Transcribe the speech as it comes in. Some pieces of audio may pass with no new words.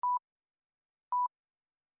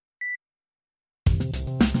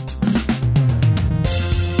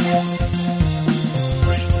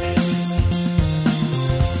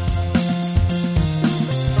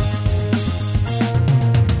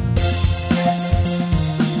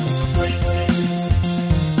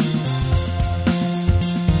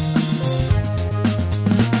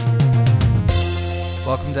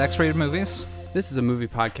to X-Rated Movies. This is a movie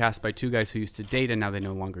podcast by two guys who used to date and now they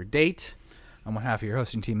no longer date. I'm one half of your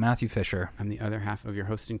hosting team, Matthew Fisher. I'm the other half of your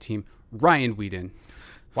hosting team, Ryan Whedon.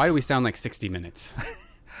 Why do we sound like 60 Minutes?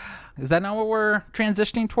 Is that not what we're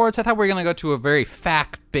transitioning towards? I thought we were going to go to a very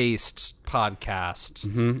fact-based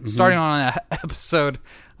podcast. Starting on episode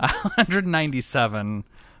 197,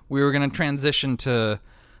 we were going to transition to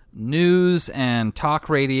news and talk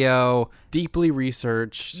radio. Deeply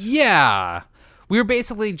researched. Yeah. We were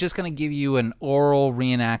basically just going to give you an oral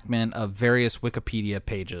reenactment of various Wikipedia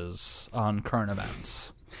pages on current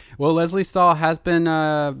events. Well, Leslie Stahl has been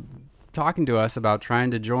talking to us about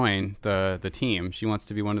trying to join the team. She wants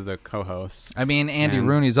to be one of the co-hosts. I mean, Andy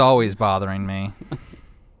Rooney's always bothering me.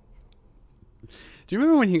 Do you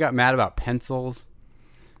remember when he got mad about pencils?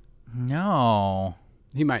 No.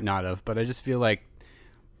 He might not have, but I just feel like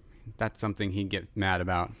that's something he'd get mad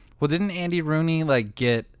about. Well, didn't Andy Rooney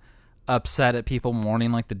get upset at people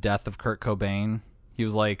mourning the death of Kurt Cobain? He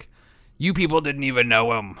was like, "You people didn't even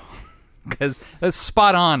know him." Because that's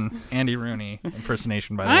spot on Andy Rooney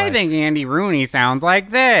impersonation, by the way. I think Andy Rooney sounds like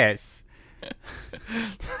this.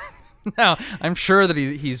 No, I'm sure that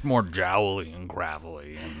he's more jowly and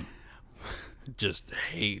gravelly and just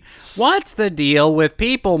hates. What's the deal with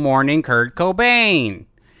people mourning Kurt Cobain?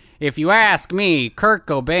 If you ask me, Kurt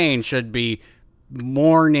Cobain should be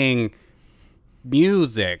mourning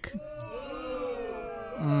music.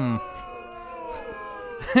 I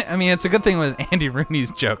mean, it's a good thing it was Andy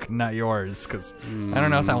Rooney's joke, not yours, because I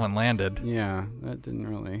don't know if that one landed. Yeah, that didn't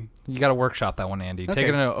really. You got to workshop that one, Andy. Okay. Take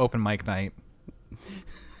it to an open mic night.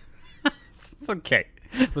 Okay,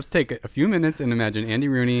 let's take a few minutes and imagine Andy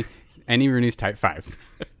Rooney's Type 5.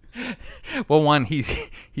 Well, one, he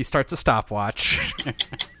starts a stopwatch.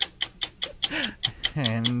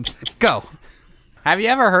 And go. Have you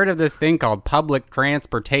ever heard of this thing called public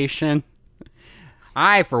transportation?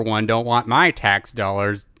 I, for one, don't want my tax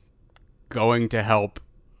dollars going to help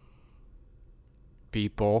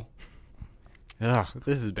people. Ugh,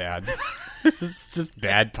 this is bad. This is just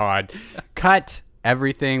bad pod. Cut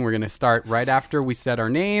everything. We're going to start right after we said our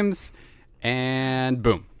names, and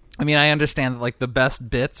boom. I mean, I understand that the best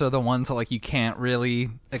bits are the ones that you can't really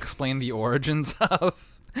explain the origins of.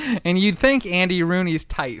 And you'd think Andy Rooney's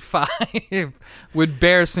Type 5 would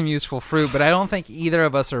bear some useful fruit, but I don't think either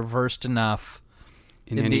of us are versed enough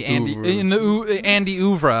in the Andy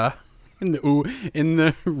oeuvre. In the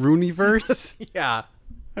Rooneyverse? Yeah.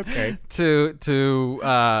 Okay.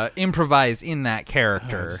 To improvise in that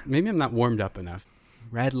character. Maybe I'm not warmed up enough.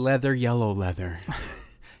 Red leather, yellow leather.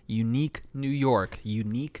 Unique New York.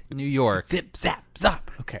 Zip, zap,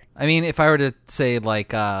 zap. Okay. I mean, if I were to say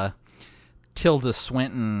Tilda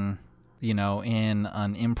Swinton, in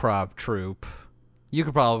an improv troupe, you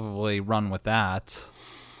could probably run with that.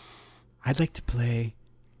 I'd like to play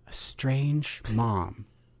a strange mom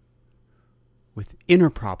with inner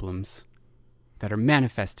problems that are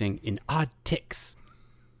manifesting in odd tics.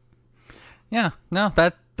 Yeah, no,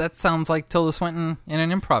 that sounds like Tilda Swinton in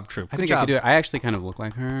an improv troupe. I think I could do it. I actually kind of look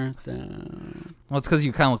like her. Well, it's because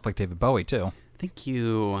you kind of look like David Bowie, too. Thank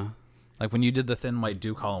you. When you did the Thin White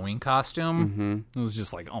Duke Halloween costume, it was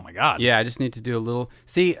just oh my God. Yeah, I just need to do a little...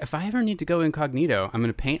 See, if I ever need to go incognito, I'm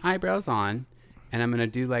going to paint eyebrows on, and I'm going to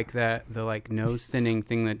do the nose thinning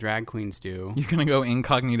thing that drag queens do. You're going to go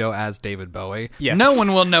incognito as David Bowie? Yes. No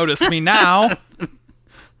one will notice me now.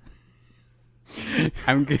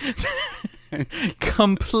 I'm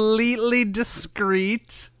completely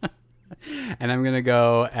discreet. And I'm going to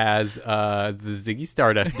go as the Ziggy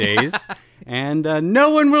Stardust days. And no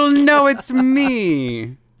one will know it's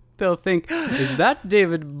me. They'll think, is that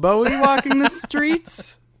David Bowie walking the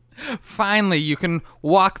streets? Finally, you can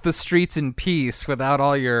walk the streets in peace without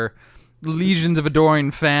all your legions of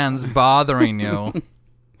adoring fans bothering you.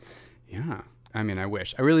 Yeah. I mean, I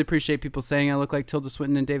wish. I really appreciate people saying I look like Tilda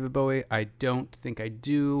Swinton and David Bowie. I don't think I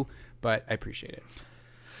do, but I appreciate it.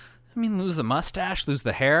 I mean, lose the mustache, lose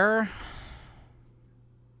the hair.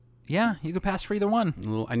 Yeah, you could pass for either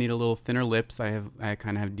one. I need a little thinner lips. I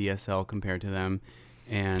kind of have DSL compared to them.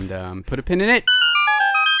 And put a pin in it.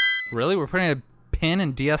 Really? We're putting a pin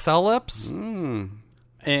in DSL lips?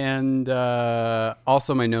 And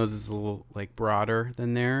also my nose is a little broader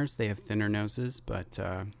than theirs. They have thinner noses, but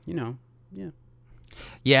yeah.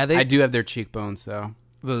 Yeah, I do have their cheekbones though.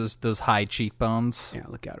 Those high cheekbones. Yeah,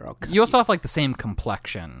 look at her. You also have the same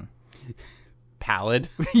complexion. Pallid.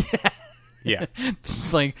 Yeah.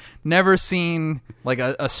 Never seen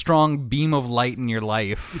a strong beam of light in your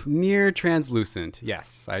life. Near translucent.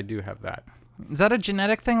 Yes, I do have that. Is that a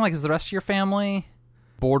genetic thing? Is the rest of your family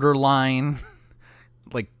borderline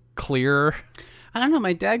clear? I don't know.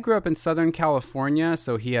 My dad grew up in Southern California,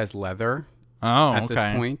 so he has leather Oh, at okay. this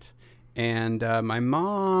point. And my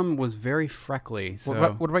mom was very freckly. So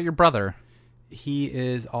What about your brother? he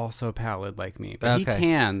is also pallid like me, but he Okay.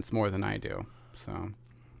 tans more than I do. So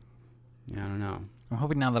yeah, I don't know. I'm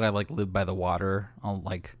hoping now that I like live by the water, I'll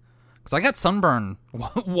like, because I got sunburn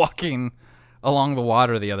walking along the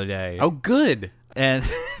water the other day. Oh, good. And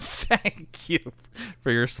thank you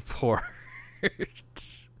for your support.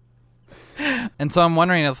 And so I'm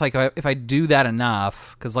wondering if I do that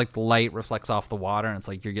enough, because like the light reflects off the water, and it's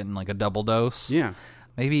like you're getting like a double dose. Yeah.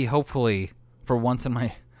 Maybe, hopefully, for once in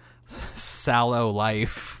my sallow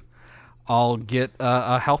life, I'll get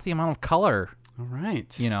a healthy amount of color, All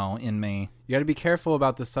right. in me. You got to be careful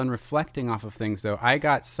about the sun reflecting off of things, though. I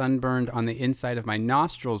got sunburned on the inside of my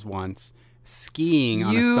nostrils once skiing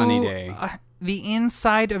on a sunny day. The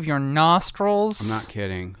inside of your nostrils? I'm not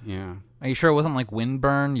kidding. Yeah. Are you sure it wasn't like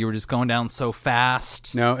windburn? You were just going down so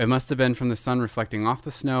fast? No, it must have been from the sun reflecting off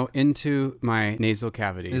the snow into my nasal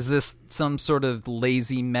cavity. Is this some sort of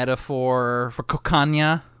lazy metaphor for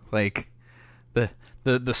cocaine? Like the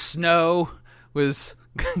snow was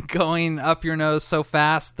going up your nose so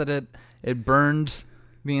fast that it burned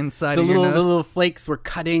the inside of your nose? The little flakes were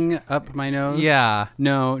cutting up my nose? Yeah.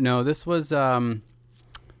 No, this was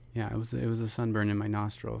it was a sunburn in my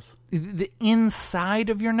nostrils. The inside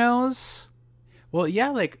of your nose? Well,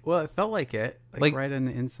 yeah, it felt like it. Like- Right on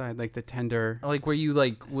the inside, like the tender. Like where you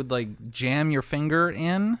would jam your finger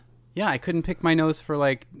in? Yeah, I couldn't pick my nose for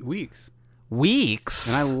weeks. Weeks?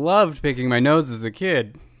 And I loved picking my nose as a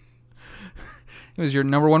kid. It was your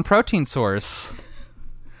number one protein source.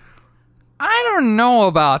 I don't know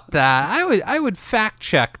about that. I would fact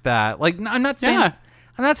check that. Like, I'm not saying Yeah.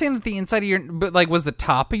 I'm not saying that the inside of your, but was the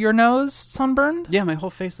top of your nose sunburned? Yeah, my whole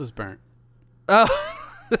face was burnt. Oh,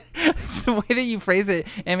 the way that you phrase it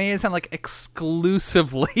made it sound like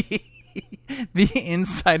exclusively the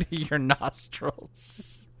inside of your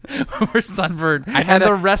nostrils were sunburned, and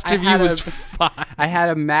the rest of you was fine. I had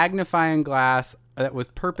a magnifying glass that was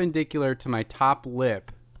perpendicular to my top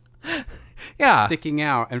lip, Yeah, sticking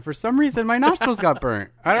out, and for some reason my nostrils got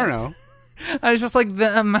burnt. I don't know. I was just like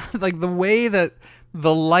the way that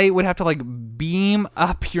the light would have to beam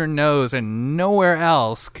up your nose and nowhere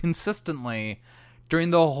else consistently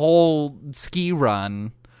during the whole ski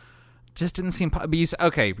run just didn't seem. But you said,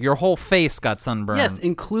 okay, your whole face got sunburned. Yes,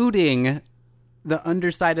 including the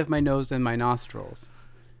underside of my nose and my nostrils,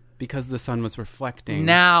 because the sun was reflecting.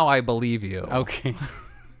 Now I believe you. Okay.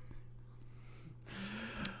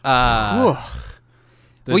 Uh,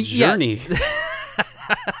 The well, yeah. journey.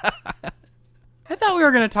 I thought we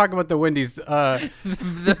were going to talk about the Wendy's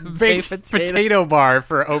the baked potato bar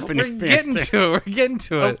for We're opening. getting to it. We're getting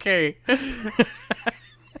to it. Okay.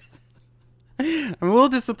 I'm a little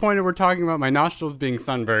disappointed we're talking about my nostrils being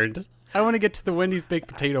sunburned. I want to get to the Wendy's baked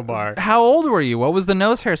potato bar. How old were you? What was the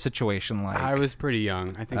nose hair situation like? I was pretty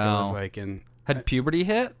young. I think I was Had puberty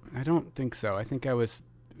hit? I don't think so. I think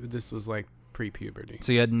this was pre-puberty.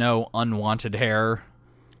 So you had no unwanted hair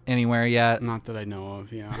anywhere yet? Not that I know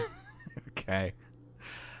of, yeah. Okay.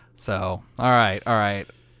 So, all right.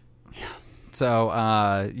 Yeah.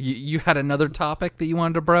 So, you had another topic that you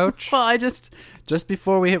wanted to broach? Well, I just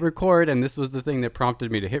before we hit record, and this was the thing that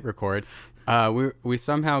prompted me to hit record, we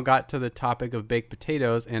somehow got to the topic of baked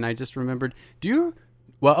potatoes, and I just remembered,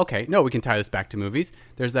 well, okay, no, we can tie this back to movies.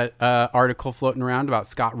 There's that article floating around about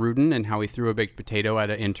Scott Rudin and how he threw a baked potato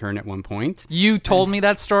at an intern at one point. You told me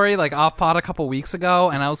that story off pod a couple weeks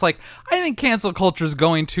ago, and I was like, I think cancel culture is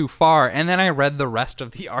going too far. And then I read the rest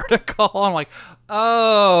of the article. I'm like,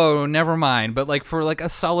 oh, never mind. But for a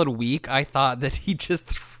solid week, I thought that he just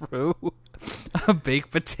threw a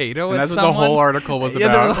baked potato And at that's someone. what the whole article was Yeah,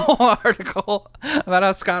 there was about. a whole article about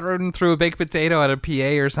how Scott Rudin threw a baked potato at a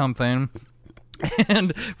PA or something.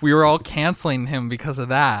 And we were all canceling him because of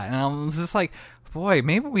that. And I was just like, boy,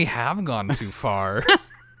 maybe we have gone too far.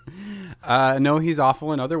 No, he's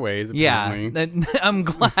awful in other ways, apparently. Yeah, I'm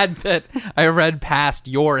glad that I read past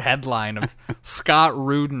your headline of Scott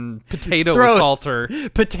Rudin, potato assaulter.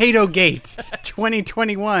 Potato Gate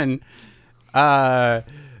 2021.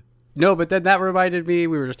 No, but then that reminded me,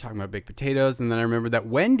 we were just talking about baked potatoes, and then I remembered that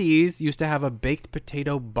Wendy's used to have a baked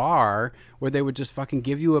potato bar where they would just fucking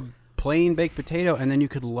give you a plain baked potato, and then you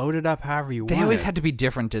could load it up however you wanted. They always had to be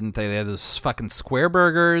different, didn't they? They had those fucking square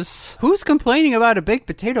burgers. Who's complaining about a baked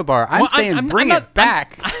potato bar? I'm saying bring it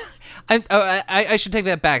back. I should take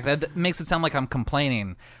that back. That makes it sound like I'm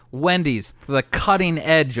complaining. Wendy's, the cutting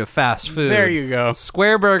edge of fast food. There you go.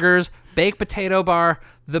 Square burgers, baked potato bar,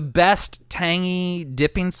 the best tangy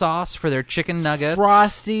dipping sauce for their chicken nuggets.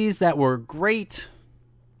 Frosties that were great.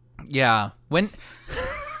 Yeah. When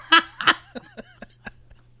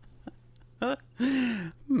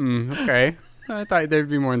Okay. I thought there'd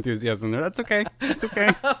be more enthusiasm there. That's okay. That's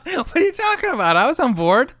okay. What are you talking about? I was on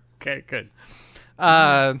board. Okay, good.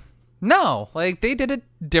 No, like they did it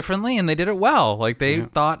differently and they did it well. Like they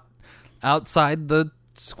thought outside the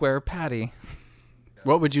square patty.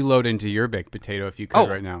 What would you load into your baked potato if you could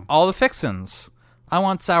right now? All the fixins. I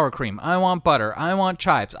want sour cream. I want butter. I want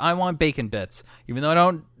chives. I want bacon bits. Even though I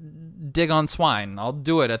don't dig on swine, I'll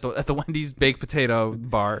do it at the Wendy's baked potato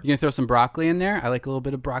bar. You gonna throw some broccoli in there? I like a little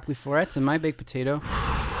bit of broccoli florets in my baked potato.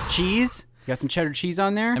 Cheese? You got some cheddar cheese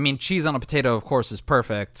on there? I mean, cheese on a potato, of course, is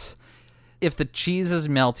perfect. If the cheese is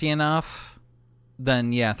melty enough,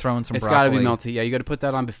 then yeah, throw in some It's broccoli. got to be melty. Yeah, you got to put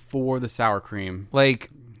that on before the sour cream. Like,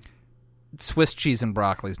 Swiss cheese and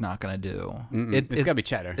broccoli is not going to do. It's got to be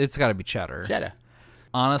cheddar. It's got to be cheddar. Cheddar.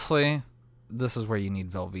 Honestly, this is where you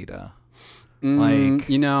need Velveeta.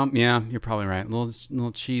 Yeah, you're probably right.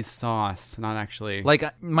 Little cheese sauce, not actually. Like,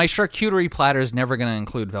 my charcuterie platter is never going to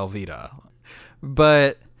include Velveeta.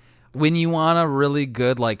 But when you want a really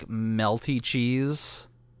good, like, melty cheese,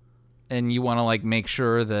 and you want to, like, make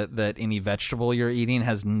sure that any vegetable you're eating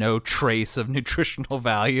has no trace of nutritional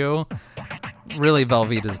value, really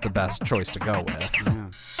Velveeta is the best choice to go with. Yeah.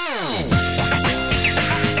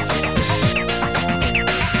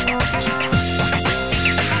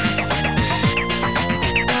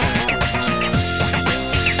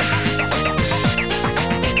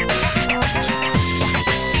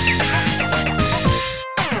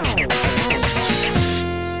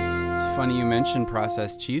 Funny you mentioned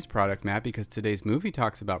processed cheese product, Matt, because today's movie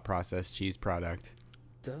talks about processed cheese product.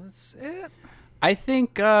 Does it? I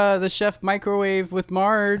think the Chef Microwave with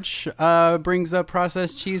Marge brings up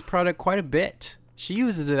processed cheese product quite a bit. She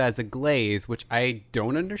uses it as a glaze, which I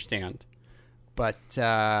don't understand. But,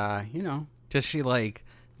 Does she, like,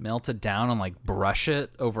 melt it down and, like, brush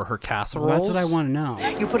it over her casseroles? Well, that's what I want to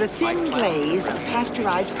know. You put a thin glaze of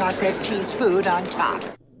pasteurized processed cheese food on top.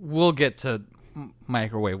 We'll get to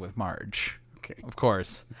Microwave with Marge. Okay. Of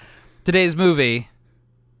course. Today's movie,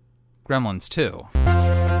 Gremlins 2.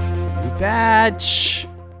 New batch.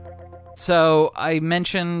 So I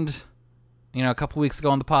mentioned, a couple weeks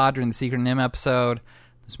ago on the pod during the Secret Nim episode,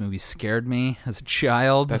 this movie scared me as a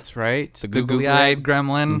child. That's right. The googly-eyed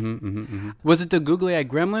gremlin. Was it the googly-eyed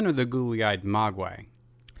gremlin or the googly-eyed mogwai?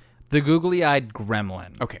 The googly-eyed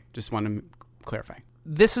gremlin. Okay, just want to clarify.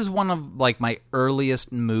 This is one of, like, my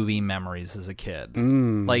earliest movie memories as a kid.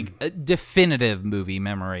 Like, a definitive movie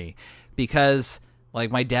memory. Because,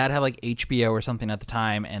 like, my dad had, like, HBO or something at the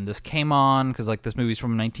time, and this came on, because, like, this movie's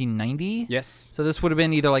from 1990. Yes. So this would have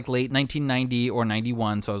been either, like, late 1990 or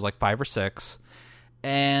 91, so I was, like, 5 or 6.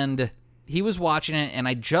 And he was watching it, and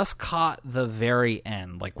I just caught the very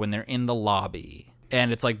end, like, when they're in the lobby.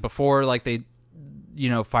 And it's, like, before, like, they,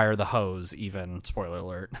 fire the hose, even. Spoiler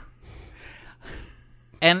alert.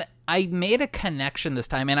 And I made a connection this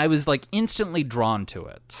time, and I was, like, instantly drawn to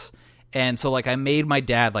it. And so, like, I made my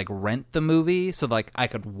dad, like, rent the movie so, like, I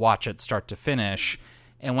could watch it start to finish.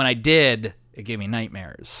 And when I did, it gave me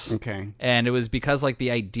nightmares. Okay. And it was because, like,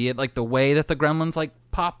 the idea, like, the way that the gremlins, like,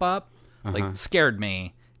 pop up, like, scared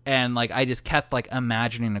me. And, like, I just kept, like,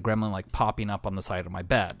 imagining a gremlin, like, popping up on the side of my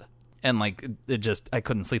bed. And, like, I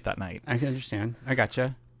couldn't sleep that night. I can understand. I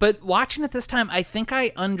gotcha. But watching it this time, I think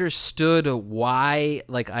I understood why,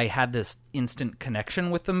 like, I had this instant connection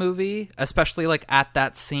with the movie, especially, like, at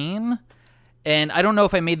that scene. And I don't know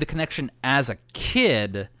if I made the connection as a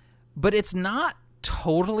kid, but it's not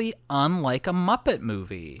totally unlike a Muppet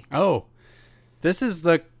movie. Oh, this is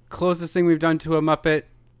the closest thing we've done to a Muppet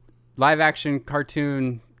live-action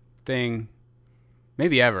cartoon thing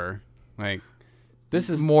maybe ever. Like, this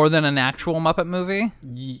is... More than an actual Muppet movie?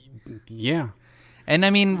 Yeah. And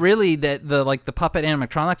I mean, really, the puppet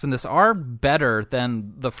animatronics in this are better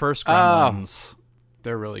than the first Gremlins.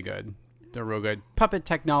 They're really good. They're real good. Puppet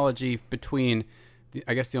technology between,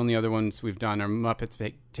 I guess the only other ones we've done are Muppets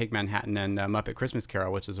Take Manhattan and Muppet Christmas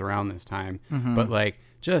Carol, which is around this time. But, like,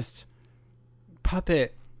 just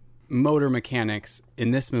puppet motor mechanics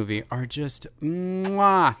in this movie are just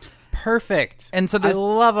perfect. And so I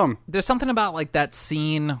love them. There's something about, like, that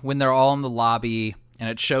scene when they're all in the lobby and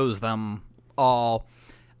it shows them all,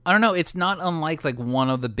 I don't know, it's not unlike, like, one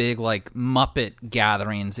of the big, like, Muppet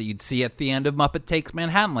gatherings that you'd see at the end of Muppet Takes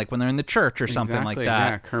Manhattan, like when they're in the church or something like that.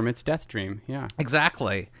 Yeah, Kermit's Death Dream. Yeah,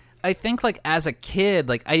 exactly. I think, like, as a kid,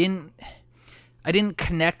 like, I didn't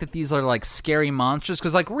connect that these are, like, scary monsters,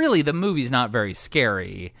 because, like, really the movie's not very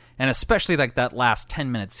scary, and especially, like, that last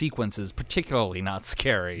 10-minute sequence is particularly not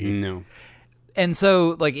scary. No. And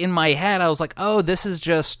so, like, in my head, I was like, oh, this is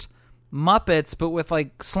just Muppets, but with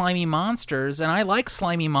like slimy monsters, and I like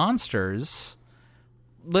slimy monsters.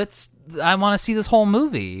 I want to see this whole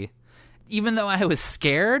movie. Even though I was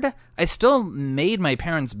scared, I still made my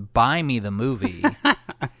parents buy me the movie.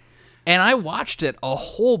 And I watched it a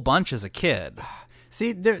whole bunch as a kid.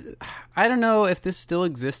 See, I don't know if this still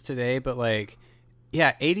exists today, but like,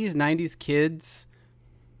 yeah, 80s, 90s kids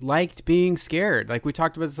liked being scared. Like we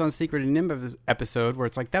talked about this on the Secret and Nim episode where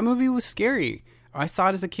it's like, that movie was scary. I saw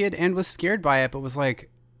it as a kid and was scared by it, but was like,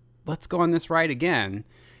 let's go on this ride again.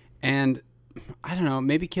 And I don't know,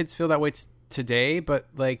 maybe kids feel that way today, but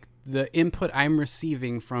like the input I'm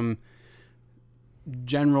receiving from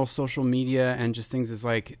general social media and just things is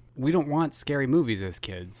like, we don't want scary movies as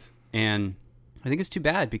kids. And I think it's too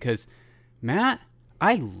bad because, Matt,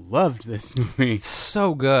 I loved this movie. It's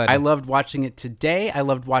so good. I loved watching it today. I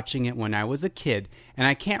loved watching it when I was a kid. And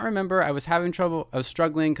I can't remember, I was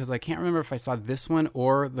struggling because I can't remember if I saw this one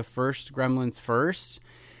or the first Gremlins first.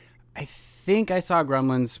 I think I saw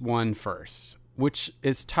Gremlins 1 first, which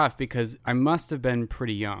is tough because I must have been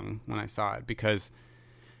pretty young when I saw it because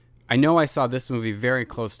I know I saw this movie very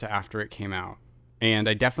close to after it came out. And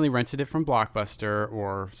I definitely rented it from Blockbuster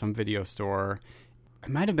or some video store. It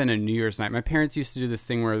might have been a New Year's night. My parents used to do this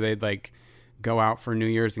thing where they'd like go out for New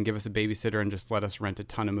Year's and give us a babysitter and just let us rent a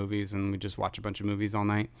ton of movies and we'd just watch a bunch of movies all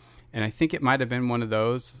night. And I think it might have been one of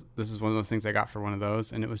those. This is one of those things I got for one of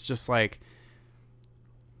those. And it was just like,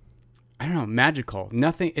 I don't know, magical.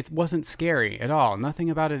 Nothing, it wasn't scary at all.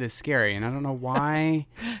 Nothing about it is scary. And I don't know why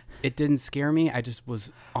it didn't scare me. I just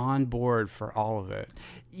was on board for all of it.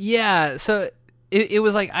 Yeah, so it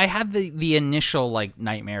was like I had the initial like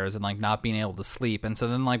nightmares and like not being able to sleep, and so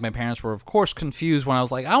then like my parents were of course confused when I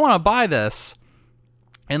was like, I want to buy this,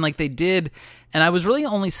 and like they did, and I was really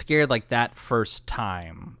only scared like that first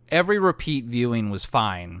time. Every repeat viewing was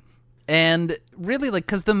fine, and really like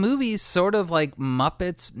because the movie's sort of like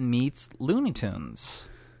Muppets meets Looney Tunes.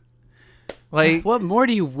 Like, what more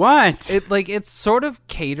do you want? It's sort of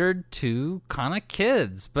catered to kind of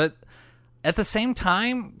kids, but at the same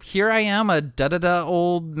time, here I am, a da-da-da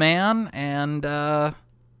old man, and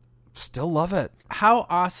still love it. How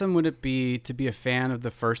awesome would it be to be a fan of the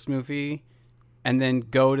first movie and then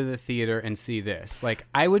go to the theater and see this? Like,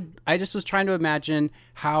 I just was trying to imagine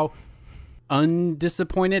how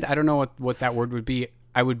undisappointed, I don't know what that word would be,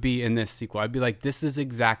 I would be in this sequel. I'd be like, this is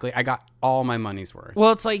exactly, I got all my money's worth.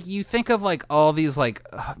 Well, it's like, you think of like all these like,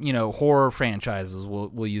 horror franchises,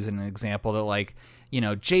 we'll use an example that like,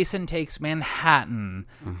 Jason Takes Manhattan,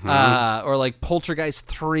 or like Poltergeist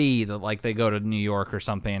 3, that like they go to New York or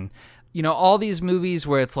something. All these movies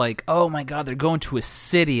where it's like, oh my God, they're going to a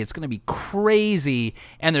city. It's going to be crazy.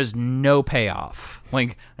 And there's no payoff.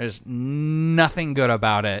 Like, there's nothing good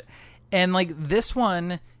about it. And like this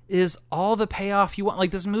one is all the payoff you want.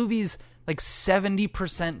 Like this movie's like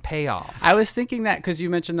 70% payoff. I was thinking that because you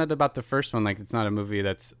mentioned that about the first one. Like it's not a movie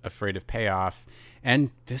that's afraid of payoff.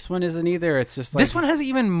 And this one isn't either. It's just like... This one has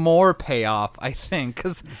even more payoff, I think.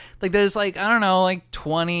 Because like, there's like, I don't know, like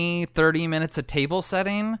 20, 30 minutes of table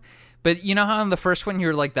setting. But you know how in the first one,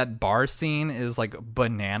 you're like, that bar scene is like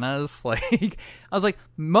bananas? Like, I was like,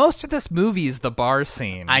 most of this movie is the bar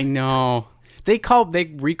scene. I know. They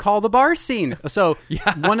recall the bar scene. So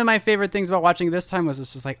yeah. One of my favorite things about watching this time was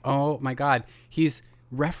it's just like, oh my God, he's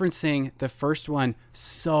referencing the first one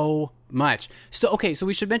so much. So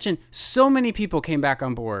we should mention so many people came back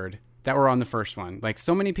on board that were on the first one. Like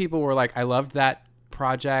so many people were like, I loved that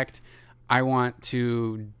project. I want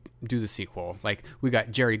to do the sequel. Like we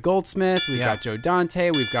got Jerry Goldsmith, we've got Joe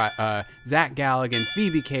Dante, we've got Zach Galligan,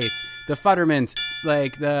 Phoebe Cates, the Futtermans,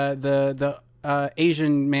 like the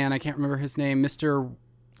Asian man, I can't remember his name, Mr.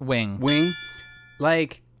 Wing.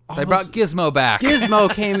 Like they brought Gizmo back.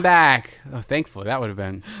 Gizmo came back. Oh, thankfully, that would have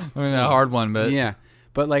been a hard one, but yeah.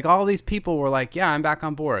 But like all these people were like, yeah, I'm back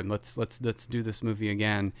on board. Let's do this movie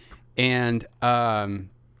again. And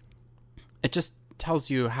it just tells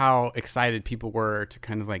you how excited people were to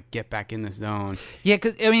kind of like get back in the zone. Yeah,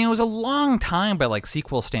 because I mean, it was a long time by like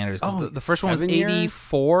sequel standards. Oh, the first one was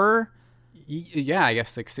 84. Yeah, I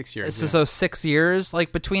guess like 6 years. So 6 years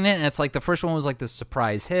like between it, and it's like the first one was like this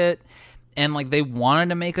surprise hit. And like they wanted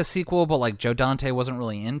to make a sequel, but like Joe Dante wasn't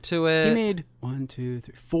really into it. He made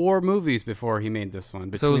 4 movies before he made this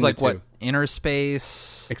one. So it was like what? Inner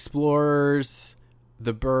Space, Explorers,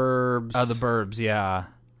 The Burbs. Oh, The Burbs, yeah.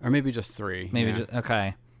 Or maybe just 3. Maybe just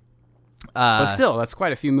okay. But still, that's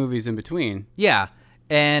quite a few movies in between. Yeah,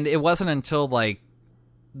 and it wasn't until like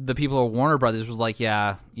the people at Warner Brothers was like,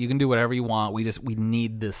 yeah, you can do whatever you want. We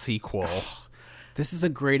need this sequel. This is a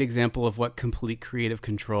great example of what complete creative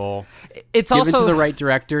control it's given also to the right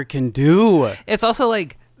director can do. It's also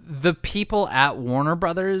like the people at Warner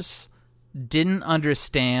Brothers didn't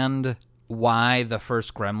understand why the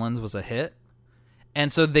first Gremlins was a hit.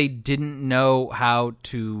 And so they didn't know how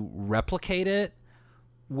to replicate it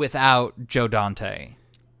without Joe Dante.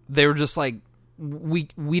 They were just like, we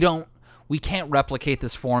can't replicate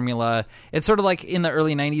this formula. It's sort of like in the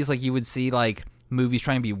early 90s, like you would see like movies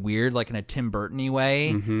trying to be weird, like in a Tim Burton-y way.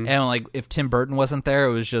 And like if Tim Burton wasn't there,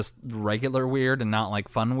 it was just regular weird and not like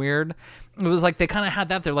fun weird. It was like they kind of had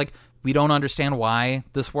that. They're like, we don't understand why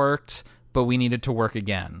this worked, but we need it to work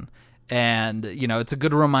again. And, you know, it's a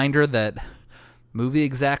good reminder that movie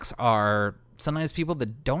execs are sometimes people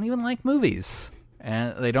that don't even like movies.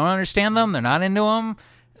 And they don't understand them. They're not into them.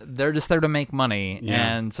 They're just there to make money.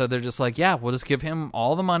 Yeah. And so they're just like, yeah, we'll just give him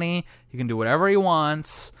all the money. He can do whatever he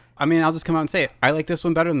wants. I mean, I'll just come out and say it. I like this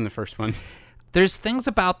one better than the first one. There's things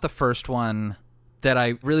about the first one that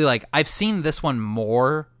I really like. I've seen this one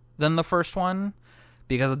more than the first one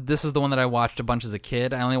because this is the one that I watched a bunch as a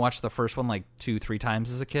kid. I only watched the first one like 2-3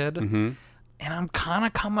 times as a kid. And I'm kind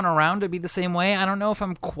of coming around to be the same way. I don't know if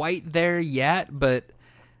I'm quite there yet, but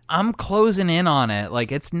I'm closing in on it.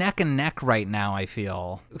 Like, it's neck and neck right now, I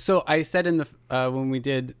feel. So I said in the when we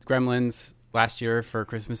did Gremlins last year for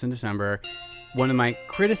Christmas in December, one of my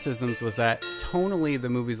criticisms was that tonally the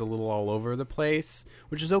movie's a little all over the place,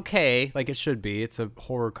 which is okay, like it should be. It's a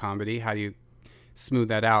horror comedy. How do you smooth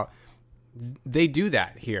that out? They do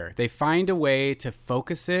that here. They find a way to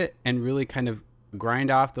focus it and really kind of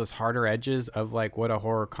grind off those harder edges of like what a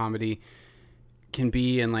horror comedy can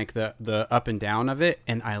be and like the up and down of it,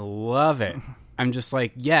 and I love it. I'm just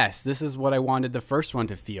like, yes, this is what I wanted the first one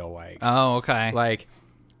to feel like. Oh, okay. Like,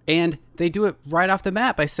 and they do it right off the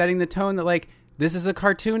bat by setting the tone that like, this is a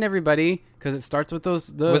cartoon, everybody, because it starts with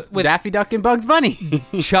with Daffy Duck and Bugs Bunny.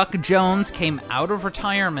 Chuck Jones came out of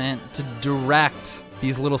retirement to direct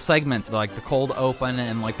these little segments, like the cold open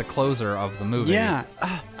and like the closer of the movie. Yeah.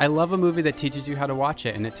 I love a movie that teaches you how to watch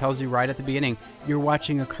it, and it tells you right at the beginning, you're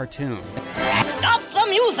watching a cartoon. Stop the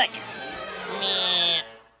music! Meh.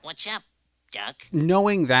 What's up, Duck?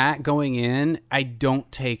 Knowing that going in, I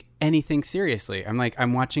don't take anything seriously. I'm like,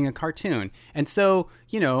 I'm watching a cartoon. And so,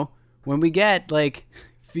 you know, when we get like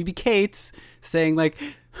Phoebe Cates saying like,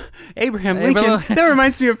 Abraham Lincoln, that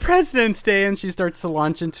reminds me of President's Day, and she starts to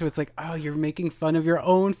launch into it's like, oh, you're making fun of your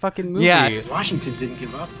own fucking movie. Yeah. Washington didn't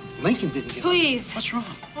give up. Lincoln didn't give up. Please. What's wrong?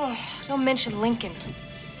 Oh, don't mention Lincoln.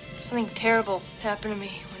 Something terrible happened to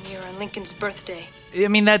me one year on Lincoln's birthday. I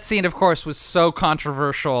mean, that scene, of course, was so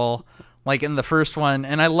controversial, like in the first one,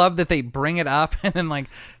 and I love that they bring it up, and then like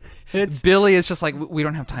Billy is just like, we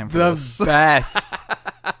don't have time for this. The best.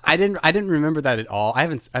 I didn't remember that at all. I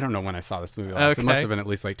don't know when I saw this movie last. Okay. It must have been at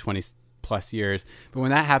least like 20 plus years. But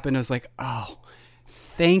when that happened, I was like, oh,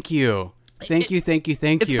 thank you. Thank you.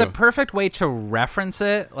 It's the perfect way to reference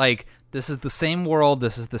it. Like, this is the same world,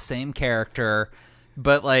 this is the same character,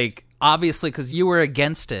 but like, obviously, because you were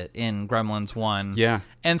against it in Gremlins 1. Yeah.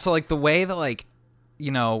 And so like the way that like,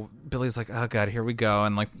 you know, Billy's like, oh God, here we go.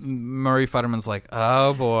 And like Murray Futterman's like,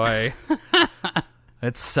 oh boy.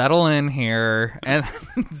 Let's settle in here. And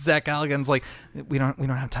Zach Galligan's like, we don't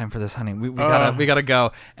have time for this, honey. We gotta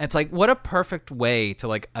go. And it's like, what a perfect way to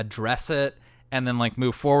like address it and then like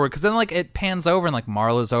move forward. Because then like it pans over and like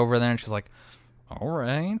Marla's over there and she's like, all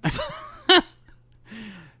right.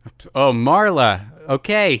 Oh, Marla.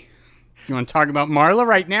 Okay. Do you want to talk about Marla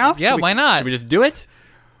right now? Yeah, why not? Should we just do it?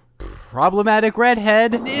 Problematic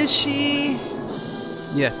redhead. Is she?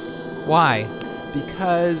 Yes. Why?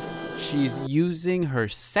 Because she's using her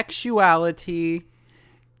sexuality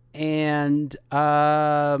and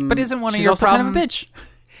but isn't one of she's your also kind of a bitch.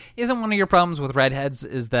 Isn't one of your problems with redheads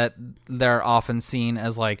is that they're often seen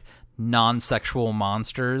as like non-sexual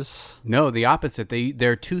monsters? No, the opposite.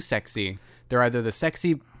 They're too sexy. They're either the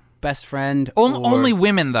sexy best friend only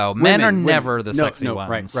women though. Men are never the sexy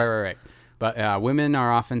ones. Right. But women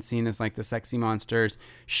are often seen as like the sexy monsters.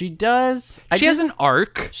 She has an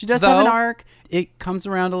arc. She does have an arc. It comes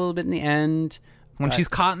around a little bit in the end. When she's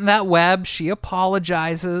caught in that web, she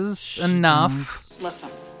apologizes enough. Listen,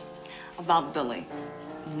 about Billy,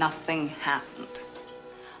 nothing happened.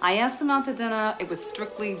 I asked him out to dinner. It was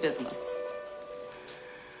strictly business.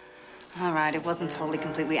 All right, it wasn't totally,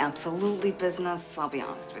 completely, absolutely business, I'll be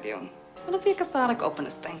honest with you. It'll be a cathartic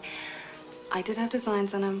openness thing. I did have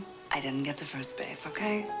designs on him. I didn't get to first base,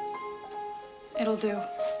 okay? It'll do.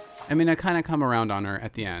 I mean, I kind of come around on her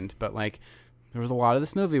at the end, but like, there was a lot of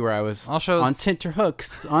this movie where I was also on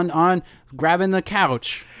tenterhooks, on grabbing the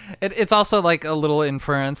couch. It's also like a little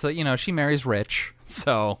inference that, you know, she marries rich,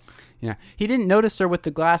 so... Yeah. He didn't notice her with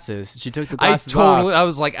the glasses. She took the I glasses off.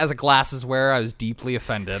 was like, as a glasses wearer, I was deeply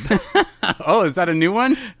offended. Oh, is that a new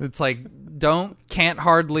one? It's like, can't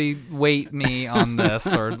hardly wait me on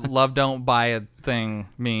this, or love don't buy a thing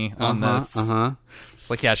me on this. It's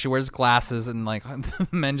like, yeah, she wears glasses and like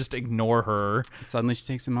men just ignore her. Suddenly she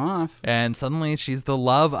takes them off. And suddenly she's the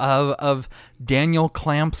love of Daniel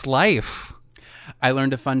Clamp's life. I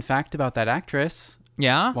learned a fun fact about that actress.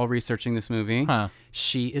 Yeah? While researching this movie. Huh.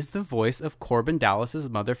 She is the voice of Corbin Dallas's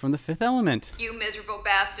mother from The Fifth Element. You miserable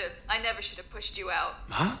bastard. I never should have pushed you out.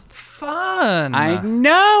 Huh? Fun. I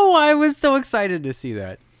know. I was so excited to see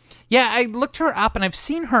that. Yeah, I looked her up and I've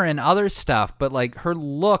seen her in other stuff, but like her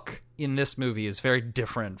look in this movie is very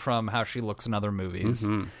different from how she looks in other movies.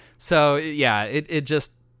 Mm-hmm. So yeah, it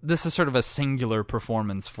just, this is sort of a singular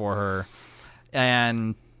performance for her,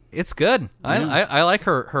 and it's good. I like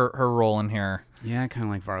her role in here. Yeah, I kind of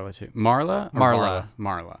like Varla too. Marla?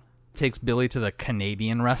 Marla. Takes Billy to the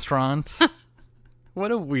Canadian restaurant. What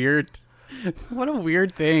a weird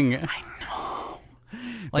thing. I know.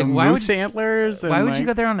 Like, why would antlers? Why would you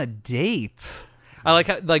go there on a date? I like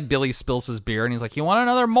how like Billy spills his beer and he's like, "You want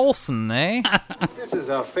another Molson, eh?" This is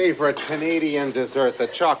our favorite Canadian dessert, the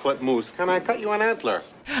chocolate mousse. Can I cut you an antler?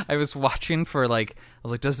 I was watching for like, I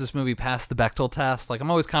was like, does this movie pass the Bechdel test? Like, I'm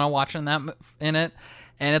always kind of watching that in it.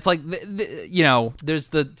 And it's like, you know, there's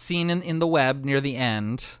the scene in the web near the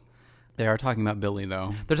end. They are talking about Billy,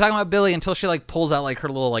 though. They're talking about Billy until she like pulls out like her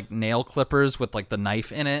little like nail clippers with like the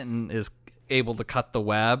knife in it and is able to cut the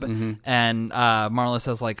web. Mm-hmm. And Marla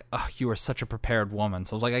says like, "Oh, you are such a prepared woman."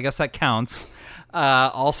 So I was like, I guess that counts.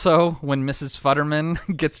 Also, when Mrs.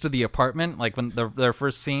 Futterman gets to the apartment, like when their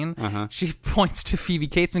first scene, she points to Phoebe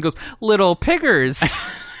Cates and goes, "Little piggers."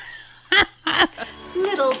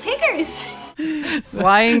 Little piggers.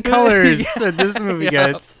 Flying colors that this movie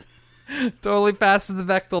gets. Totally passes the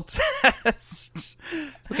Bechdel test.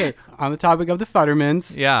 Okay, on the topic of the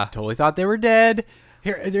Futtermans. Yeah. Totally thought they were dead.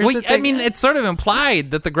 There's the thing. I mean, it's sort of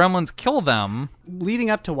implied that the gremlins kill them.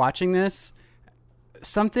 Leading up to watching this,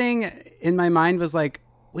 something in my mind was like,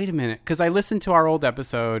 wait a minute. Because I listened to our old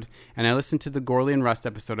episode, and I listened to the Gorley and Rust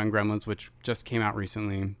episode on Gremlins, which just came out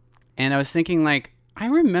recently. And I was thinking, like, I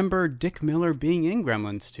remember Dick Miller being in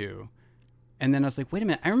Gremlins 2. And then I was like, wait a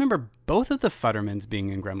minute, I remember both of the Futtermans being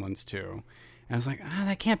in Gremlins 2. And I was like,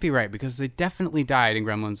 that can't be right, because they definitely died in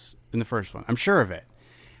Gremlins in the first one. I'm sure of it.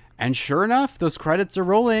 And sure enough, those credits are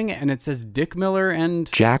rolling, and it says Dick Miller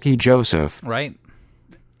and Jackie Joseph. Right.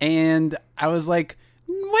 And I was like,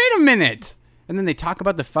 wait a minute. And then they talk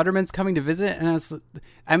about the Futtermans coming to visit,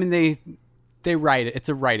 and they write it. It's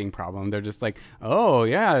a writing problem. They're just like, oh,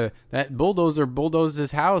 yeah, that bulldozer bulldozed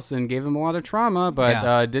his house and gave him a lot of trauma,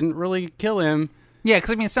 but didn't really kill him. Yeah,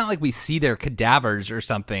 because, I mean, it's not like we see their cadavers or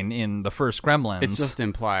something in the first Gremlins. It's just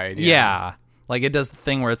implied. Yeah. Like, it does the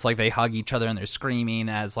thing where it's like they hug each other and they're screaming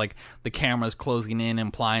as, like, the camera's closing in,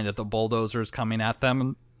 implying that the bulldozer's coming at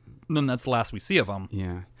them. And then that's the last we see of them.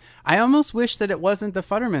 Yeah. I almost wish that it wasn't the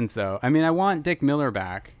Futtermans, though. I mean, I want Dick Miller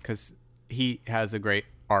back, because he has a great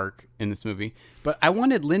arc in this movie, but I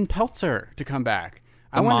wanted Lynn Peltzer to come back.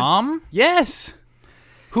 Mom? Yes.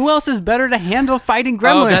 Who else is better to handle fighting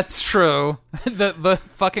gremlins? Oh, that's true. The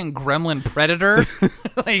fucking gremlin predator.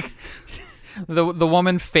 Like, the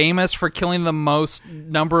woman famous for killing the most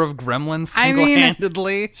number of gremlins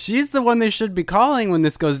single-handedly. I mean, she's the one they should be calling when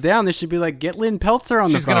this goes down. They should be like, get Lynn Peltzer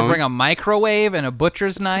on the phone. She's going to bring a microwave and a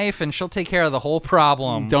butcher's knife, and she'll take care of the whole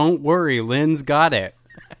problem. Don't worry, Lynn's got it.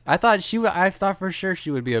 I thought for sure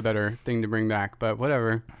she would be a better thing to bring back, but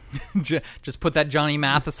whatever. Just put that Johnny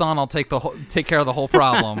Mathis on. I'll take care of the whole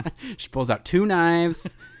problem. She pulls out 2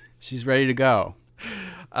 knives. She's ready to go.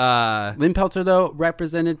 Lynn Peltzer, though,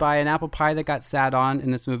 represented by an apple pie that got sat on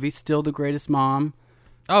in this movie, still the greatest mom.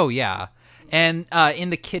 Oh yeah, and in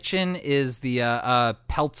the kitchen is the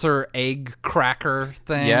Peltzer egg cracker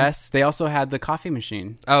thing. Yes, they also had the coffee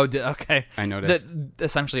machine. Oh, okay. I noticed.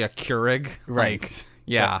 Essentially a Keurig, right? Like,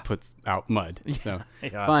 yeah, that puts out mud. So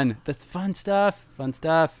yeah. Fun. That's fun stuff. Fun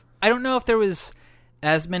stuff. I don't know if there was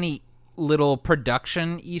as many little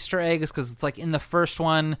production Easter eggs, because it's like in the first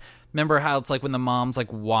one, remember how it's like when the mom's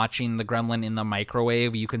like watching the gremlin in the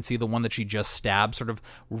microwave, you can see the one that she just stabbed sort of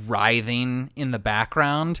writhing in the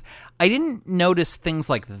background. I didn't notice things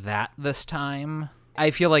like that this time. I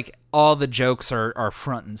feel like all the jokes are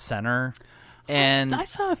front and center. And I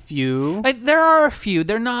saw a few. There are a few.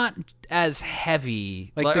 They're not as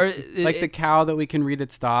heavy. Like the cow that we can read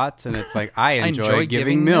its thoughts, and it's like, I enjoy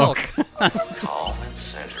giving milk. Calm and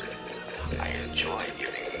centered. I enjoy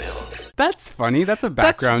giving milk. That's funny. That's a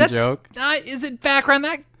background joke. Is it background?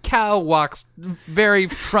 That cow walks very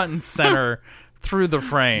front and center through the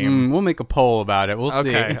frame. We'll make a poll about it. We'll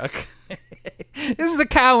see. Okay. Is the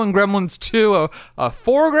cow in Gremlins 2 a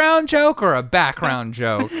foreground joke or a background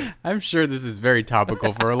joke? I'm sure this is very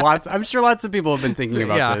topical for lots. I'm sure lots of people have been thinking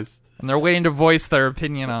about this. And they're waiting to voice their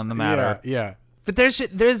opinion on the matter. Yeah. But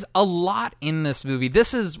there's a lot in this movie.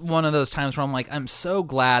 This is one of those times where I'm like, I'm so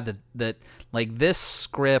glad that like this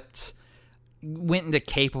script went into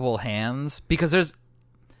capable hands, because there's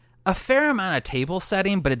a fair amount of table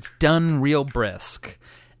setting, but it's done real brisk,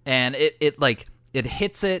 and it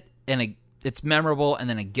hits it, and it's memorable, and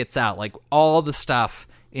then it gets out, like all the stuff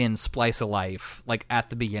in Splice of Life, like at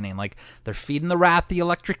the beginning, like they're feeding the rat the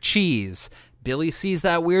electric cheese. Billy sees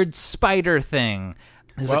that weird spider thing.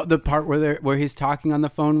 The part where he's talking on the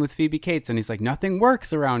phone with Phoebe Cates, and he's like, nothing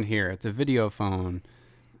works around here. It's a video phone.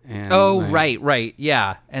 And right,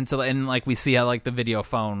 yeah. And so, and like we see how like the video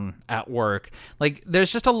phone at work, like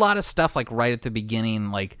there's just a lot of stuff like right at the beginning,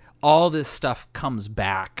 like all this stuff comes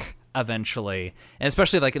back eventually, and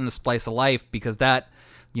especially like in the Splice of Life, because that,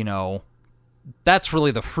 you know, that's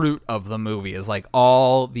really the fruit of the movie, is like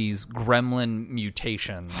all these gremlin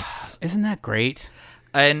mutations. Isn't that great?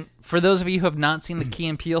 And for those of you who have not seen the Key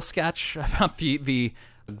and Peele sketch about the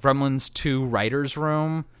Gremlins 2 writer's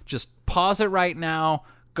room, just pause it right now.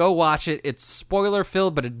 Go watch it. It's spoiler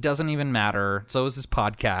filled, but it doesn't even matter. So is this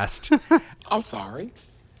podcast. I'm sorry.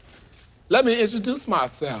 Let me introduce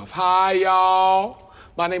myself. Hi, y'all.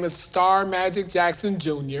 My name is Star Magic Jackson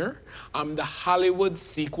Jr. I'm the Hollywood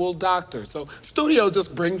sequel doctor. So studio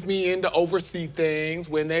just brings me in to oversee things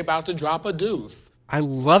when they about to drop a deuce. I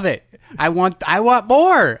love it. I want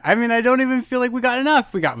more. I mean, I don't even feel like we got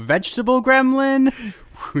enough. We got Vegetable Gremlin.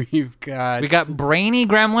 We got Brainy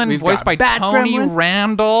Gremlin, voiced by Bat Tony Gremlin.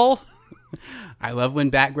 Randall. I love when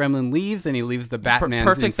Bat Gremlin leaves and he leaves the Batman's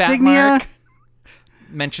perfect insignia. bat mark.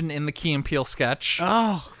 Mentioned in the Key and Peele sketch.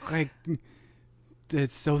 Oh, like,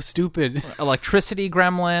 it's so stupid. Electricity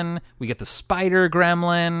Gremlin. We get the Spider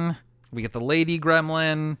Gremlin. We get the Lady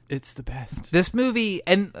Gremlin. It's the best. This movie,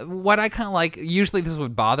 and what I kind of like, usually this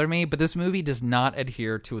would bother me, but this movie does not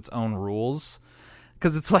adhere to its own rules.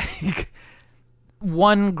 Because it's like,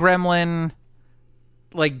 one gremlin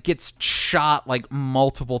like gets shot like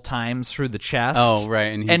multiple times through the chest. Oh, right.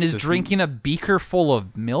 And is drinking a beaker full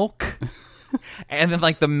of milk. And then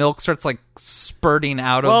like the milk starts like spurting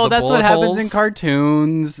out of the bullet Well, that's what happens holes. in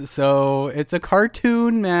cartoons. So it's a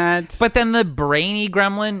cartoon, Matt. But then the brainy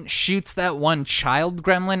gremlin shoots that one child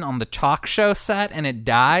gremlin on the talk show set, and it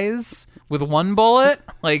dies with one bullet.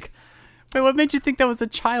 Like, wait, what made you think that was a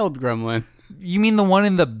child gremlin? You mean the one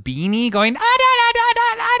in the beanie going? Ah, da, da, da,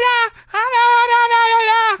 da, da, ah, da, da, da, da,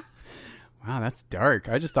 da. Wow, that's dark.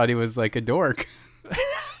 I just thought he was like a dork.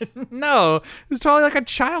 No, it's totally like a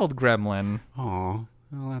child gremlin. Oh,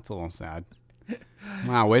 well, that's a little sad.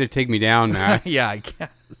 Wow, way to take me down, Matt. Yeah, I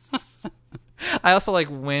guess. I also like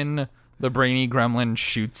when the brainy gremlin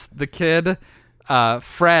shoots the kid.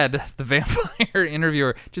 Fred, the vampire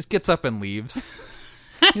interviewer, just gets up and leaves.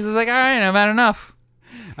 He's like, all right, I've had enough.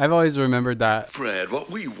 I've always remembered that. Fred, what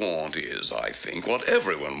we want is, I think, what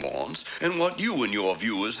everyone wants and what you and your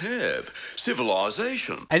viewers have.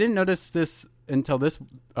 Civilization. I didn't notice this until this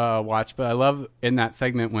watch, but I love in that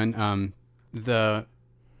segment when the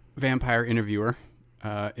vampire interviewer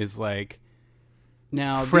is like,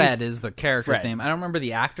 now Fred is the character's Fred. name. I don't remember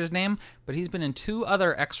the actor's name, but he's been in 2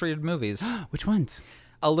 other X-rated movies. Which ones?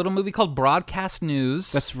 A little movie called Broadcast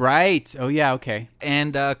News. That's right. Oh, yeah, okay.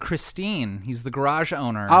 And Christine. He's the garage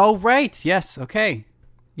owner. Oh, right. Yes, okay.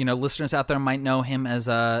 You know, listeners out there might know him as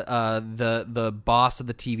the boss of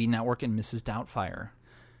the TV network in Mrs. Doubtfire.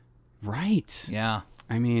 Right. Yeah.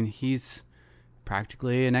 I mean, he's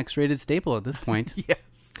practically an X-rated staple at this point.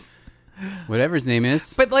 Yes. Whatever his name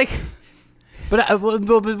is. But, like... But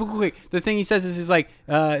wait, the thing he says is he's like,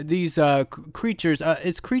 these creatures,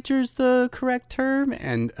 is creatures the correct term?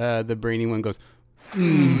 And the brainy one goes,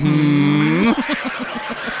 mm-hmm.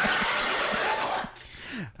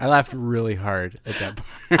 I laughed really hard at that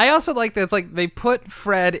part. I also like that it's like they put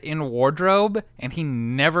Fred in wardrobe and he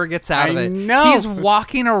never gets out of it. know. He's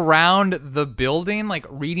walking around the building, like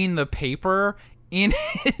reading the paper in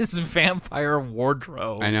his vampire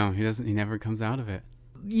wardrobe. I know, he never comes out of it.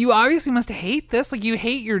 You obviously must hate this. Like, you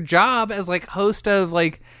hate your job as like host of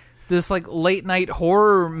like this like late night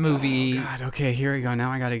horror movie. Oh, God, okay, here we go.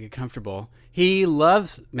 Now I gotta get comfortable. He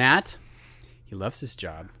loves his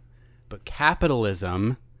job, but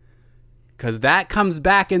capitalism, because that comes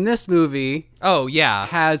back in this movie. Oh yeah,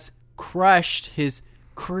 has crushed his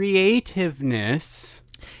creativeness.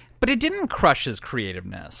 But it didn't crush his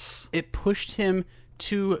creativeness. It pushed him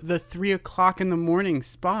to the 3:00 in the morning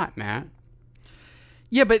spot, Matt.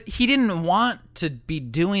 Yeah, but he didn't want to be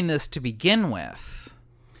doing this to begin with.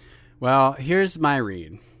 Well, here's my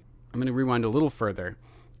read. I'm going to rewind a little further.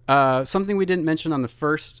 Something we didn't mention on the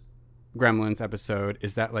first Gremlins episode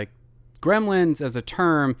is that, like, Gremlins as a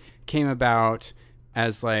term came about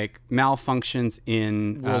as, like, malfunctions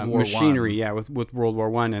in World War machinery. I. Yeah, with World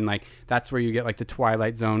War I. And, like, that's where you get, like, the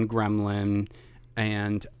Twilight Zone gremlin.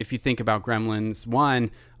 And if you think about Gremlins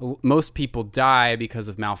 1, most people die because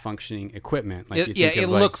of malfunctioning equipment. Like, It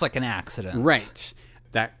looks like an accident. Right.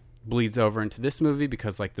 That bleeds over into this movie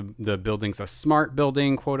because, like, the building's a smart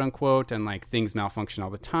building, quote unquote, and, like, things malfunction all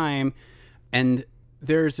the time. And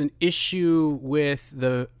there's an issue with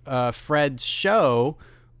the Fred's show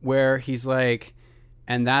where he's like,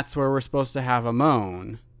 and that's where we're supposed to have a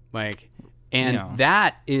moan. Like, and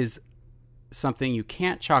that is something you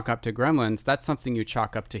can't chalk up to Gremlins. That's something you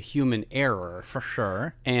chalk up to human error. For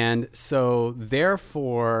sure. And so,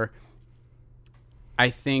 therefore, I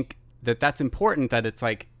think that that's important, that it's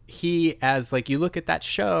like, he, as, like, you look at that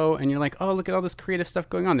show and you're like, oh, look at all this creative stuff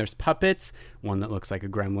going on. There's puppets, one that looks like a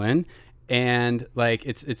gremlin. And, like,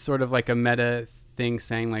 it's sort of like a meta thing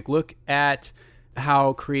saying, like, look at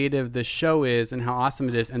how creative the show is and how awesome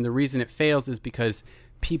it is. And the reason it fails is because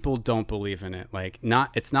people don't believe in it. Like,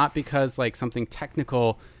 it's not because, like, something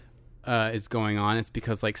technical is going on. It's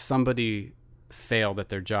because, like, somebody failed at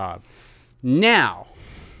their job. Now,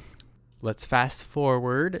 let's fast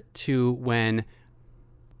forward to when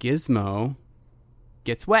Gizmo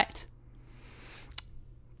gets wet.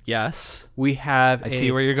 Yes. We have I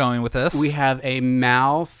see where you're going with this. We have a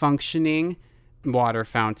malfunctioning water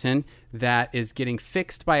fountain that is getting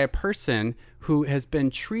fixed by a person who has been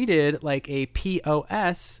treated like a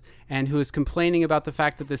POS and who is complaining about the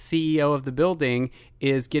fact that the CEO of the building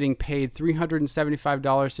is getting paid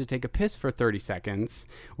 $375 to take a piss for 30 seconds,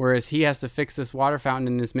 whereas he has to fix this water fountain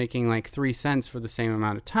and is making like 3 cents for the same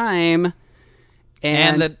amount of time.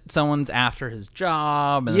 And that someone's after his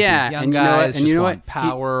job, and yeah, these young and guys and you know want what?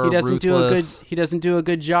 power. He doesn't ruthless. he doesn't do a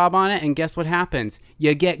good job on it, and guess what happens?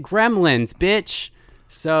 You get gremlins, bitch.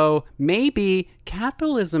 So maybe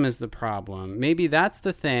capitalism is the problem. Maybe that's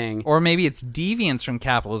the thing. Or maybe it's deviance from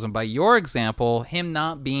capitalism. By your example, him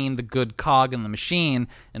not being the good cog in the machine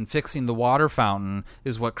and fixing the water fountain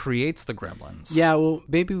is what creates the gremlins. Yeah, well,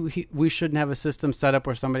 maybe we shouldn't have a system set up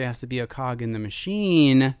where somebody has to be a cog in the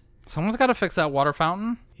machine. Someone's got to fix that water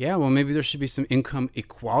fountain. Yeah, well, maybe there should be some income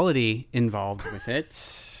equality involved with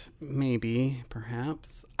it. Maybe,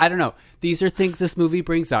 perhaps. I don't know. These are things this movie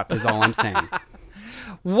brings up, is all I'm saying.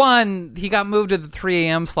 One, he got moved to the 3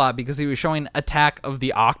 a.m. slot because he was showing Attack of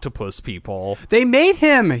the Octopus People. They made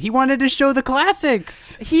him. He wanted to show the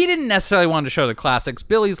classics. He didn't necessarily want to show the classics.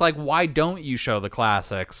 Billy's like, why don't you show the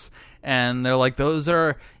classics? And they're like, those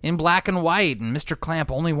are in black and white, and Mr.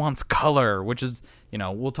 Clamp only wants color, which is, you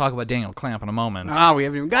know, we'll talk about Daniel Clamp in a moment. We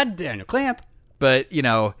haven't even got Daniel Clamp. But, you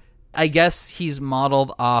know, I guess he's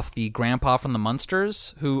modeled off the grandpa from the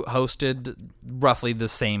Munsters, who hosted roughly the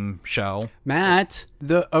same show. Matt,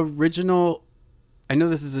 the original, I know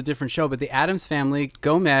this is a different show, but the Addams Family,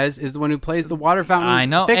 Gomez is the one who plays the water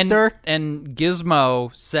fountain fixer. And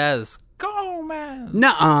Gizmo says, Gomez.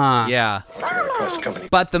 Nuh-uh. Yeah.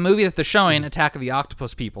 But the movie that they're showing, Attack of the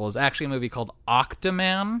Octopus People, is actually a movie called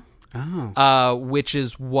Octoman. Oh. Which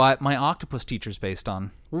is what my octopus teacher's based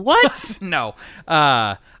on. What? No.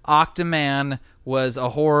 Octoman was a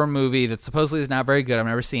horror movie that supposedly is not very good. I've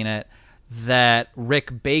never seen it. That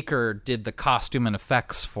Rick Baker did the costume and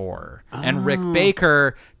effects for. Oh. And Rick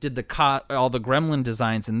Baker did all the gremlin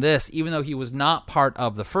designs in this, even though he was not part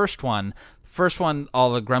of the first one. First one,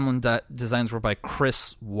 all the gremlin designs were by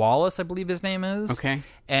Chris Wallace, I believe his name is. Okay.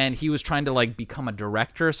 And he was trying to, like, become a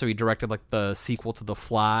director, so he directed, like, the sequel to The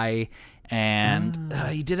Fly. And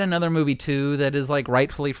he did another movie, too, that is, like,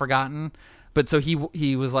 rightfully forgotten. But so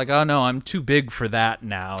he was like, oh, no, I'm too big for that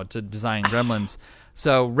now to design gremlins.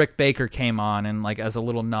 So Rick Baker came on, and, like, as a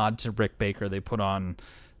little nod to Rick Baker, they put on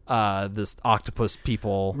this Octopus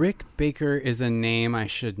People. Rick Baker is a name I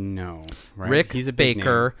should know, right? Rick He's a big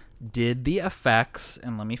Baker name. Did the effects,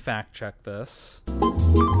 and let me fact check this.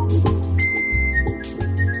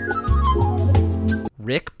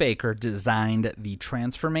 Rick Baker designed the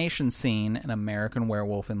transformation scene in American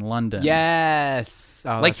Werewolf in London. Yes.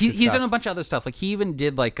 Oh, like he's done a bunch of other stuff. Like he even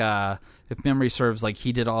did if memory serves, like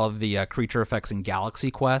he did all of the creature effects in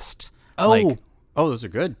Galaxy Quest. Oh, those are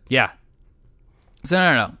good. Yeah. So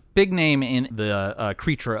no. Big name in the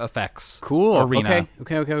creature effects arena.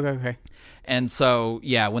 Okay. And so,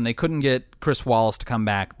 yeah, when they couldn't get Chris Wallace to come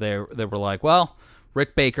back, they were like, well,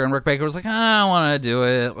 Rick Baker. And Rick Baker was like, I don't want to do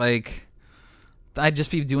it. Like, I'd just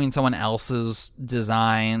be doing someone else's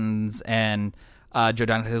designs. And Joe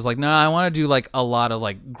Dante was like, no, I want to do like a lot of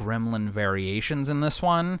like Gremlin variations in this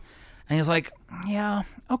one. And he's like, yeah,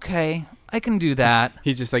 okay, I can do that.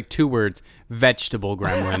 He's just like 2 words, vegetable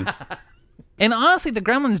gremlin. And honestly, the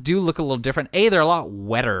Gremlins do look a little different. They're a lot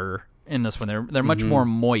wetter in this one. They're much more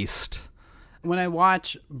moist. When I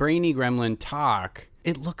watch Brainy Gremlin talk,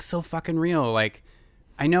 it looks so fucking real. Like,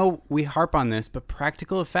 I know we harp on this, but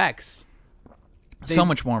practical effects. So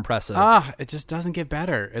much more impressive. It just doesn't get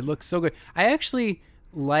better. It looks so good. I actually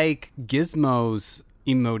like Gizmo's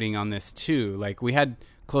emoting on this too. Like, we had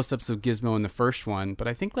close-ups of Gizmo in the first one, but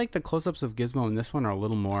I think like the close-ups of Gizmo in this one are a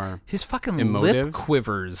little more his fucking emotive. Lip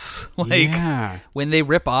quivers. Like when they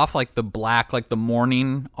rip off like the black, like the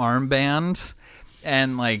morning armband,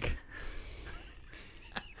 and like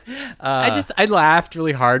I laughed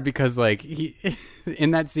really hard because like he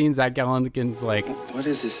in that scene, Zach Galifianakis like, what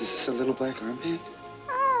is this? Is this a little black armband?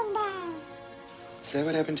 Is that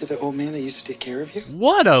what happened to the old man that used to take care of you?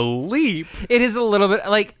 What a leap! It is a little bit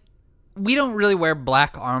like, we don't really wear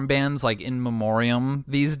black armbands like in memoriam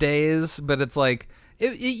these days, but it's like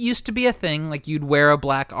it used to be a thing. Like you'd wear a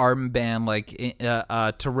black armband like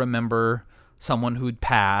to remember someone who'd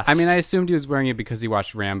passed. I mean, I assumed he was wearing it because he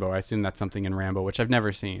watched Rambo. I assume that's something in Rambo, which I've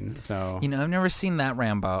never seen. So I've never seen that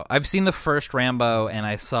Rambo. I've seen the first Rambo, and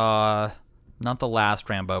I saw not the last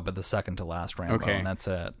Rambo, but the second to last Rambo, okay. And that's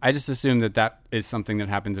it. I just assumed that is something that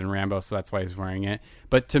happens in Rambo, so that's why he's wearing it.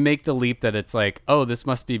 But to make the leap that it's like, oh, this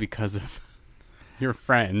must be because of your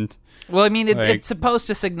friend. Well, I mean, it's supposed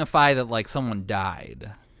to signify that like someone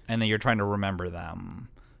died, and that you're trying to remember them.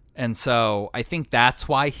 And so I think that's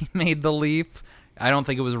why he made the leap. I don't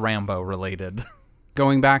think it was Rambo related.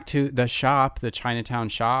 Going back to the shop, the Chinatown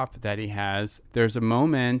shop that he has, there's a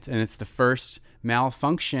moment, and it's the first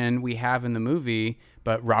malfunction we have in the movie,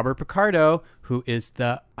 but Robert Picardo, who is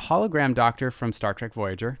the hologram doctor from Star Trek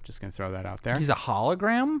Voyager, just going to throw that out there. He's a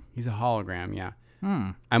hologram? He's a hologram, yeah.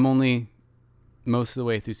 I'm only most of the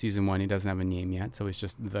way through season 1. He doesn't have a name yet, so he's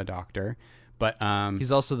just the doctor. But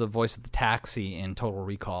he's also the voice of the taxi in Total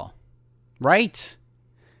Recall. Right.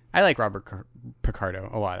 I like Robert Picardo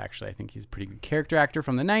a lot, actually. I think he's a pretty good character actor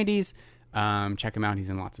from the 90s. Check him out. He's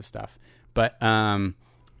in lots of stuff. But where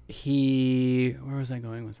was I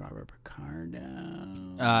going with Robert Picardo?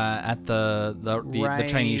 At the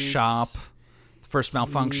Chinese shop. First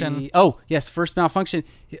malfunction. First malfunction.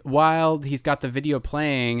 While he's got the video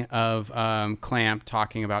playing of Clamp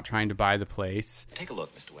talking about trying to buy the place. Take a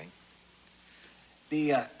look, Mr. Wing.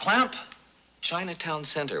 The Clamp Chinatown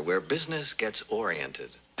Center, where business gets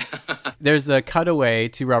oriented. There's a cutaway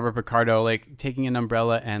to Robert Picardo like taking an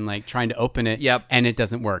umbrella and like trying to open it. Yep. And it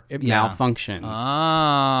doesn't work. It malfunctions.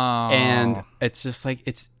 Oh. And it's just like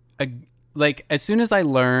like as soon as I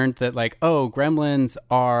learned that like, oh, gremlins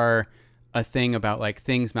are a thing about like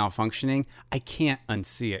things malfunctioning, I can't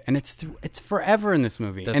unsee it. And it's forever in this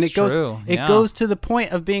movie. That's and it goes true. It goes to the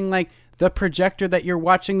point of being like the projector that you're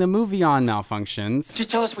watching the movie on malfunctions. Just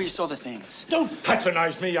tell us where you saw the things. Don't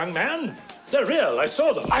patronize me, young man. They're real. I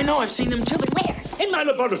saw them. I know. I've seen them too. But where? In my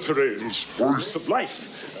laboratory. Voice of life.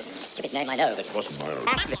 Stupid name, I know. It wasn't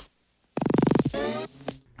my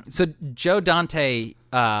So Joe Dante,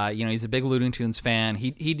 he's a big Looney Tunes fan.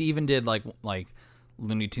 He even did like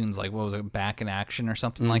Looney Tunes, like what was it, Back in Action or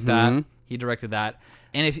something like that. He directed that.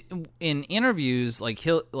 And if in interviews, like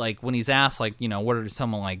he'll like when he's asked like, what are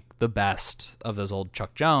some of like the best of those old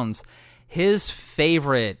Chuck Jones, his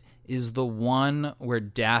favorite is the one where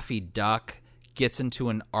Daffy Duck gets into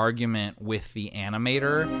an argument with the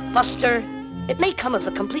animator. Buster, it may come as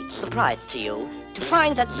a complete surprise to you to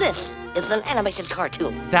find that this is an animated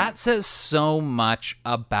cartoon. That says so much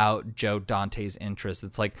about Joe Dante's interest.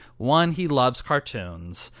 It's like, one, he loves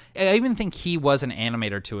cartoons. I even think he was an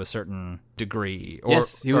animator to a certain degree.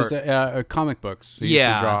 Yes, he was comic books. He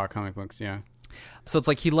used to draw comic books, yeah. So it's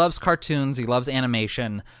like he loves cartoons, he loves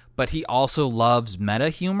animation, but he also loves meta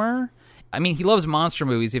humor. I mean, he loves monster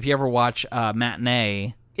movies. If you ever watch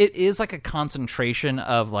Matinee, it is like a concentration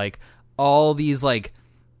of like all these like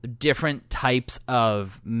different types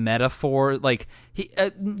of metaphor. Like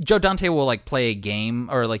Joe Dante will like play a game,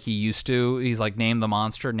 or like he used to. He's like, name the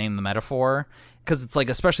monster, name the metaphor. Because it's like,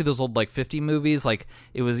 especially those old like 50 movies, like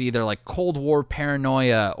it was either like Cold War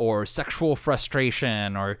paranoia or sexual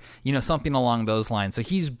frustration or, something along those lines. So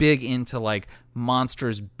he's big into like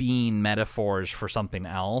monsters being metaphors for something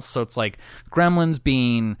else. So it's like Gremlins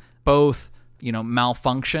being both,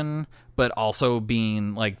 malfunction, but also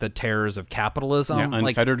being like the terrors of capitalism. Yeah,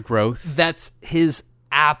 unfettered growth. That's his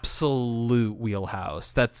absolute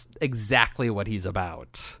wheelhouse. That's exactly what he's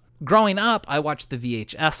about. Growing up, I watched the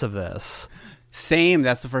VHS of this. Same.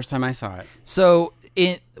 That's the first time I saw it. So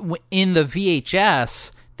in the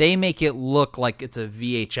VHS, they make it look like it's a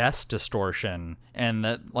VHS distortion, and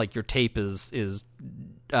that like your tape is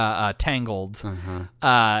tangled,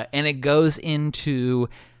 and it goes into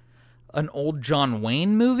an old John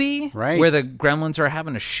Wayne movie, right, where the gremlins are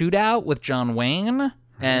having a shootout with John Wayne.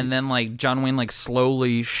 And then, like, John Wayne, like,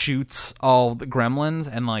 slowly shoots all the gremlins,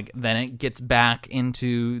 and, like, then it gets back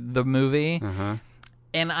into the movie.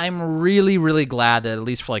 And I'm really, really glad that, at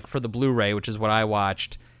least for the Blu-ray, which is what I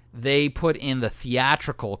watched, they put in the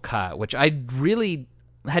theatrical cut, which I really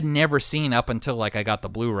had never seen up until, like, I got the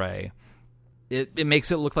Blu-ray. It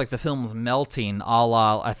makes it look like the film's melting a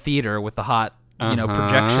la a theater with the hot,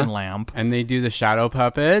 projection lamp. And they do the shadow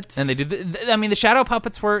puppets. And they do the shadow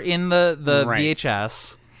puppets were in the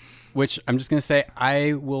VHS. Which I'm just going to say,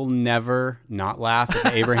 I will never not laugh at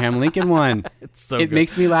the Abraham Lincoln one. It's so good. It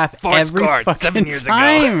makes me laugh Forrest every Gump, fucking 7 years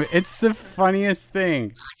time. ago. It's the funniest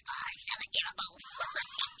thing.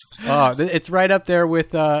 Oh, it's right up there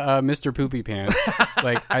with Mr. Poopy Pants.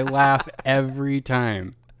 Like, I laugh every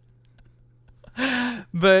time.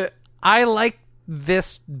 But I like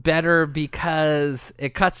this better because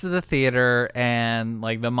it cuts to the theater and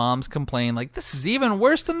like the moms complain like, this is even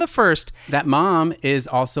worse than the first. That mom is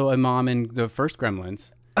also a mom in the first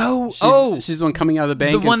Gremlins. She's the one coming out of the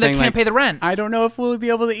bank, the one and that saying, can't like, pay the rent. I don't know if we'll be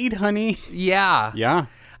able to eat, honey. Yeah. Yeah.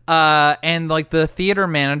 And like the theater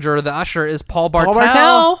manager, the usher, is Paul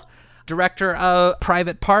Bartel, director of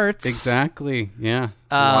Private Parts. Exactly. Yeah.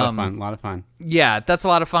 A lot of fun. Yeah, that's a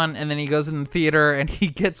lot of fun. And then he goes in the theater and he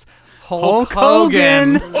gets Hulk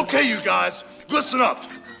Hogan. Okay, you guys, listen up.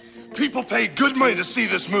 People pay good money to see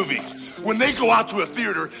this movie. When they go out to a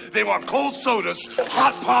theater, they want cold sodas,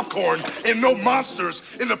 hot popcorn, and no monsters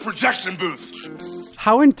in the projection booth.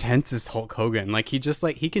 How intense is Hulk Hogan? Like, he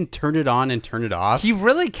can turn it on and turn it off. He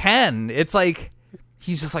really can. It's like,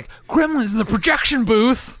 he's just like, Gremlins in the projection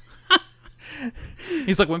booth.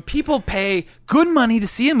 He's like, when people pay good money to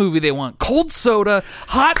see a movie, they want cold soda,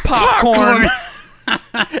 hot popcorn.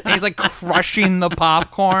 And he's like crushing the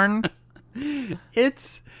popcorn.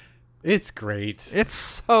 It's great. It's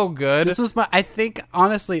so good. This was I think,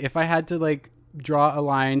 honestly, if I had to like draw a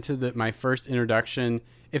line to my first introduction,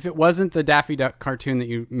 if it wasn't the Daffy Duck cartoon that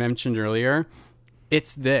you mentioned earlier,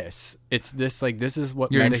 it's this. It's this, like, this is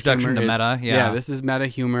what your meta introduction humor to is. meta. Yeah, this is meta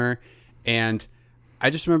humor. And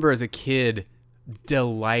I just remember as a kid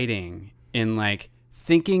delighting in like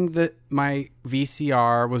thinking that my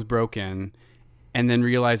VCR was broken and then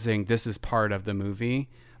realizing this is part of the movie.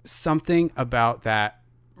 Something about that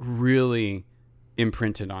really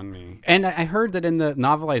imprinted on me. And I heard that in the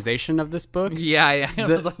novelization of this book. Yeah.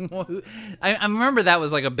 I remember that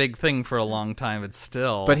was like a big thing for a long time. It's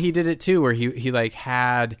still. But he did it too, where he like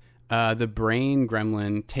had the brain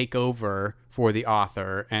gremlin take over for the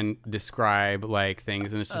author and describe like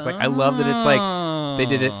things, and it's just like, I love that it's like they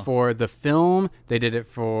did it for the film, they did it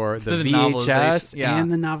for the VHS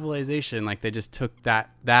and the novelization. Like, they just took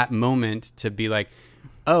that moment to be like,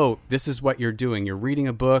 oh, this is what you're doing. You're reading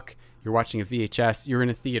a book, you're watching a VHS, you're in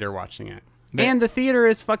a theater watching it. And the theater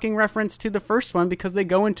is fucking reference to the first one because they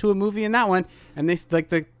go into a movie in that one, and they like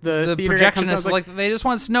the projection is like they just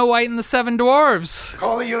want Snow White and the Seven Dwarves.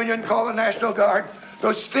 Call the Union, call the National Guard.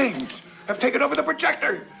 Those things have taken over the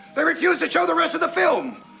projector. They refuse to show the rest of the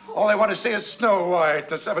film. All I want to see is Snow White,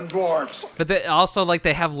 the Seven Dwarfs. But they also, like,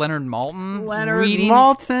 they have Leonard Maltin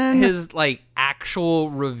reading his like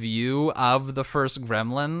actual review of the first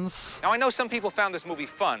Gremlins. Now, I know some people found this movie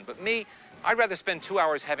fun, but me, I'd rather spend 2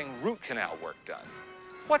 hours having root canal work done.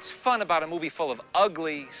 What's fun about a movie full of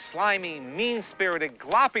ugly, slimy, mean-spirited,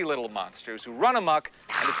 gloppy little monsters who run amok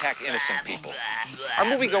and attack innocent people? Our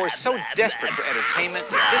moviegoers so desperate for entertainment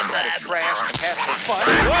that this kind of trash can pass for fun.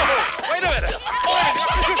 Whoa! Wait a minute!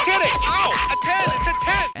 Oh, this is kidding! Ow! A 10! It's a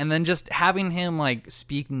 10! And then just having him like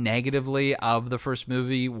speak negatively of the first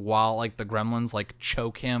movie while like the Gremlins like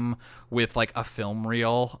choke him with like a film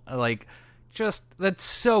reel, like. Just that's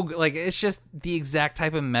so like it's just the exact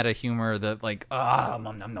type of meta humor that like nom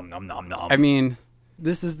nom nom nom nom nom. I mean,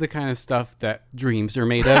 this is the kind of stuff that dreams are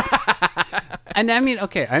made of. And I mean,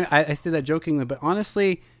 okay, I say that jokingly, but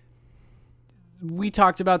honestly, we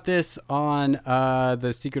talked about this on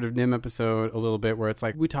the Secret of NIMH episode a little bit, where it's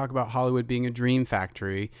like we talk about Hollywood being a dream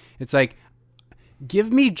factory. It's like,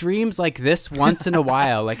 give me dreams like this once in a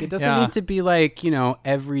while. Like, it doesn't need to be like,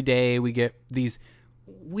 every day we get these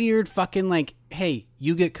weird fucking like, hey,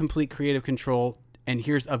 you get complete creative control and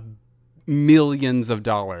here's millions of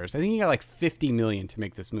dollars. I think you got like 50 million to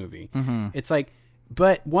make this movie. Mm-hmm. It's like,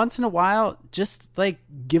 but once in a while, just like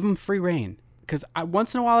give them free reign. because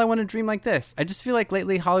once in a while I want to dream like this. I just feel like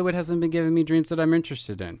lately Hollywood hasn't been giving me dreams that I'm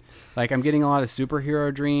interested in. Like, I'm getting a lot of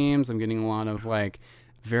superhero dreams. I'm getting a lot of like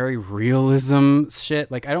very realism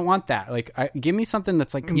shit. Like, I don't want that. Like, give me something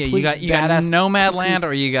that's like complete you got badass Nomadland,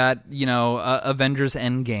 or you got Avengers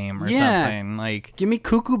Endgame or something. Like, give me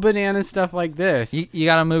cuckoo banana stuff like this. You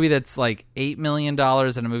got a movie that's like $8 million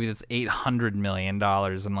and a movie that's $800 million,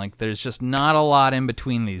 and like there's just not a lot in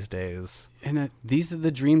between these days. And these are the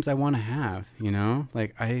dreams I want to have. You know,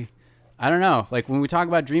 like I don't know. Like, when we talk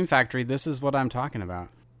about Dream Factory, this is what I'm talking about.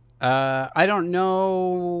 I don't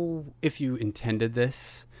know if you intended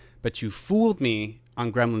this, but you fooled me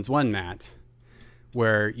on Gremlins 1, Matt,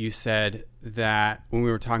 where you said that when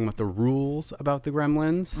we were talking about the rules about the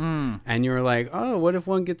Gremlins, and you were like, oh, what if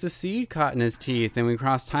one gets a seed caught in his teeth and we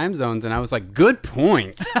cross time zones? And I was like, good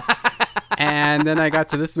point. And then I got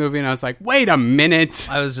to this movie and I was like, wait a minute.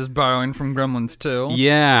 I was just borrowing from Gremlins 2.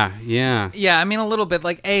 Yeah. Yeah, I mean, a little bit.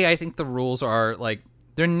 Like, I think the rules are, like,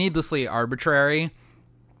 they're needlessly arbitrary.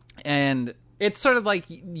 And it's sort of like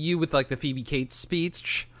you with, like, the Phoebe Cates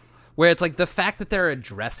speech, where it's like the fact that they're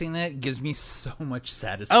addressing it gives me so much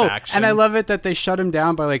satisfaction. Oh, and I love it that they shut him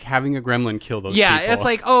down by, like, having a gremlin kill those people. Yeah, it's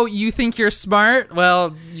like, oh, you think you're smart?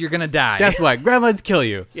 Well, you're going to die. Guess what? Gremlins kill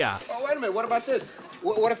you. Yeah. Oh, wait a minute. What about this?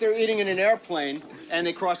 What if they're eating in an airplane and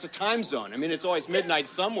they cross a time zone? I mean, it's always midnight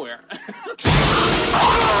somewhere.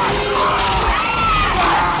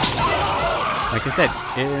 Like I said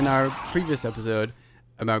in our previous episode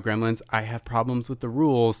about Gremlins, I have problems with the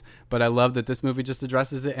rules, but I love that this movie just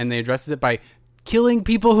addresses it, and they addresses it by killing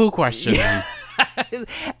people who question them.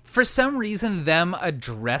 For some reason, them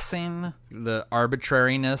addressing the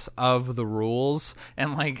arbitrariness of the rules,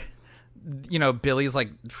 and like, you know, Billy's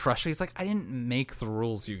like frustrated. He's like, I didn't make the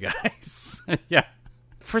rules, you guys. Yeah.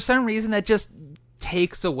 For some reason, that just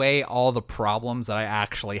takes away all the problems that I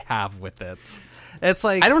actually have with it. It's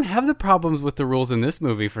like, I don't have the problems with the rules in this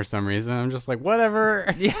movie for some reason. I'm just like,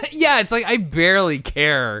 whatever. Yeah, it's like I barely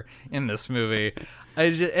care in this movie.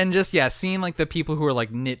 Seeing like the people who are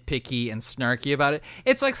like nitpicky and snarky about it,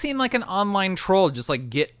 it's like seeing like an online troll just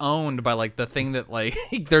like get owned by like the thing that like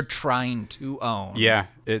they're trying to own. Yeah,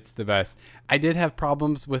 it's the best. I did have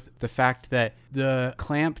problems with the fact that the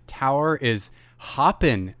Clamp Tower is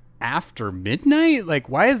hopping after midnight. Like,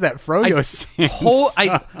 why is that Froyo I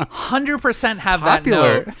 100% have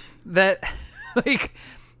popular? That note that like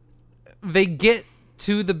they get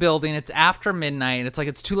to the building, it's after midnight, it's like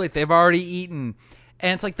it's too late, they've already eaten,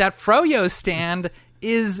 and it's like that Froyo stand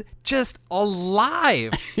is just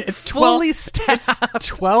alive. It's fully staffed. It's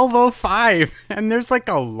 12:05 and there's like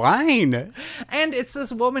a line, and it's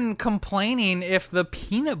this woman complaining if the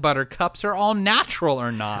peanut butter cups are all natural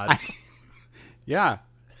or not. Yeah,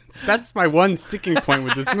 that's my one sticking point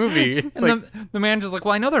with this movie. It's and like, the manager's like,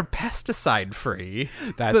 well, I know they're pesticide free.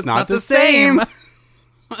 That's not the same.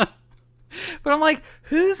 But I'm like,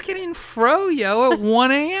 who's getting Froyo at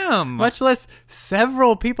 1 a.m.? Much less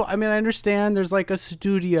several people. I mean, I understand there's like a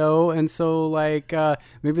studio, and so like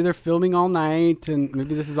maybe they're filming all night, and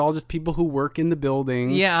maybe this is all just people who work in the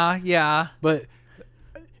building. Yeah. But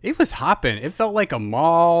it was hopping. It felt like a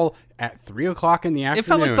mall at 3:00 in the afternoon. It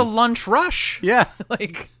felt like the lunch rush. Yeah.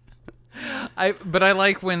 I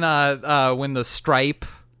like when the Stripe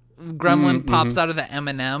gremlin pops out of the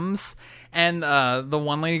M&Ms, and the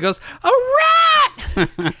one lady goes, a rat!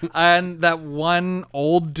 And that one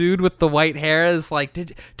old dude with the white hair is like,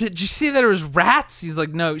 did you see there was rats? He's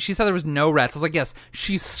like, no. She said there was no rats. I was like, yes.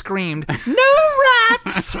 She screamed, no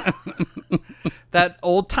rats! That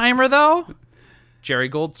old timer though, Jerry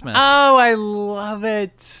Goldsmith. Oh, I love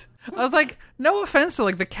it. I was like, no offense to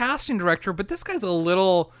like the casting director, but this guy's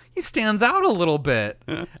he stands out a little bit.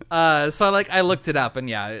 So I looked it up,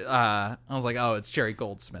 and I was like, oh, it's Jerry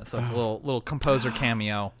Goldsmith. So it's a little composer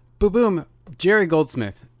cameo. Boom, Jerry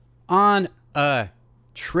Goldsmith on a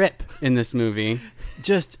trip in this movie.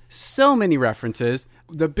 Just so many references.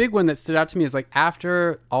 The big one that stood out to me is like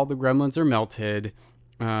after all the gremlins are melted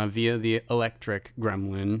via the electric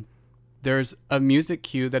gremlin, there's a music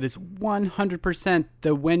cue that is 100%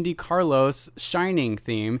 the Wendy Carlos Shining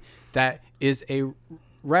theme that is a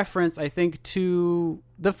reference, I think, to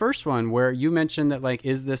the first one where you mentioned that, like,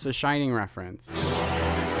 is this a Shining reference?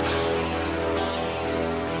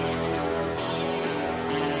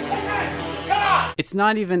 It's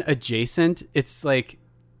not even adjacent. It's like,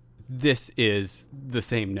 this is the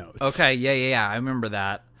same notes. Okay, yeah. I remember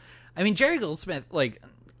that. I mean, Jerry Goldsmith, like,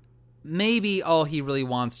 maybe all he really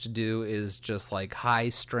wants to do is just, like, high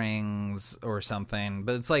strings or something.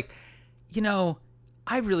 But it's like, you know,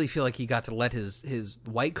 I really feel like he got to let his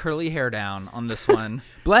white curly hair down on this one.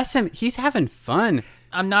 Bless him. He's having fun.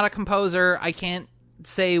 I'm not a composer. I can't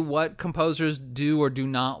say what composers do or do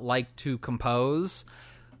not like to compose.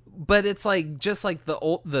 But it's like just like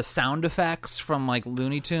the sound effects from like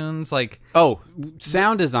Looney Tunes, like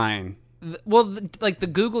sound design. Like the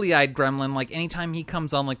googly-eyed gremlin, like anytime he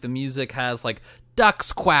comes on, like the music has like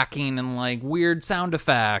ducks quacking and like weird sound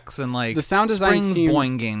effects and like the sound design springs team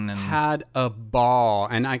boinging and had a ball.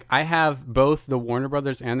 And I have both the Warner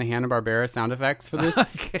Brothers and the Hanna-Barbera sound effects for this,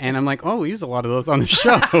 and I'm like, we use a lot of those on the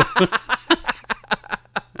show.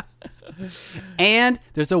 And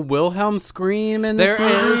there's a Wilhelm scream in this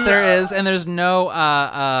movie. There is, and there's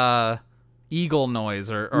no eagle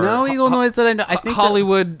noise or no eagle noise that I know. I think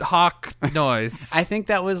Hollywood hawk noise. I think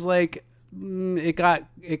that was like it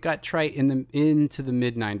got trite into the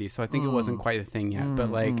mid '90s, so I think it wasn't quite a thing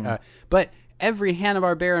yet. But every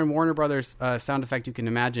Hanna-Barbera and Warner Brothers sound effect you can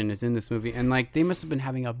imagine is in this movie, and like they must have been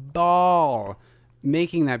having a ball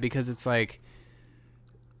making that because it's like.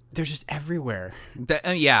 They're just everywhere.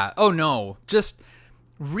 Yeah. Oh, no. Just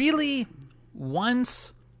really,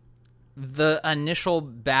 once the initial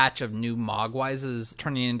batch of new Mogwais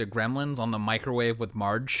turning into gremlins on the Microwave with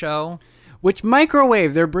Marge show. Which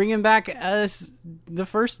microwave? They're bringing back the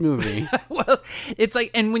first movie. Well, it's like,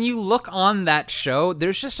 and when you look on that show,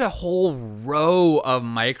 there's just a whole row of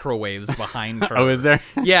microwaves behind her. Oh, is there?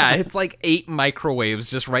 Yeah, it's like 8 microwaves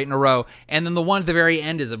just right in a row. And then the one at the very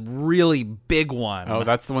end is a really big one. Oh,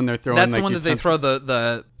 that's the one they're throwing. That's the one that they throw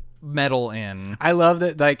the metal in. I love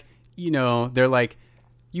that, like, they're like,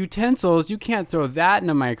 utensils, you can't throw that in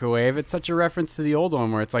a microwave. It's such a reference to the old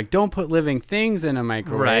one where it's like, don't put living things in a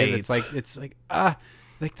microwave. Right. It's like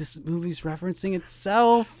this movie's referencing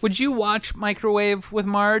itself. Would you watch Microwave with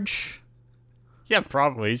Marge? Yeah,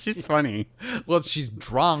 probably. She's funny. Well, she's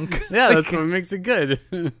drunk. Yeah, that's what makes it good.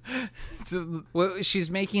 She's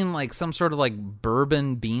making like some sort of like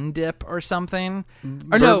bourbon bean dip or something.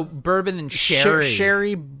 Or no, bourbon and sherry.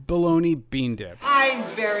 Sherry bologna bean dip. I'm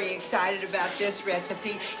very excited about this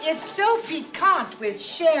recipe. It's so piquant with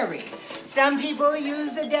sherry. Some people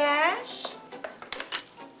use a dash.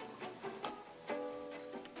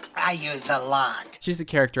 I use a lot. She's a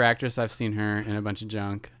character actress. I've seen her in a bunch of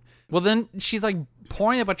junk. Well, then she's like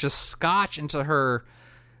pouring a bunch of scotch into her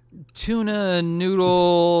tuna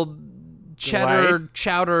noodle cheddar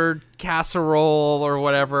chowder casserole or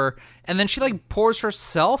whatever, and then she like pours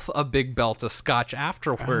herself a big belt of scotch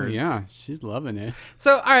afterwards. Oh, yeah, she's loving it.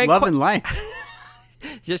 So, all right, loving life.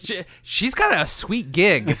 She's got a sweet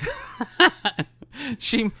gig.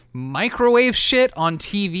 She microwaves shit on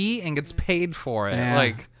TV and gets paid for it,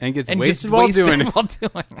 and gets wasted while doing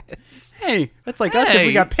it. Hey, that's like us if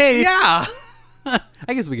we got paid. Yeah,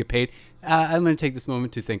 I guess we get paid. I'm going to take this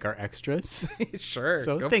moment to thank our extras. Sure.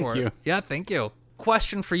 So go thank for you. It. Yeah, thank you.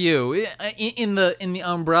 Question for you: in the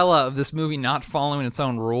umbrella of this movie not following its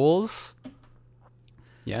own rules.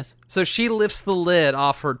 Yes. So she lifts the lid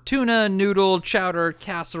off her tuna, noodle, chowder,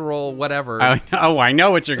 casserole, whatever. I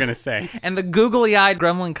know what you're going to say. And the googly-eyed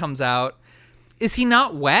gremlin comes out. Is he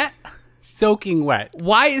not wet? Soaking wet.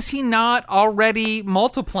 Why is he not already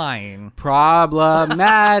multiplying?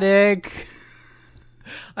 Problematic.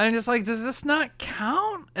 I'm just like, does this not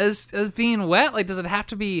count as being wet? Like, does it have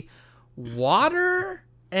to be water?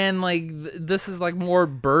 And like this is like more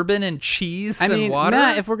bourbon and cheese than water.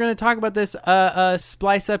 Matt, if we're gonna talk about this,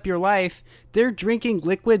 splice up your life. They're drinking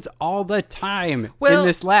liquids all the time in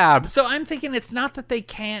this lab. So I'm thinking it's not that they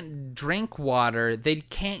can't drink water; they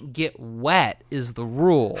can't get wet. Is the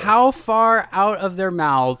rule? How far out of their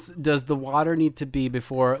mouths does the water need to be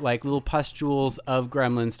before like little pustules of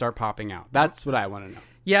gremlins start popping out? That's what I want to know.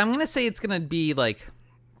 Yeah, I'm gonna say it's gonna be like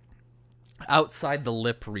outside the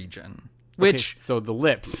lip region. Which so the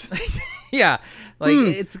lips, yeah, like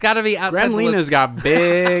it's got to be outside. Gremlina's got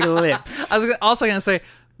big lips. I was also gonna say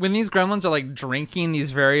when these gremlins are like drinking these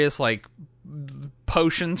various like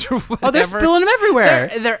potions or whatever. Oh, they're spilling them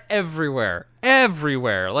everywhere. They're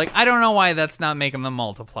everywhere. Like I don't know why that's not making them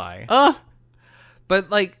multiply. But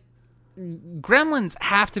like gremlins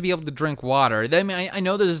have to be able to drink water. I mean, I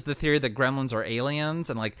know there's the theory that gremlins are aliens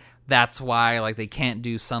and like. That's why, like, they can't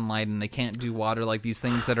do sunlight and they can't do water, like these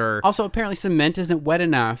things that are... Also, apparently cement isn't wet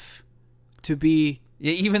enough to be...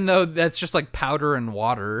 Yeah, even though that's just, like, powder and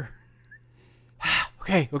water.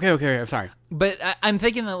 Okay, I'm sorry. But I'm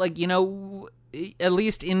thinking that, like, at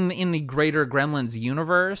least in the greater Gremlins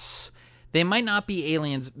universe, they might not be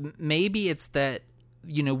aliens. Maybe it's that,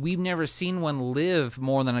 we've never seen one live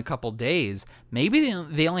more than a couple days. Maybe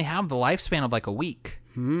they only have the lifespan of, like, a week.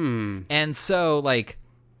 And so, like...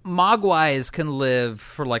 Mogwais can live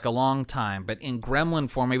for like a long time, but in gremlin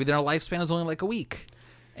form, maybe their lifespan is only like a week.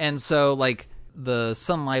 And so like the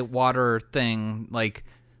sunlight water thing, like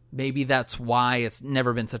maybe that's why it's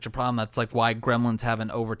never been such a problem. That's like why gremlins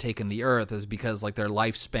haven't overtaken the Earth, is because like their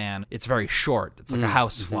lifespan, it's very short. It's like a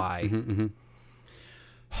housefly.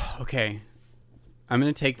 Okay. I'm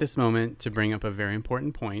going to take this moment to bring up a very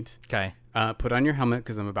important point. Okay. Put on your helmet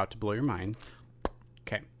because I'm about to blow your mind.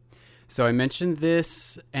 Okay. So I mentioned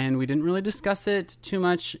this, and we didn't really discuss it too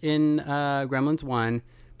much in Gremlins 1,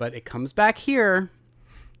 but it comes back here.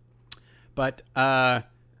 But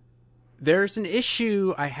there's an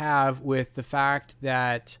issue I have with the fact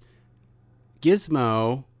that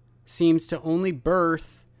Gizmo seems to only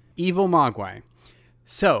birth evil Mogwai.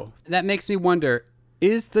 So that makes me wonder,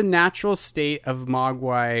 is the natural state of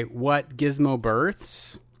Mogwai what Gizmo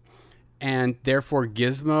births? And therefore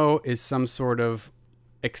Gizmo is some sort of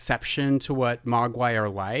exception to what Mogwai are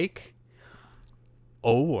like?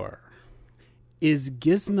 Or is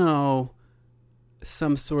Gizmo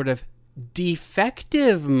some sort of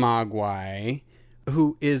defective Mogwai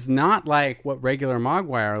who is not like what regular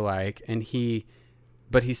Mogwai are like,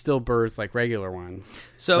 but he still births like regular ones?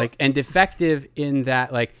 So, like, and defective in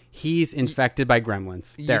that, like, he's infected by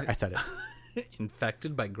gremlins. There, I said it.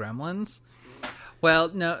 Infected by gremlins? Well,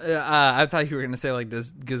 no, I thought you were going to say, like,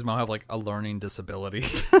 does Gizmo have, like, a learning disability?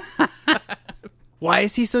 Why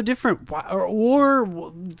is he so different? Or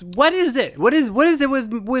what is it? What is it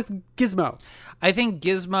with Gizmo? I think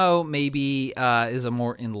Gizmo maybe is a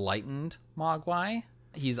more enlightened Mogwai.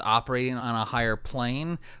 He's operating on a higher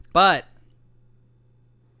plane, but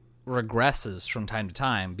regresses from time to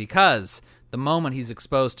time because the moment he's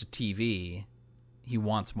exposed to TV, he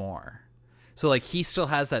wants more. So, like, he still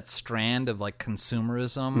has that strand of, like,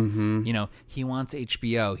 consumerism. Mm-hmm. You know, he wants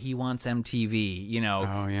HBO. He wants MTV. You know,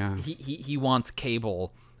 oh, yeah. He wants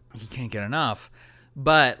cable. He can't get enough.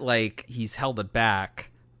 But, like, he's held it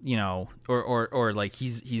back, you know, or like,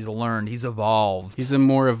 he's learned. He's evolved. He's a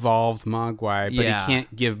more evolved Mogwai, but Yeah. he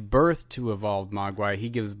can't give birth to evolved Mogwai. He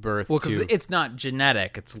gives birth Well, because to... it's not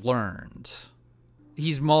genetic. It's learned.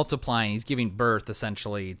 He's multiplying. He's giving birth,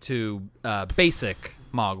 essentially, to basic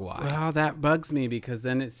Mogwai. Well, that bugs me because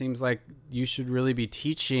then it seems like you should really be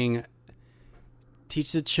teach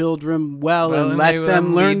the children well and let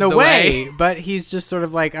them learn the way. But he's just sort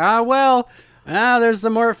of like, there's the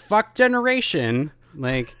more fucked generation.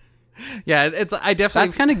 Like, yeah, I definitely...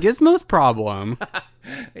 That's kind of Gizmo's problem.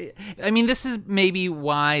 I mean, this is maybe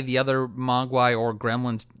why the other Mogwai or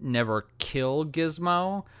gremlins never kill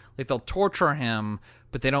Gizmo. Like, they'll torture him,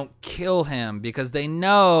 but they don't kill him because they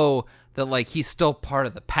know that, like, he's still part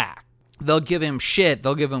of the pack. They'll give him shit.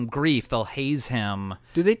 They'll give him grief. They'll haze him.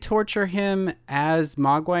 Do they torture him as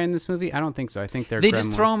Mogwai in this movie? I don't think so. I think they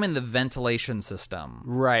just throw him in the ventilation system.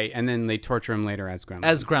 Right, and then they torture him later as gremlins.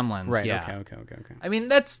 As gremlins, right, yeah. Okay. I mean,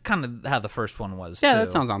 that's kind of how the first one was, yeah, too.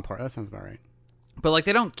 that sounds on par. That sounds about right. But, like,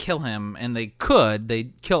 they don't kill him, and they could.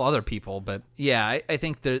 They kill other people, but, yeah, I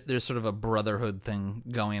think there's sort of a brotherhood thing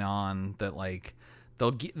going on that, like,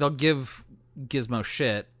 they'll give Gizmo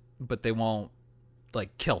shit, but they won't,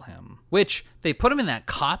 like, kill him. Which, they put him in that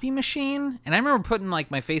copy machine, and I remember putting,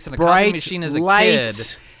 like, my face in a copy machine as a kid.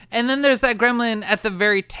 And then there's that gremlin at the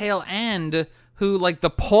very tail end who, like,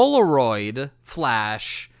 the Polaroid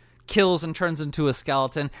flash kills and turns into a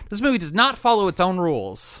skeleton. This movie does not follow its own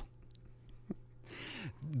rules.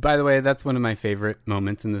 By the way, that's one of my favorite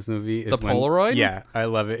moments in this movie. Is the Polaroid? Yeah, I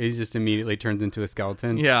love it. He just immediately turns into a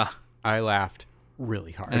skeleton. Yeah. I laughed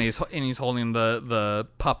really hard. And he's holding the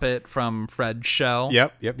puppet from Fred's show.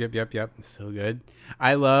 Yep. So good.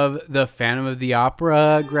 I love the Phantom of the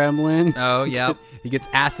Opera gremlin. Oh, yep. He gets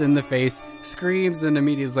ass in the face, screams, and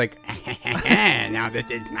immediately is like, now this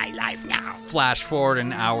is my life now. Flash forward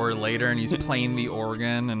an hour later, and he's playing the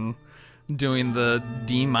organ and doing the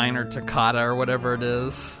D minor toccata or whatever it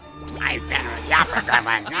is. I found the opera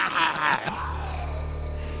gremlin.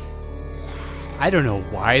 I don't know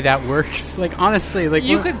why that works. Like, honestly, like,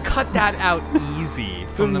 you could cut that out easy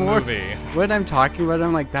from the movie. When I'm talking about it,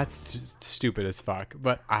 I'm like, that's just stupid as fuck.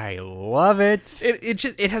 But I love it.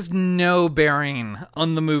 It has no bearing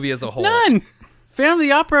on the movie as a whole. None. Phantom of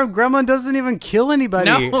the Opera gremlin doesn't even kill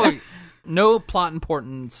anybody. No plot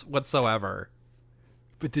importance whatsoever.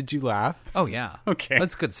 But did you laugh? Oh, yeah. Okay.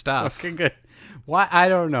 That's good stuff. Okay, good. Why? I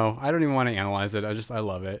don't know. I don't even want to analyze it. I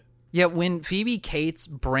love it. Yeah, when Phoebe Cates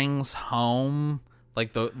brings home,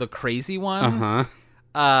 like, the crazy one,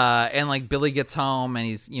 and, like, Billy gets home and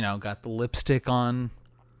he's, you know, got the lipstick on,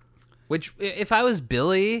 which, if I was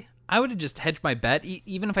Billy, I would have just hedged my bet,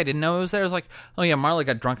 even if I didn't know it was there. I was like, oh, yeah, Marla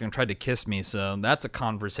got drunk and tried to kiss me, so that's a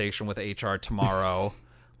conversation with HR tomorrow.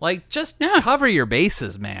 Like, just cover your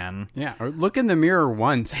bases, man. Yeah, or look in the mirror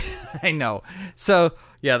once. I know. So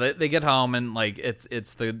yeah, they get home and like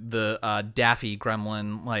it's the Daffy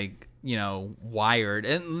gremlin, like, you know, wired,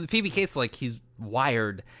 and Phoebe Cates like, he's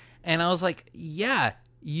wired, and I was like, yeah,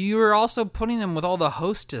 you're also putting him with all the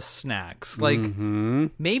Hostess snacks. Like,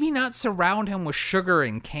 maybe not surround him with sugar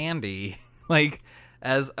and candy, like,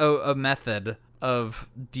 as a method of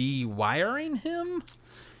de-wiring him.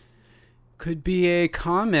 Could be a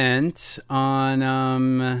comment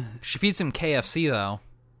on she feeds him KFC though,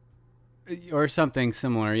 or something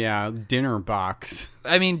similar. Yeah, dinner box.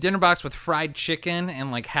 I mean, dinner box with fried chicken and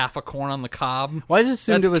like half a corn on the cob. Well, I just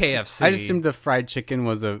assumed That's it was KFC. I just assumed the fried chicken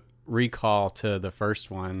was a recall to the first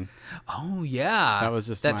one. Oh yeah, that was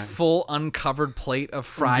just that my full uncovered plate of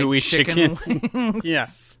fried gooey chicken wings. Yeah,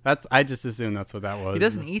 I just assumed that's what that was. He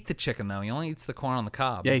doesn't eat the chicken though. He only eats the corn on the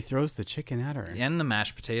cob. Yeah, he throws the chicken at her and the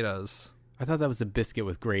mashed potatoes. I thought that was a biscuit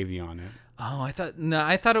with gravy on it. Oh, I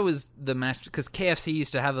thought it was the mashed, because KFC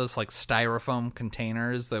used to have those like styrofoam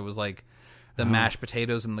containers that was like the mashed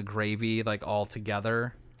potatoes and the gravy like all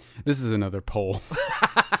together. This is another poll.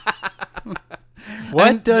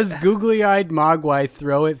 What does googly-eyed Mogwai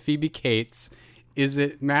throw at Phoebe Cates? Is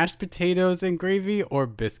it mashed potatoes and gravy or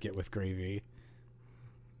biscuit with gravy?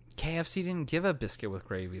 KFC didn't give a biscuit with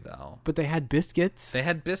gravy, though. But they had biscuits. They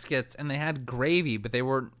had biscuits and they had gravy, but they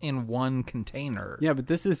weren't in one container. Yeah, but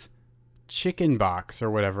this is chicken box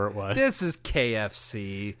or whatever it was. This is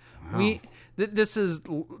KFC. Wow. This is,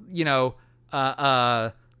 you know,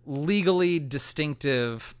 legally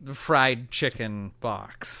distinctive fried chicken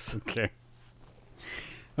box.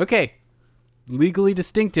 Okay. Legally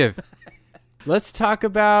distinctive. Let's talk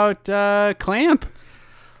about Clamp.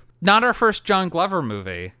 Not our first John Glover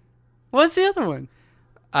movie. What's the other one?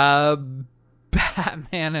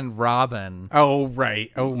 Batman and Robin. Oh,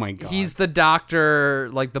 right. Oh, my God. He's the doctor,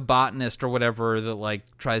 like the botanist or whatever, that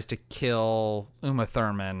like tries to kill Uma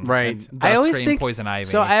Thurman. Right. I always think Poison Ivy.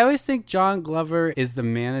 So I always think John Glover is the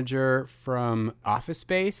manager from Office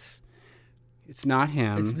Space. It's not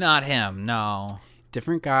him. It's not him, no.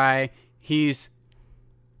 Different guy. He's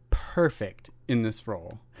perfect in this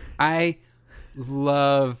role. I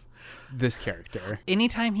love this character.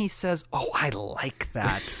 Anytime he says, "Oh, I like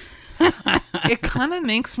that," it kind of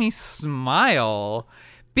makes me smile,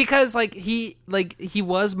 because he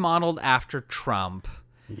was modeled after Trump,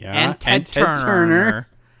 and Ted Turner.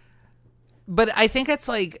 But I think it's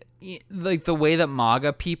like the way that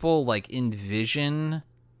MAGA people like envision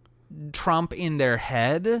Trump in their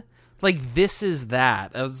head. Like, this is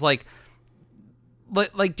that. I was like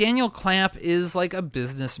Daniel Clamp is like a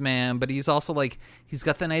businessman, but he's also like, he's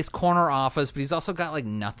got the nice corner office, but he's also got like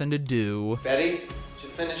nothing to do. Betty, did you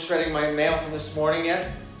finish shredding my mail from this morning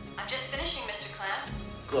yet? I'm just finishing, Mr. Clamp.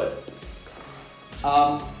 Good.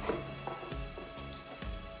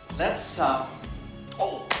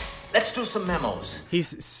 Let's do some memos.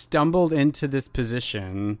 He's stumbled into this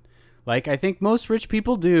position, like I think most rich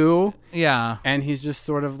people do. Yeah. And he's just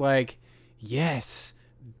sort of like, yes,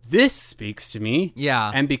 this speaks to me.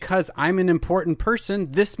 Yeah. And because I'm an important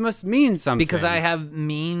person, this must mean something. Because I have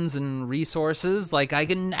means and resources, like I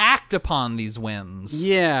can act upon these whims.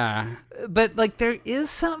 Yeah. But like there is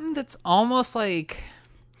something that's almost like,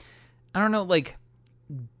 I don't know, like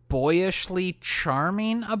boyishly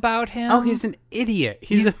charming about him. Oh, he's an idiot.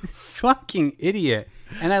 He's a fucking idiot.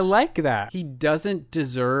 And I like that. He doesn't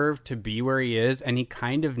deserve to be where he is, and he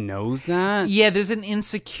kind of knows that. Yeah, there's an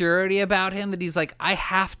insecurity about him that he's like, I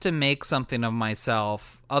have to make something of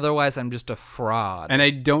myself, otherwise I'm just a fraud. And I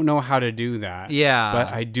don't know how to do that. Yeah. But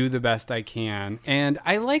I do the best I can. And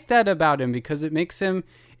I like that about him because it makes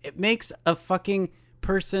a fucking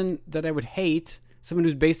person that I would hate, someone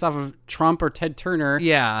who's based off of Trump or Ted Turner.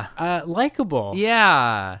 Yeah. Likable.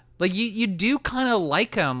 Yeah. Like, you do kind of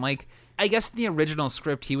like him. Like, I guess in the original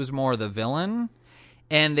script, he was more the villain,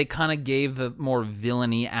 and they kind of gave the more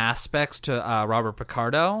villainy aspects to Robert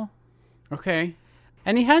Picardo. Okay.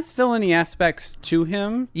 And he has villainy aspects to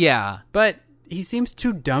him. Yeah. But he seems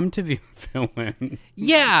too dumb to be a villain.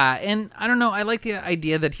 Yeah, and I don't know, I like the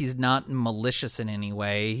idea that he's not malicious in any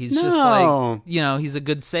way. He's just like, you know, he's a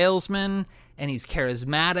good salesman, and he's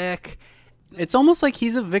charismatic. It's almost like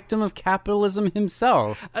he's a victim of capitalism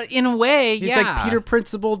himself. In a way, he's yeah. He's like Peter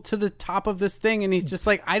Principle to the top of this thing, and he's just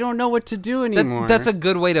like, I don't know what to do anymore. That's a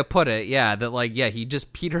good way to put it, yeah. That, like, yeah, he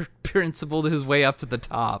just Peter Principled his way up to the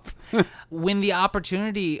top. When the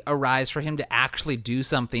opportunity arises for him to actually do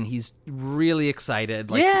something, he's really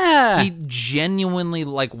excited. Like, yeah. He genuinely,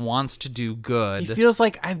 like, wants to do good. He feels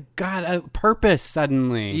like I've got a purpose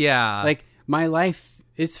suddenly. Yeah. Like, my life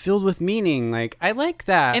it's filled with meaning. Like, I like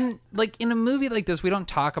that. And like in a movie like this, we don't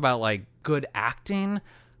talk about like good acting,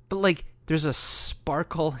 but like there's a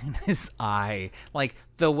sparkle in his eye. Like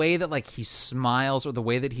the way that like he smiles or the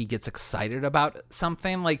way that he gets excited about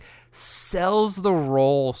something like sells the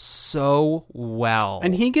role so well.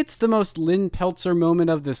 And he gets the most Lynn Peltzer moment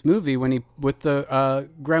of this movie when he with the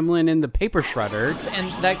gremlin in the paper shredder.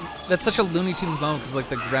 And that's such a Looney Tunes moment because like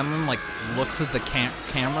the gremlin like looks at the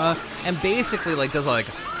camera and basically like does like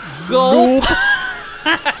gulp.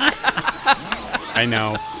 I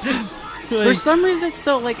know. For some reason,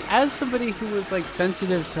 so like as somebody who was like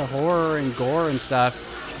sensitive to horror and gore and stuff,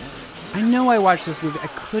 I know I watched this movie. I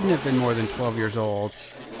couldn't have been more than 12 years old.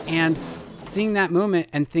 And seeing that moment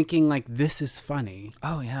and thinking like, this is funny.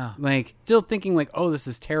 Oh yeah. Like still thinking like, oh, this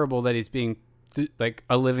is terrible that he's being like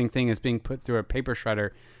a living thing is being put through a paper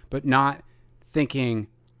shredder, but not thinking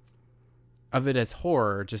of it as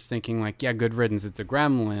horror. Just thinking like, yeah, good riddance. It's a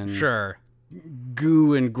gremlin. Sure.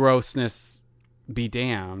 Goo and grossness be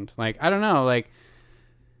damned. Like, I don't know. Like,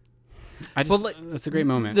 I just, that's a great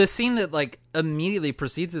moment. The scene that like immediately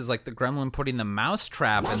precedes is like the gremlin putting the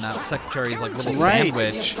mousetrap in that secretary's like little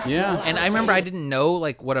sandwich. Yeah. And I remember I didn't know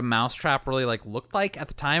like what a mousetrap really like looked like at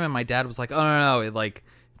the time, and my dad was like, "Oh no, it like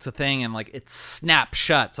it's a thing," and like it snaps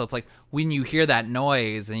shut. So it's like when you hear that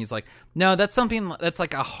noise, and he's like, "No, that's something that's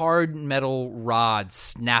like a hard metal rod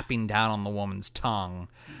snapping down on the woman's tongue."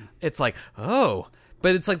 It's like, oh.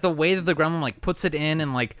 But it's like the way that the gremlin like puts it in,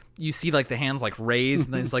 and like you see like the hands like raised,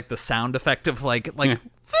 and there's like the sound effect of like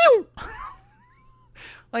phew!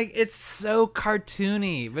 Like it's so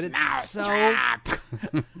cartoony, but it's so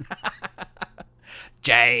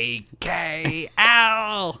JKL.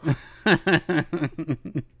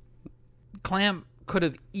 Clamp could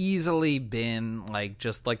have easily been like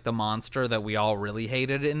just like the monster that we all really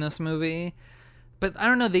hated in this movie, but I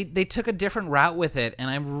don't know. They took a different route with it, and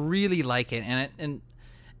I really like it.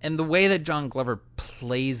 And the way that John Glover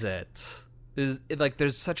plays it is like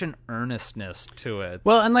there's such an earnestness to it.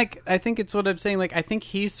 Well, and like I think it's what I'm saying. Like I think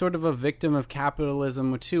he's sort of a victim of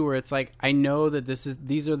capitalism too, where it's like I know that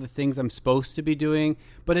these are the things I'm supposed to be doing,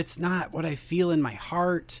 but it's not what I feel in my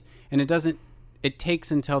heart, and it doesn't. It takes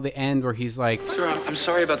until the end where he's like, Sir, I'm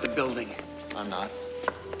sorry about the building. I'm not.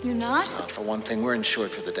 You're not? For one thing, we're insured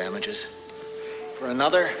for the damages. For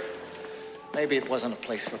another, maybe it wasn't a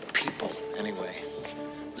place for people anyway.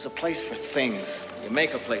 It was a place for things. You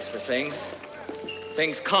make a place for things.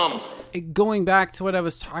 Things come. Going back to what I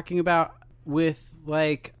was talking about with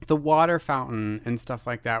like the water fountain and stuff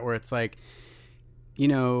like that, where it's like, you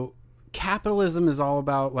know, capitalism is all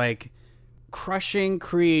about like crushing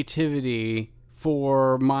creativity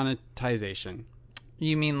for monetization.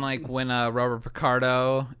 You mean like when Robert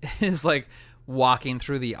Picardo is like walking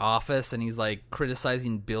through the office and he's like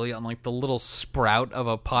criticizing Billy on like the little sprout of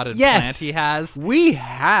a potted plant he has? We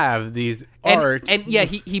have these art. And yeah,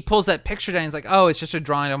 he pulls that picture down. He's like, oh, it's just a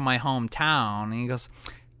drawing of my hometown. And he goes,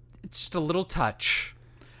 it's just a little touch.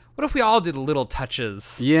 What if we all did little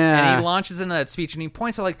touches? Yeah. And he launches into that speech and he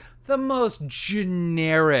points out like the most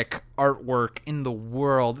generic artwork in the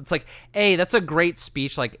world. It's like, hey, that's a great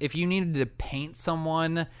speech. Like if you needed to paint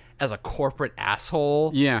someone as a corporate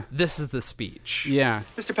asshole, this is the speech. Yeah.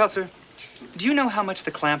 Mr. Peltzer, do you know how much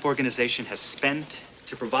the Clamp organization has spent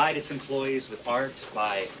to provide its employees with art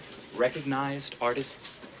by recognized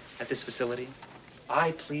artists at this facility?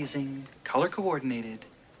 Eye-pleasing, color-coordinated,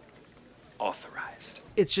 authorized.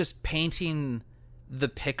 It's just painting the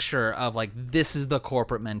picture of like, this is the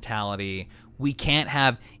corporate mentality. We can't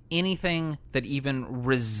have anything that even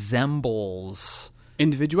resembles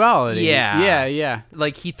individuality. Yeah.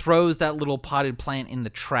 Like he throws that little potted plant in the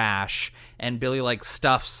trash, and Billy like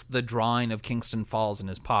stuffs the drawing of Kingston Falls in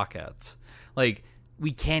his pocket. Like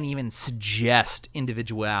we can't even suggest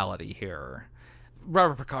individuality here.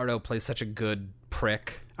 Robert Picardo plays such a good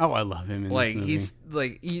prick. Oh, I love him in like this movie. He's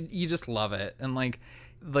like you just love it, and like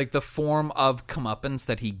the form of comeuppance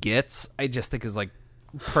that he gets, I just think is like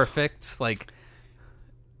perfect. Like,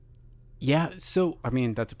 yeah. So I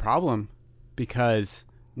mean, that's a problem. Because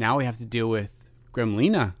now we have to deal with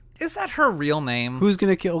Gremlina. Is that her real name? Who's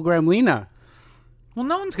going to kill Gremlina? Well,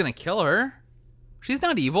 no one's going to kill her. She's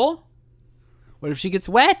not evil. What if she gets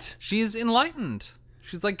wet? She's enlightened.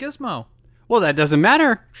 She's like Gizmo. Well, that doesn't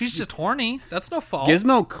matter. She's just horny. That's no fault.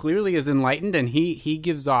 Gizmo clearly is enlightened, and he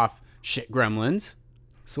gives off shit gremlins.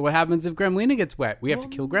 So what happens if Gremlina gets wet? We have to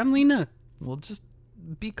kill Gremlina. We'll just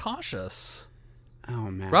be cautious.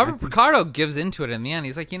 Oh, man. Robert Picardo gives into it in the end.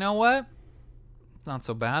 He's like, you know what? Not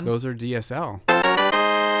so bad. Those are DSL.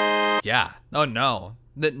 Yeah. Oh, no.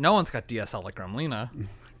 No one's got DSL like Gremlina.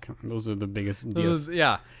 Those are the biggest deals.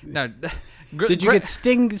 Yeah. No. Did you get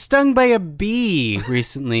stung by a bee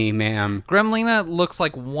recently, ma'am? Gremlina looks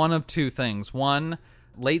like one of two things. One,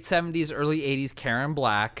 late 70s, early 80s Karen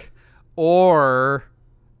Black, or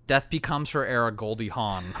Death Becomes Her era Goldie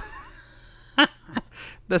Hawn.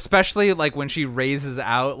 Especially like when she raises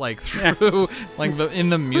out like through like in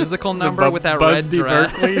the musical number with that Busby red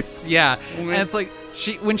dress. Berkeley. Yeah. And it's like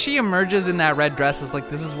when she emerges in that red dress, it's like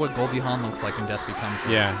this is what Goldie Hawn looks like in Death Becomes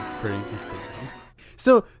Her. Yeah, it's pretty good.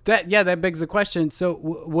 So that begs the question. So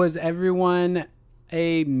was everyone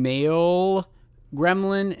a male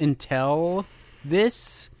gremlin until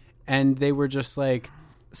this? And they were just like...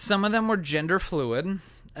 Some of them were gender fluid.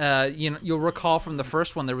 You'll recall from the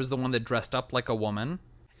first one, there was the one that dressed up like a woman.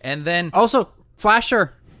 And then... Also,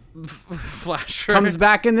 Flasher. Flasher. Comes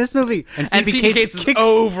back in this movie. And Phoebe Cates is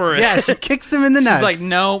over it. Yeah, she kicks him in the nuts. She's like,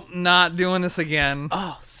 no, not doing this again.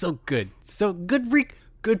 Oh, so good. So good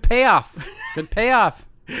good payoff. Good payoff.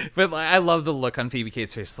 But like, I love the look on Phoebe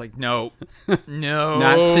Cates' face. It's like, no. No.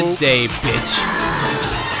 Not today,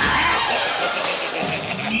 bitch.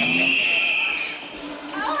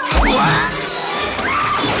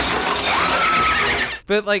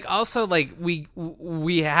 But like also like we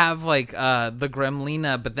have like the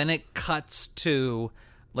Gremlina, but then it cuts to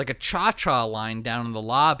like a cha-cha line down in the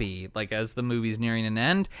lobby, like as the movie's nearing an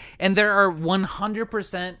end, and there are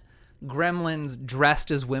 100% gremlins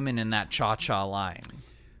dressed as women in that cha-cha line.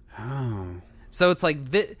 Oh. So it's like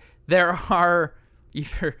there are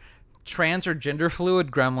either trans or gender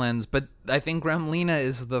fluid gremlins, but I think Gremlina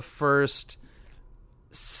is the first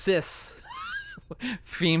cis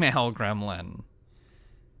female gremlin.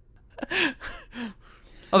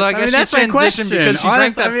 Although I guess that's she my transitioned question. because she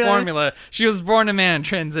drank that Honestly, formula. She was born a man and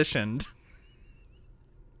transitioned.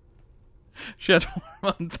 She had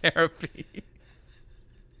hormone therapy.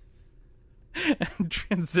 And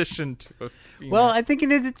transitioned to a female. Well, I think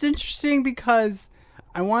it's interesting because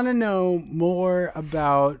I want to know more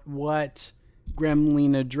about what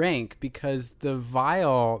Gremlina drank, because the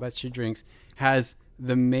vial that she drinks has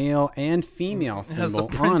the male and female symbol has the on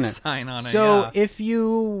Prince it. sign on it. So yeah. if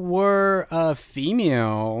you were a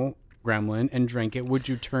female gremlin and drank it, would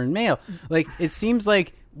you turn male? Like, it seems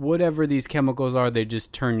like whatever these chemicals are, they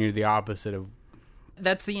just turn you the opposite of...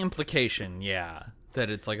 That's the implication, yeah. That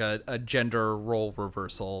it's like a gender role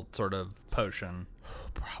reversal sort of potion.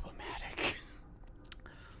 Problematic.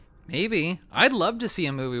 Maybe. I'd love to see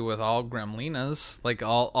a movie with all gremlinas, like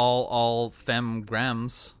all femme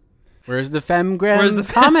grems. Where's the femme grem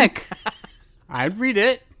comic? I'd read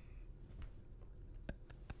it.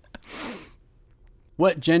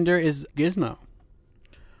 What gender is Gizmo?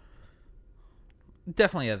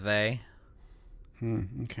 Definitely a they.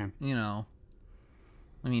 Okay. You know.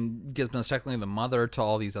 I mean, Gizmo's technically the mother to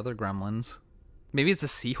all these other gremlins. Maybe it's a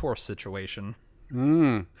seahorse situation.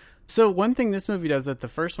 So one thing this movie does that the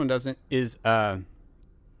first one doesn't is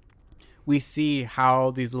we see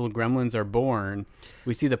how these little gremlins are born.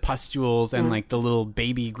 We see the pustules and like the little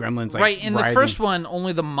baby gremlins. Like, right, in writhing. the first one,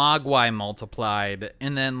 only the Mogwai multiplied.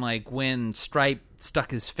 And then like when Stripe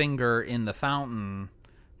stuck his finger in the fountain,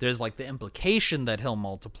 there's like the implication that he'll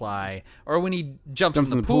multiply. Or when he jumps in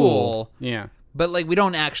the pool. Yeah. But like we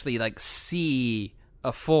don't actually like see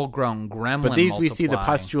a full-grown gremlin. But these multiply. we see the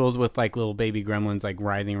pustules with like little baby gremlins like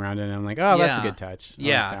writhing around it, and I'm like, oh, that's a good touch. I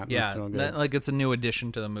Yeah, like that. yeah. That's real good. Like it's a new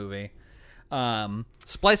addition to the movie.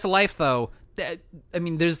 Splice of Life, though. I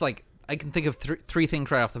mean, there's like I can think of three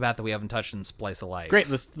things right off the bat that we haven't touched in Splice of Life. Great.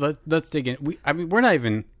 Let's dig in. We're not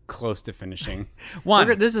even close to finishing.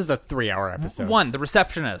 One. This is a 3-hour episode. One. The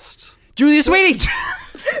Receptionist. Julia Sweeney.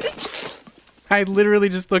 I literally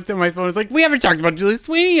just looked at my phone. It's like, we haven't talked about Julia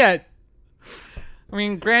Sweeney yet. I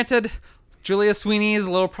mean, granted, Julia Sweeney is a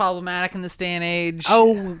little problematic in this day and age.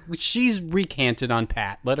 Oh, she's recanted on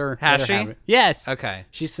Pat. Let her Has she? have it. Yes. Okay.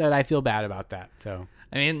 She said, I feel bad about that. So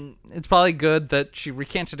I mean, it's probably good that she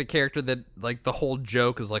recanted a character that, like, the whole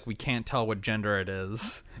joke is like we can't tell what gender it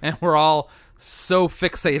is, and we're all so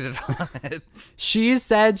fixated on it. She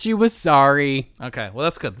said she was sorry. Okay, well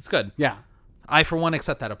that's good. That's good. Yeah. I, for one,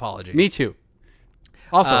 accept that apology. Me too.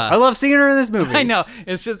 Also, I love seeing her in this movie. I know.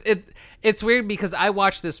 It's just it's weird because I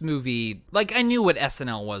watched this movie, like I knew what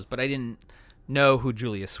SNL was, but I didn't know who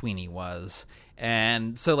Julia Sweeney was.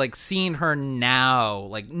 And so like seeing her now,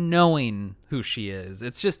 like knowing who she is,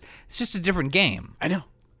 it's just a different game. I know.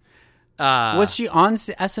 Was she on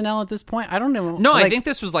SNL at this point? I don't know. No, I think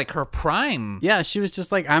this was like her prime. Yeah, she was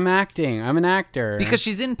just like, I'm acting. I'm an actor. Because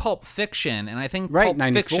she's in Pulp Fiction, and I think Right, Pulp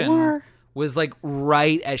 94? Fiction was like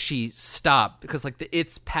right as she stopped, because like the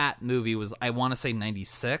It's Pat movie was, I want to say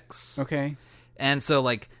 96. Okay. And so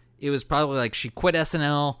like it was probably like she quit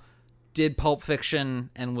SNL, did Pulp Fiction,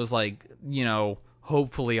 and was like,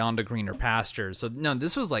 hopefully on to greener pastures. So no,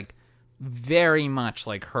 this was like very much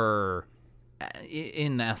like her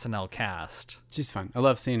in the SNL cast. She's fun. I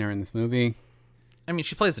love seeing her in this movie. I mean,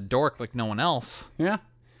 she plays a dork like no one else. Yeah.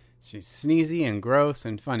 She's sneezy and gross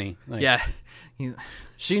and funny. Like, yeah.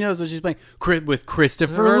 She knows what she's playing. With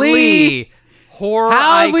Christopher Lee. Horror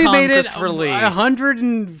How icon we made it Christopher Lee.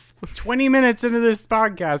 120 minutes into this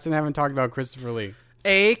podcast and haven't talked about Christopher Lee.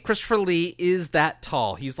 Christopher Lee is that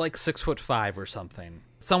tall. He's like 6'5" or something.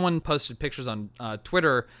 Someone posted pictures on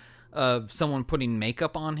Twitter of someone putting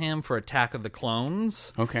makeup on him for Attack of the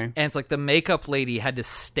Clones. Okay. And it's like the makeup lady had to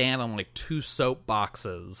stand on like 2 soap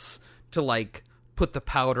boxes to like put the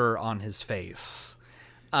powder on his face.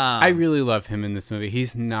 I really love him in this movie.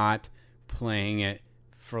 He's not playing it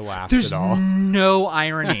for laughs There's at all. No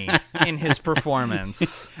irony in his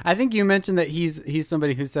performance. I think you mentioned that he's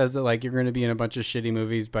somebody who says that like you're going to be in a bunch of shitty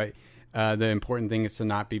movies, but the important thing is to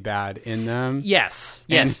not be bad in them. Yes.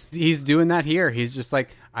 And he's doing that here. He's just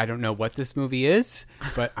like, I don't know what this movie is,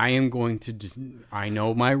 but I am going to I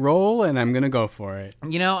know my role and I'm going to go for it.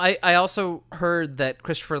 I also heard that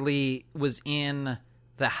Christopher Lee was in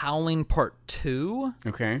The Howling Part 2.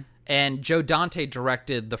 Okay. And Joe Dante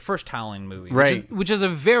directed the first Howling movie, right? Which is a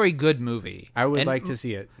very good movie. I would like to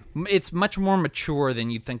see it. It's much more mature than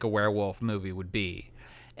you'd think a werewolf movie would be.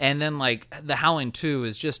 And then, like, The Howling 2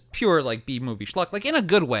 is just pure, like, B-movie schluck, like, in a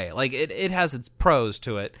good way. Like, it has its pros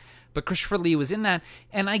to it. But Christopher Lee was in that.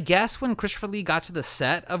 And I guess when Christopher Lee got to the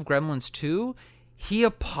set of Gremlins 2, he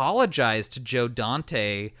apologized to Joe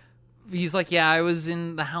Dante. He's like, yeah, I was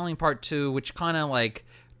in The Howling Part 2, which kind of, like,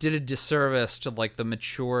 did a disservice to, like, the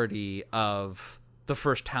maturity of the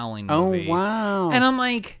first Howling movie. Oh, wow. And I'm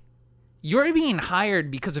like, you're being hired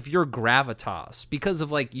because of your gravitas, because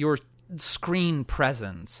of, like, your screen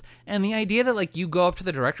presence, and the idea that like you go up to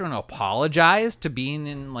the director and apologize to being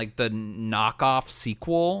in like the knockoff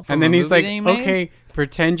sequel from and then a he's movie like, they made. okay,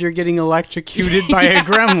 pretend you're getting electrocuted by a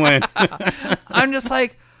gremlin. I'm just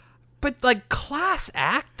like, but like class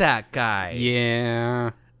act that guy.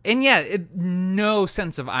 Yeah. And yeah, no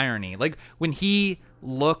sense of irony. Like when he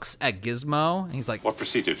looks at Gizmo and he's like, what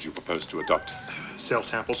procedure do you propose to adopt? Cell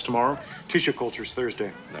samples tomorrow, tissue cultures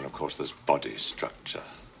Thursday. Then of course there's body structure.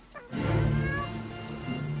 And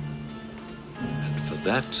for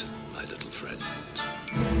that, my little friend,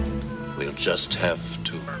 we'll just have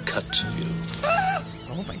to cut you.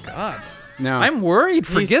 Oh my god. No. I'm worried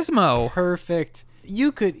for Gizmo. Perfect.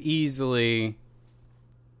 You could easily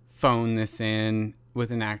phone this in with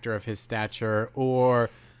an actor of his stature or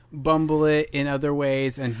bumble it in other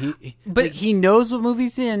ways, and he knows what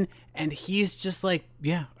movie's in, and he's just like,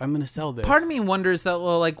 yeah, I'm gonna sell this. Part of me wonders that,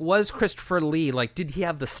 well, like, was Christopher Lee, like, did he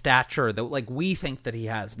have the stature that like we think that he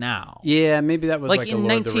has now? Yeah, maybe that was like in a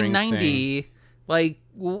Lord of the Rings 1990 thing. like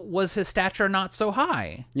was his stature not so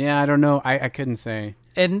high? Yeah, I don't know. I couldn't say.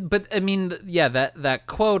 But I mean, yeah, that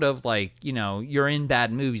quote of like, you're in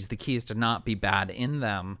bad movies, the key is to not be bad in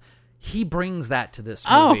them. He brings that to this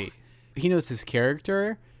movie. He knows his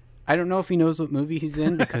character. I don't know if he knows what movie he's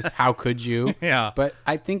in, because how could you? Yeah. But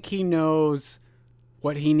I think he knows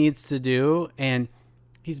what he needs to do, and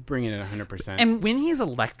he's bringing it 100%. And when he's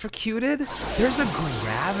electrocuted, there's a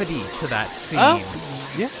gravity to that scene.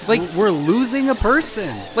 Oh, yeah. Like, we're losing a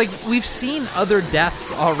person. Like, we've seen other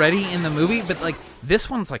deaths already in the movie, but like this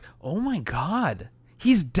one's like, oh my god,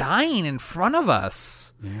 he's dying in front of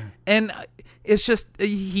us. Yeah. And it's just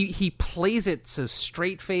he plays it so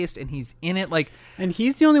straight-faced, and he's in it like, and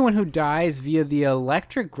he's the only one who dies via the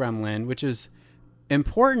electric gremlin, which is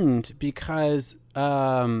important because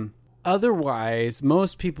otherwise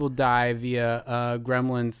most people die via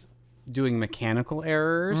gremlins doing mechanical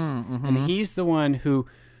errors. Mm-hmm. And he's the one who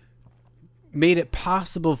made it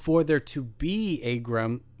possible for there to be a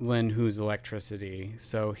gremlin who's electricity.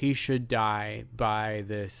 So he should die by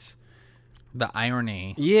this. The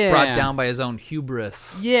irony, brought down by his own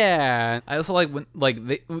hubris. Yeah, I also like when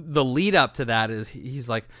the lead up to that is he's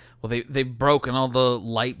like, well, they've broken all the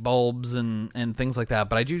light bulbs and things like that,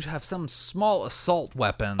 but I do have some small assault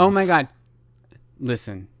weapons. Oh my god!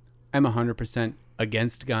 Listen, I'm 100%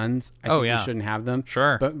 against guns. I think we shouldn't have them.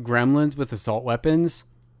 Sure, but gremlins with assault weapons,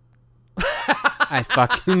 I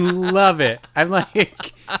fucking love it. I'm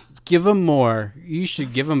like, give them more. You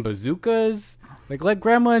should give them bazookas. Like, let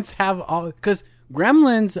gremlins have all... Because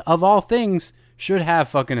gremlins, of all things, should have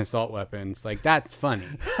fucking assault weapons. Like, that's funny.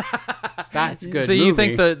 That's good So you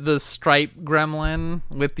movie. think the striped gremlin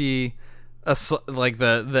with the... like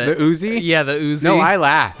the Uzi? Yeah, the Uzi. No, I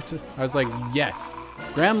laughed. I was like, yes.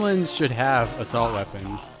 Gremlins should have assault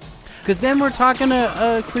weapons. Because then we're talking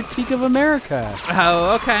a critique of America.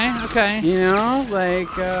 Oh, okay. You know, like...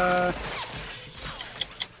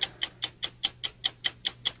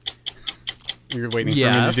 You're waiting for me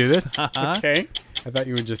to do this? Uh-huh. Okay. I thought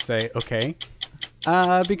you would just say, okay.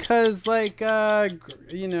 Because, like, if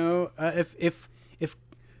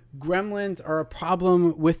gremlins are a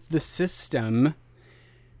problem with the system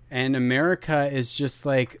and America is just,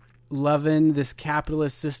 like, loving this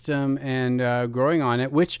capitalist system and growing on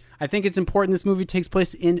it, which I think it's important this movie takes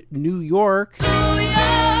place in New York.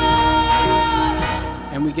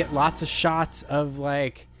 And we get lots of shots of,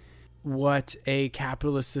 like, what a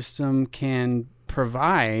capitalist system can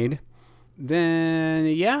provide, then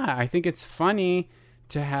yeah, I think it's funny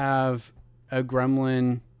to have a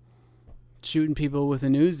gremlin shooting people with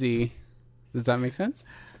an Uzi. Does that make sense?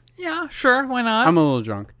 Yeah, sure. Why not? I'm a little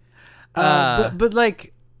drunk. But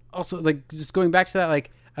like, also, like, just going back to that, like,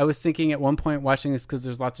 I was thinking at one point watching this, because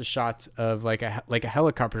there's lots of shots of like a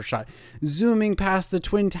helicopter shot zooming past the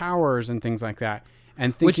Twin Towers and things like that.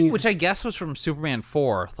 And thinking, which I guess was from Superman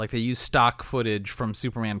 4. Like, they used stock footage from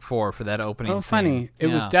Superman 4 for that opening scene. Funny. It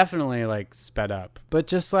was definitely, like, sped up. But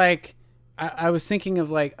just, like, I was thinking of,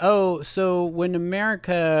 like, so when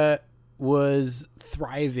America was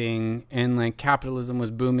thriving and, like, capitalism was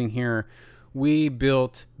booming here, we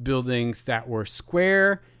built buildings that were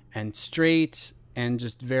square and straight and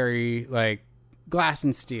just very, like, glass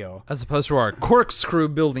and steel. As opposed to our corkscrew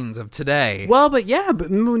buildings of today. Well, but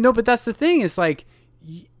that's the thing. It's like,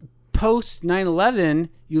 post 9/11,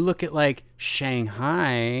 you look at like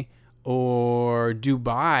Shanghai or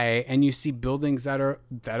Dubai, and you see buildings that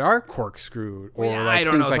are corkscrewed, or yeah, like I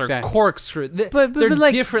don't things know if like they're that. corkscrewed. But they're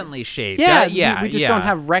like, differently shaped. Yeah, we just don't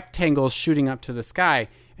have rectangles shooting up to the sky,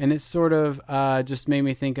 and it sort of just made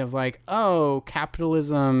me think of like, oh,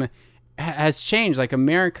 capitalism has changed. Like,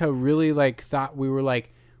 America really like thought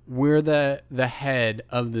we're the head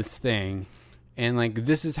of this thing. And, like,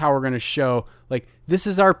 this is how we're going to show, like, this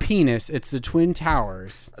is our penis. It's the Twin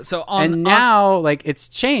Towers. So now, like, it's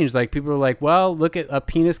changed. Like, people are like, well, look, at a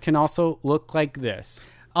penis can also look like this.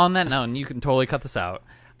 On that note, and you can totally cut this out.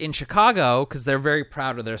 In Chicago, because they're very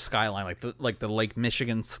proud of their skyline, like the Lake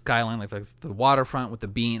Michigan skyline, like the waterfront with the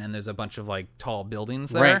bean, and there's a bunch of, like, tall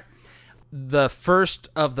buildings there. Right. The first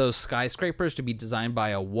of those skyscrapers to be designed by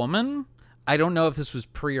a woman. I don't know if this was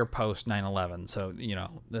pre or post 9/11. So, you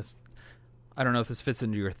know, this... I don't know if this fits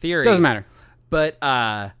into your theory. Doesn't matter. But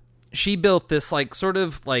she built this, like, sort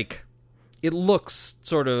of, like, it looks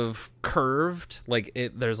sort of curved. Like,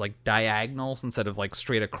 there's, like, diagonals instead of, like,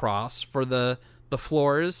 straight across for the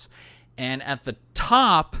floors. And at the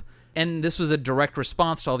top, and this was a direct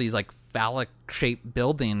response to all these, like, phallic-shaped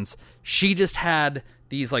buildings, she just had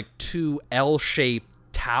these, like, 2 L-shaped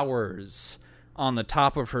towers on the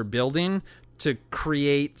top of her building to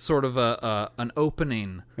create sort of an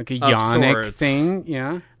opening, like a yonic thing,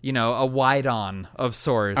 yeah. You know, a wide-on of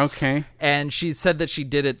sorts. Okay. And she said that she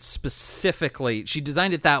did it specifically. She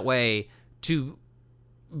designed it that way to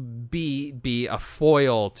be a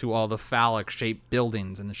foil to all the phallic-shaped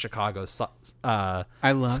buildings in the Chicago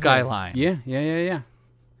I love skyline. That. Yeah.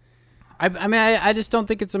 I mean, I just don't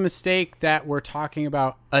think it's a mistake that we're talking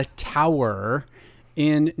about a tower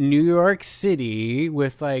in New York City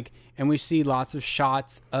with, like, and we see lots of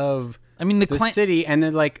shots of the city, and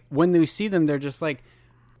then, like, when we see them, they're just like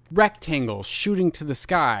rectangles shooting to the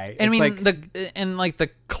sky. And it's the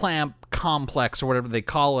Clamp complex or whatever they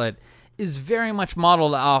call it is very much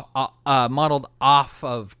modeled off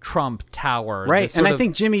of Trump Tower, right? And I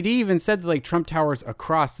think Jimmy D even said that, like, Trump Tower's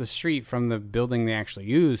across the street from the building they actually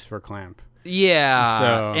use for Clamp. Yeah,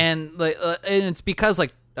 so. And it's because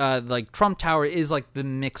like Trump Tower is like the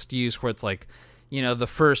mixed use where it's like, you know, the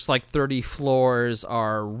first like 30 floors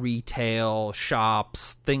are retail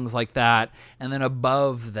shops, things like that, and then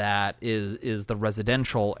above that is the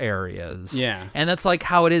residential areas. Yeah, and that's like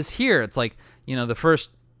how it is here. It's like, you know, the first,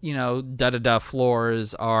 you know, da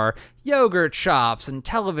floors are yogurt shops and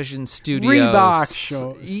television studios, Reebok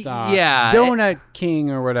stop, yeah, Donut King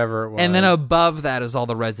or whatever it was. And then above that is all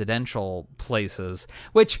the residential places,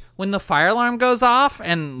 which when the fire alarm goes off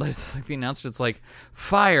and like the announcement, it's like,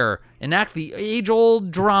 fire, enact the age-old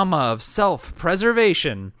drama of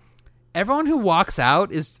self-preservation. Everyone who walks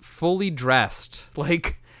out is fully dressed.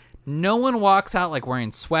 Like, no one walks out like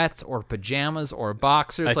wearing sweats or pajamas or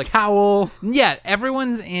boxers. A towel. Yeah,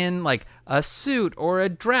 everyone's in like a suit or a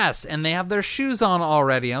dress, and they have their shoes on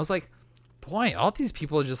already. I was like, boy, all these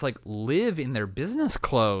people just like live in their business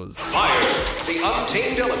clothes. Fire, the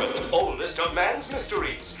untamed element, oldest of man's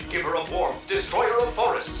mysteries, giver of warmth, destroyer of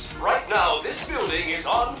forests. Right now, this building is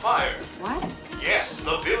on fire. What? Yes,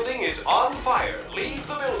 the building is on fire. Leave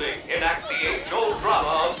the building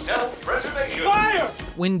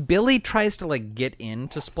When Billy tries to like get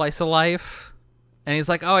into Splice of Life, and he's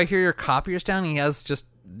like, "Oh, I hear your copier's down," and he has just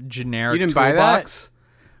generic You didn't buy toolbox.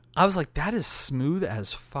 I was like, that is smooth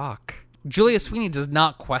as fuck. Julia Sweeney does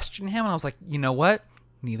not question him, and I was like, you know what?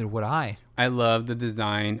 Neither would I. I love the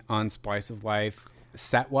design on Splice of Life.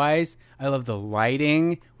 Set-wise, I love the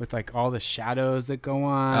lighting with like all the shadows that go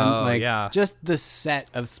on. Oh, like, yeah. Just the set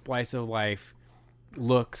of Splice of Life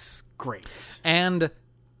looks great. And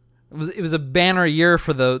it was a banner year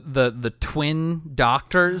for the twin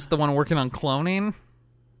doctors, the one working on cloning.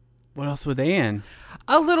 What else were they in?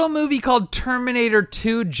 A little movie called Terminator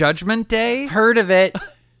 2 Judgment Day. Heard of it.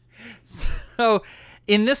 So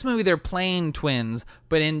in this movie, they're playing twins,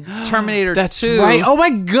 but in Terminator 2... That's right. Oh, my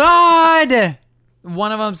God!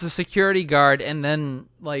 One of them's a security guard, and then,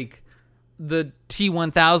 like, the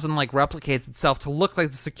T-1000, like, replicates itself to look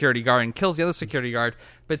like the security guard and kills the other security guard.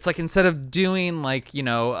 But it's like, instead of doing, like, you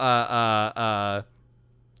know, I'm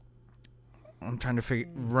trying to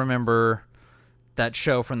remember that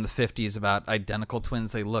show from the 50s about identical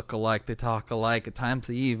twins. They look alike, they talk alike, at times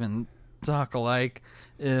they even talk alike.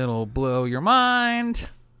 It'll blow your mind.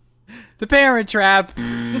 The Parent Trap.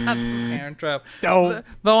 Not the Parent Trap. No.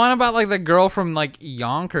 The one about like the girl from like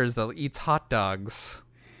Yonkers that eats hot dogs.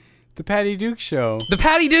 The Patty Duke Show. The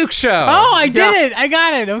Patty Duke Show. Oh, I did it. I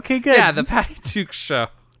got it. Okay, good. Yeah, the Patty Duke Show.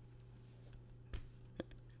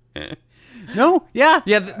 No, yeah.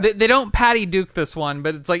 Yeah, they don't Patty Duke this one,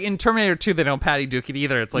 but it's like in Terminator 2, they don't Patty Duke it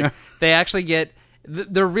either. It's like they actually get...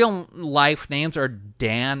 Their real life names are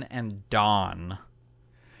Dan and Dawn.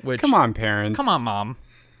 Which, come on, parents. Come on, Mom.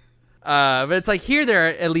 But it's like here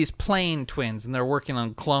they're at least playing twins, and they're working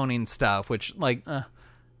on cloning stuff, which, like...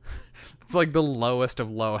 it's like the lowest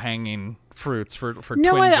of low-hanging fruits for twin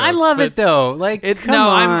No, jokes, I love it, though. Like, come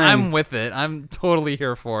on. I'm with it. I'm totally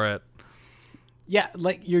here for it. Yeah,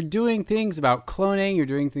 like you're doing things about cloning, you're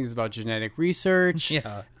doing things about genetic research.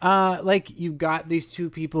 Yeah. Like you've got these two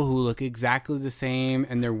people who look exactly the same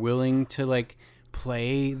and they're willing to like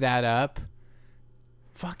play that up.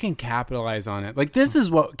 Fucking capitalize on it. Like this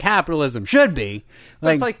is what capitalism should be.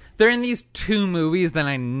 But it's like they're in these two movies, then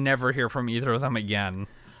I never hear from either of them again.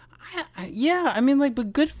 Yeah, I mean like,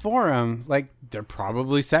 but good for them. Like they're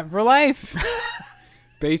probably set for life.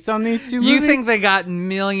 Based on these two movies? You think they got $1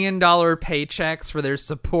 million paychecks for their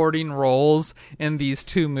supporting roles in these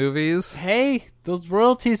two movies? Hey, those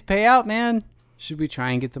royalties pay out, man. Should we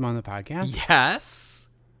try and get them on the podcast? Yes.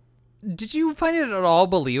 Did you find it at all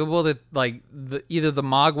believable that like either the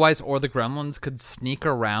Mogwais or the Gremlins could sneak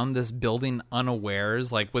around this building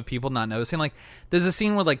unawares, like with people not noticing? Like there's a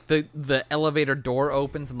scene where like the elevator door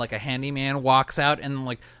opens and like a handyman walks out and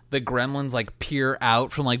like the Gremlins like peer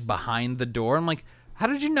out from like behind the door. I'm like, how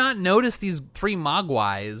did you not notice these three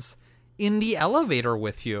Mogwais in the elevator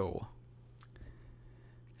with you?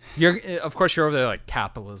 Of course, you're over there like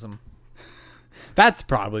capitalism. That's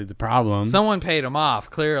probably the problem. Someone paid them off,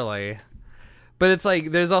 clearly. But it's like,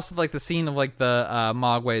 there's also like the scene of like the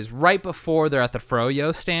Mogwais right before they're at the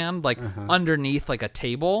Froyo stand, like underneath like a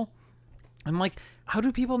table. I'm like, how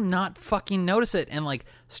do people not fucking notice it? And like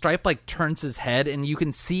Stripe like turns his head and you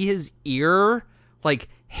can see his ear like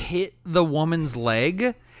hit the woman's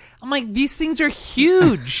leg. I'm like, these things are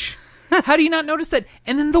huge. How do you not notice that?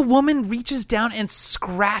 And then the woman reaches down and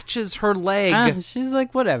scratches her leg. She's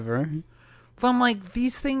like, whatever. But I'm like,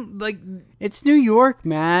 these things, like... It's New York,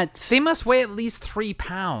 Matt. They must weigh at least 3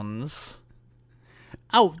 pounds.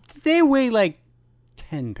 Oh, they weigh like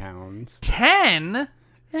 10 pounds. 10?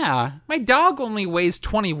 Yeah. My dog only weighs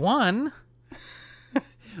 21.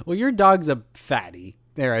 Well, your dog's a fatty.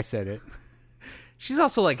 There, I said it. She's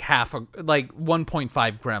also like 1.5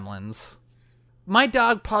 gremlins. My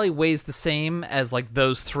dog probably weighs the same as like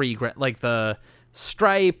those three, like the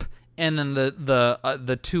Stripe and then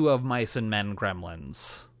the two of Mice and Men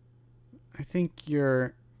gremlins. I think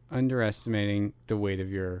you're underestimating the weight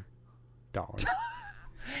of your dog.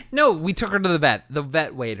 No, we took her to the vet. The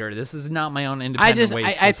vet weighed her. This is not my own independent weight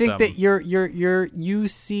system. I think that you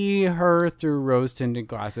see her through rose-tinted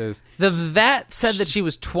glasses. The vet said that she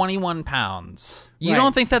was 21 pounds. You Right.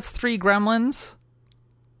 don't think that's 3 gremlins?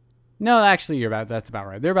 No, actually, that's about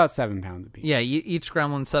right. They're about 7 pounds apiece. Yeah, each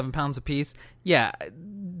gremlin 7 pounds apiece. Yeah,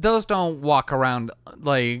 those don't walk around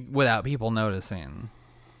like without people noticing.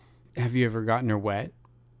 Have you ever gotten her wet?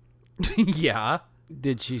 Yeah.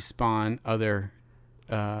 Did she spawn other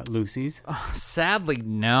Lucy's? Sadly,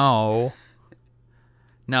 no.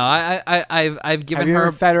 No, I've given Have you her.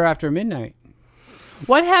 ever fed her after midnight?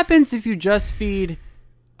 What happens if you just feed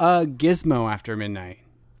Gizmo after midnight?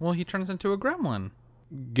 Well, he turns into a gremlin.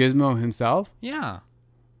 Gizmo himself? Yeah.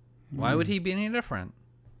 Why would he be any different?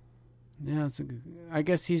 Yeah, I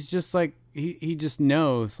guess he's just like, he just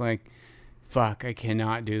knows, like, fuck, I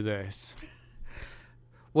cannot do this.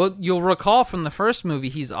 Well, you'll recall from the first movie,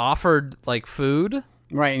 he's offered, like, food.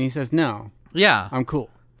 Right, and he says, no. Yeah. I'm cool.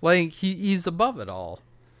 Like, he's above it all.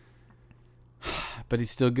 But he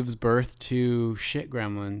still gives birth to shit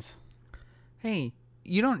gremlins. Hey,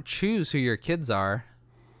 you don't choose who your kids are.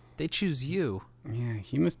 They choose you. Yeah,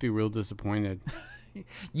 he must be real disappointed.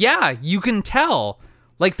 Yeah, you can tell.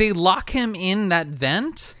 Like, they lock him in that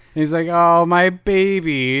vent. He's like, oh, my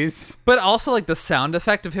babies. But also, like, the sound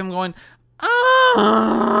effect of him going,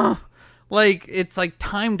 ah! Like, it's, like,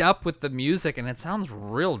 timed up with the music, and it sounds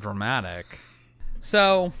real dramatic.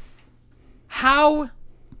 So, how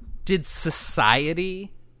did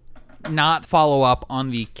society not follow up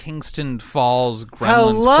on the Kingston Falls Gremlins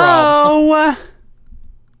problem? Hello?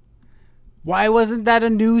 Why wasn't that a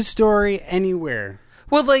news story anywhere?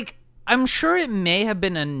 Well, like, I'm sure it may have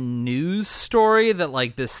been a news story that,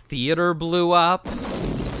 like, this theater blew up.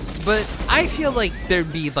 But I feel like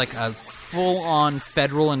there'd be, like, a full-on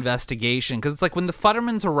federal investigation. Because it's like when the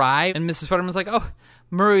Futtermans arrive, and Mrs. Futterman's like, oh,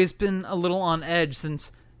 Murray's been a little on edge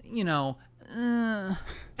since, you know...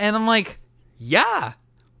 And I'm like, yeah,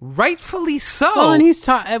 rightfully so. Well, and he's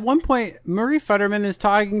at one point, Murray Futterman is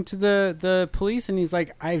talking to the police, and he's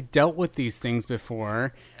like, I've dealt with these things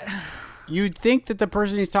before. You'd think that the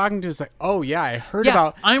person he's talking to is like, oh, yeah, I heard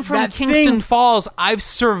about I'm from that Kingston thing. Falls. I've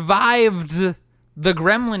survived the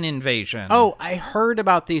gremlin invasion. Oh, I heard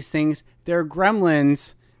about these things. They're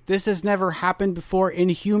gremlins. This has never happened before in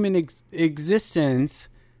human existence.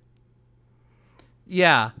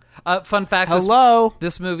 Yeah. Fun fact. Hello?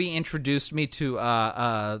 This movie introduced me to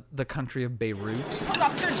the country of Beirut.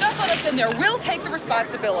 Officer, just let us in there. We'll take the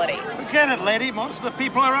responsibility. Forget it, lady. Most of the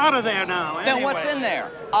people are out of there now. Then what's in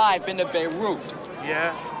there? I've been to Beirut.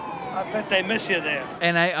 Yeah? I bet they miss you there.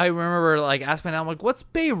 And I remember, like, asking my dad, I'm like, what's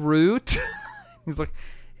Beirut? He's like,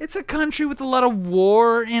 it's a country with a lot of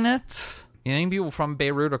war in it. You know, people from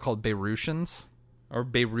Beirut are called Beirutians or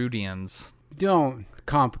Beirutians. Don't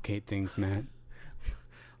complicate things, Matt.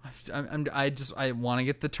 I want to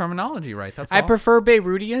get the terminology right. That's all. I prefer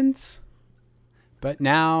Beirutians, but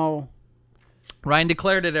now Ryan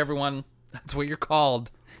declared it. Everyone, that's what you're called.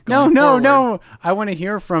 No. I want to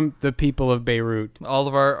hear from the people of Beirut. All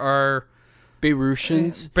of our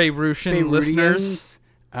Beirusian listeners.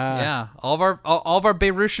 Yeah, all of our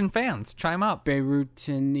Beirusian fans, chime up.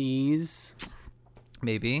 Beirutinese,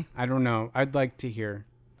 maybe. I don't know. I'd like to hear.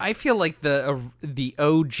 I feel like the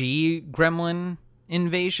OG Gremlin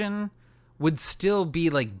invasion would still be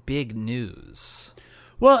like big news.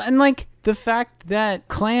 Well, and like the fact that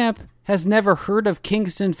Clamp has never heard of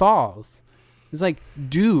Kingston Falls. It's like,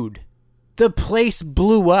 dude, the place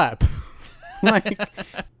blew up. Like,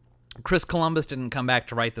 Chris Columbus didn't come back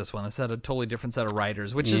to write this one. It's had a totally different set of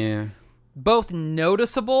writers, which is both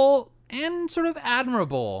noticeable and sort of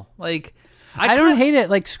admirable. Like, I don't hate it.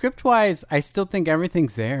 Like, script-wise, I still think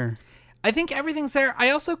everything's there. I think everything's there.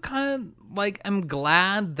 I also kind of, like, I'm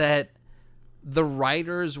glad that the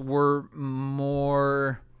writers were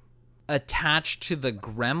more attached to the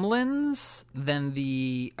Gremlins than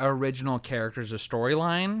the original characters or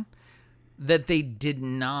storyline, that they did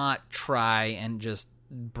not try and just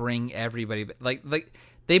bring everybody, like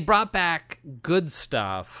they brought back good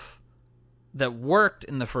stuff that worked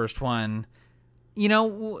in the first one. You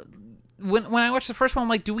know, when I watched the first one, I'm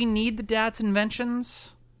like, do we need the dad's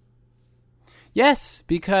inventions? Yes,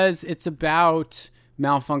 because it's about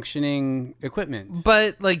malfunctioning equipment.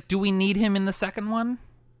 But, like, do we need him in the second one?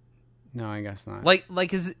 No, I guess not. Like, do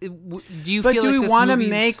you but feel do like we this want to movie's...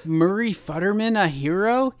 make Murray Futterman a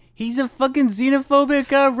hero? He's a fucking xenophobic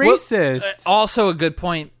racist. Well, also a good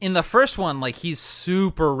point. In the first one, like, he's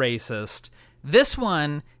super racist. This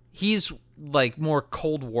one, he's, like, more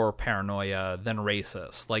Cold War paranoia than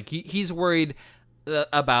racist. Like, he's worried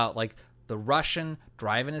about, like, the Russian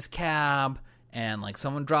driving his cab and, like,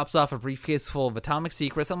 someone drops off a briefcase full of atomic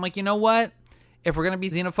secrets. I'm like, you know what? If we're going to be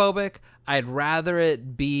xenophobic, I'd rather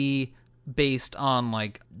it be based on,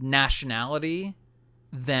 like, nationality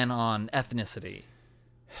than on ethnicity.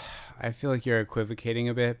 I feel like you're equivocating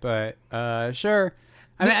a bit, but sure.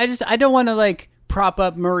 I mean, I don't want to, like, prop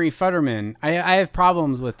up Murray Futterman. I have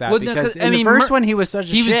problems with that because in the first one he was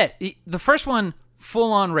such a shit. The first one,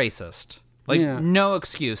 full on racist, like no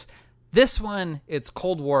excuse. This one, it's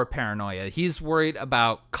Cold War paranoia. He's worried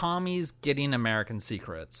about commies getting American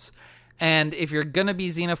secrets, and if you're gonna be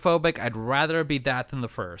xenophobic, I'd rather it be that than the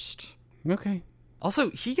first. Okay.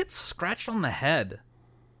 Also, he gets scratched on the head,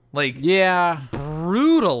 like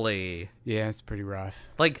brutally. Yeah, it's pretty rough.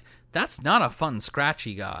 Like, that's not a fun scratch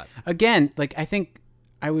he got. Again, like, I think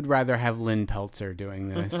I would rather have Lynn Peltzer doing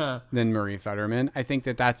this than Marie Futterman. I think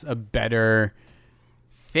that that's a better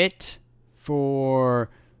fit for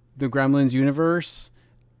the Gremlins universe.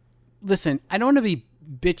 Listen, I don't want to be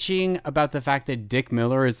bitching about the fact that Dick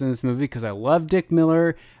Miller is in this movie because I love Dick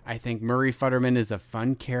Miller. I think Marie Futterman is a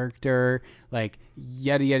fun character. Like,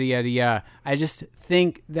 yada, yada, yada, yada. I just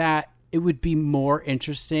think that it would be more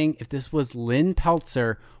interesting if this was Lynn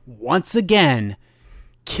Peltzer once again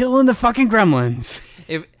killing the fucking Gremlins.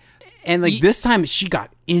 This time she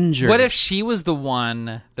got injured. What if she was the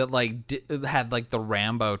one that like had like the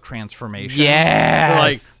Rambo transformation? Yes.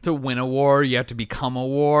 Like to win a war, you have to become a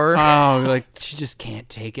war. Oh, like she just can't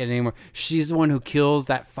take it anymore. She's the one who kills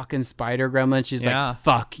that fucking spider gremlin. She's like,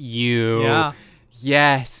 fuck you. Yeah.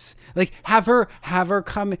 Yes. Like have her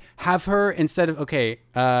instead of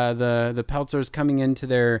the Peltzers coming into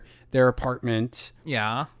their apartment.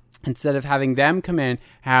 Yeah. Instead of having them come in,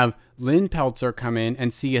 have Lynn Peltzer come in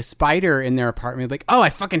and see a spider in their apartment. Like, oh,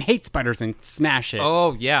 I fucking hate spiders, and smash it.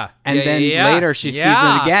 Oh, yeah. And then later she sees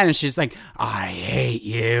it again and she's like, I hate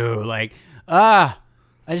you. Like, Lynn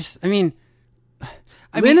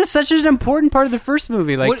is such an important part of the first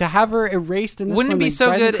movie. Like, to have her erased in this wouldn't one, it be like, so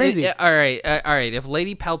drives me good? crazy. All right. If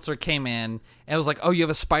Lady Peltzer came in and was like, oh, you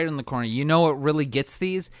have a spider in the corner. You know what really gets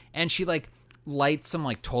these? And she, like, lights some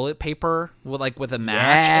like toilet paper with a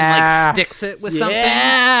match and like sticks it with something,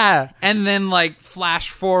 and then like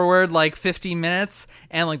flash forward like 50 minutes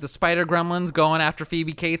and like the spider gremlins going after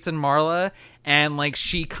Phoebe Cates and Marla, and like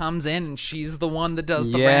she comes in and she's the one that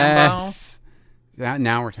does the Rambo.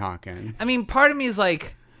 Now we're talking. I mean, part of me is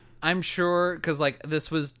like, I'm sure because like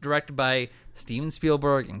this was directed by Steven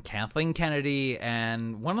Spielberg and Kathleen Kennedy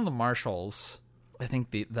and one of the Marshalls, I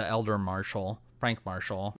think the elder Marshall, Frank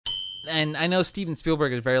Marshall. And I know Steven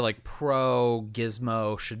Spielberg is very like pro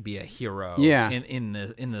Gizmo should be a hero. Yeah. In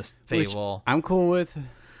this fable, which I'm cool with.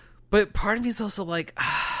 But part of me is also like, I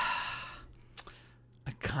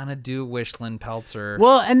kind of do wish Lynn Peltzer.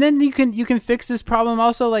 Well, and then you can fix this problem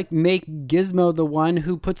also. Like, make Gizmo the one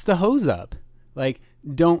who puts the hose up. Like,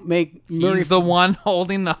 don't make he's the one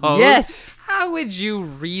holding the hose. Yes. How would you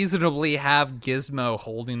reasonably have Gizmo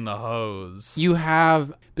holding the hose? You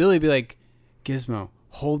have Billy be like, Gizmo,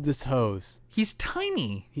 hold this hose. He's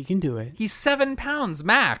tiny. He can do it. He's 7 pounds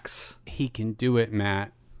max. He can do it,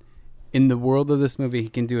 Matt. In the world of this movie, he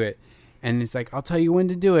can do it. And it's like, I'll tell you when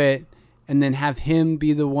to do it, and then have him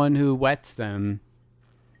be the one who wets them.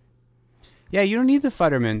 Yeah, you don't need the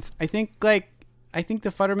Futtermans. I think the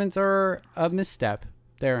Futtermans are a misstep.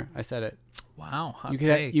 There, I said it. Wow, hot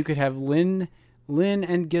you could have Lynn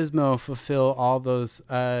and Gizmo fulfill all those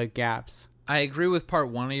gaps. I agree with part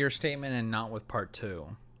 1 of your statement and not with part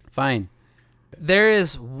 2. Fine. There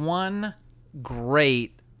is one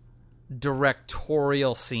great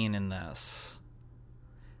directorial scene in this.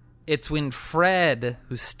 It's when Fred,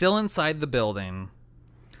 who's still inside the building,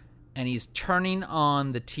 and he's turning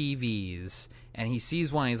on the TVs, and he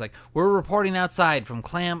sees one. He's like, "We're reporting outside from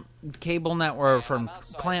Clamp Cable Network, from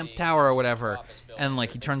Clamp Tower or whatever." And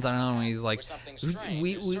like he turns on another one. And he's like,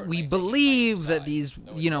 "We believe that these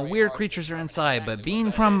weird creatures are inside, but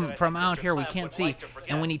being from out here, we can't see."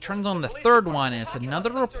 And when he turns on the third one, and it's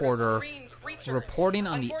another reporter reporting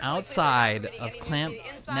on the outside of Clamp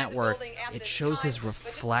Network, it shows his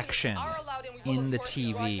reflection in the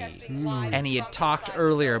TV. And he had talked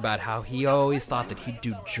earlier about how he always thought that he'd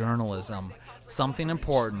do journalism, something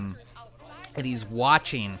important, and he's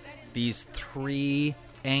watching these 3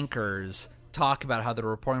 anchors talk about how they're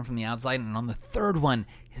reporting from the outside, and on the third one,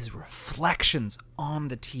 his reflections on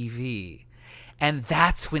the TV. And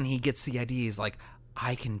that's when he gets the idea. He's like,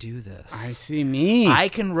 I can do this. I see me. I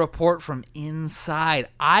can report from inside.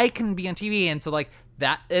 I can be on TV. And so like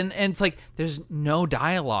that, and it's like, there's no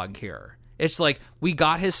dialogue here. It's like, we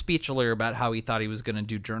got his speech earlier about how he thought he was going to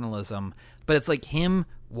do journalism, but it's like him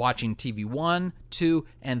watching TV 1, 2,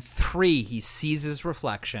 and 3. He sees his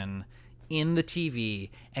reflection in the TV,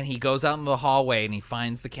 and he goes out in the hallway and he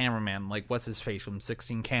finds the cameraman, like, what's his face from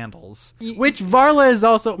 16 Candles? Which Marla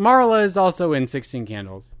is also in 16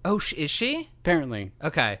 Candles. Oh, is she? Apparently.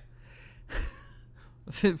 Okay.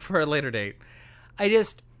 For a later date. I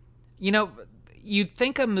just, you'd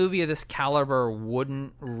think a movie of this caliber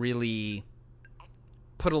wouldn't really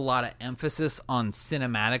put a lot of emphasis on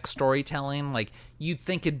cinematic storytelling. Like, you'd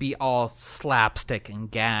think it'd be all slapstick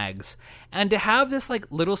and gags. And to have this like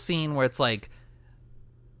little scene where it's like,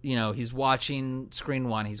 he's watching screen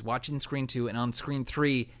 1, he's watching screen 2, and on screen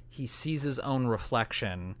 3 he sees his own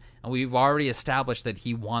reflection, and we've already established that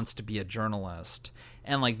he wants to be a journalist.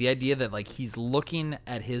 And like the idea that like he's looking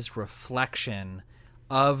at his reflection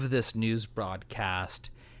of this news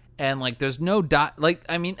broadcast, And like, there's no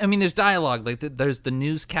I mean, there's dialogue. Like, there's the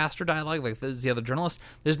newscaster dialogue. Like, there's the other journalist.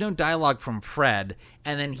 There's no dialogue from Fred.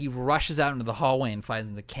 And then he rushes out into the hallway and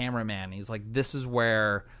finds the cameraman. He's like, "This is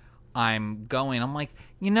where I'm going." I'm like,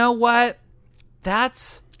 you know what?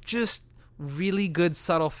 That's just really good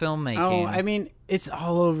subtle filmmaking. Oh, I mean, it's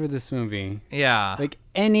all over this movie. Yeah. Like,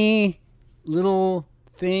 any little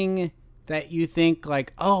thing that you think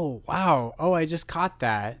like, oh wow, oh, I just caught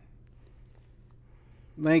that.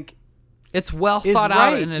 Like, it's well thought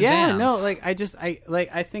out in advance. Yeah, no, like I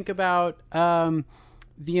think about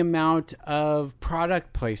the amount of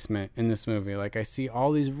product placement in this movie. Like, I see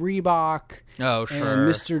all these Reebok, oh sure, and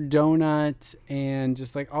Mr. Donut, and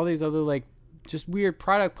just like all these other like just weird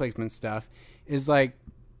product placement stuff. Is like,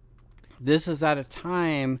 this is at a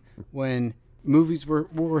time when movies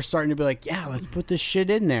were starting to be like, yeah, let's put this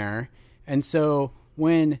shit in there. And so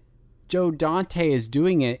when Joe Dante is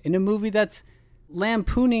doing it in a movie that's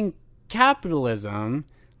lampooning capitalism,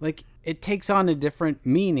 like, it takes on a different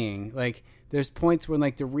meaning. Like, there's points when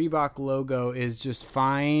like the Reebok logo is just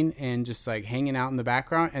fine and just like hanging out in the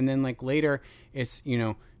background, and then like later it's, you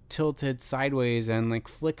know, tilted sideways and like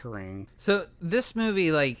flickering. So this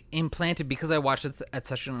movie like implanted, because I watched it at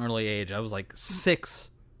such an early age. I was like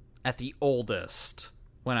 6 at the oldest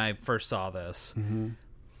when I first saw this. Mm-hmm.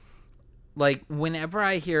 Like, whenever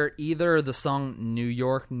I hear either the song New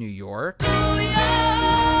York, New York, I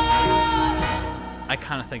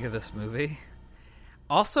kind of think of this movie.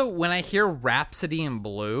 Also, when I hear Rhapsody in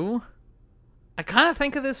Blue, I kind of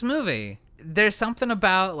think of this movie. There's something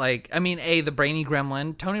about, like, I mean, the brainy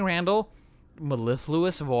gremlin, Tony Randall,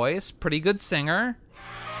 mellifluous voice, pretty good singer,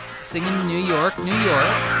 singing New York, New York.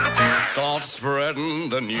 Start spreading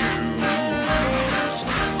the news.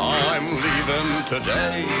 I'm leaving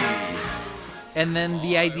today. And then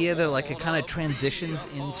the idea that, like, it kind of transitions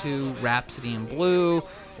into Rhapsody in Blue,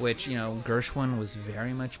 which, you know, Gershwin was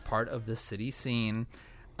very much part of the city scene.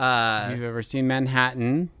 If you've ever seen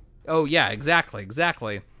Manhattan. Oh, yeah, exactly.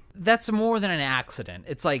 That's more than an accident.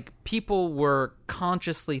 It's like people were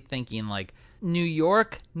consciously thinking, like, New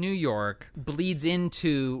York, New York bleeds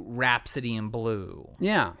into Rhapsody in Blue.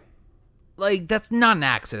 Yeah. Like, that's not an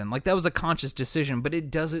accident. Like, that was a conscious decision, but it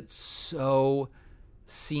does it so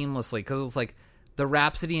seamlessly, because it's like the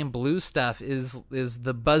Rhapsody in Blue stuff is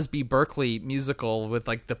the Busby Berkeley musical with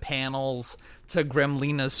like the panels to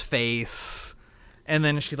Gremlina's face, and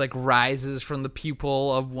then she like rises from the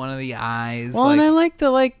pupil of one of the eyes. Well, and I like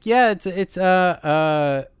the it's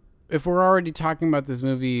if we're already talking about this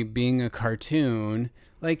movie being a cartoon,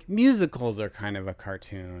 like, musicals are kind of a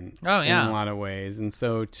cartoon. Oh yeah, in a lot of ways. And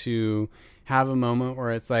so to have a moment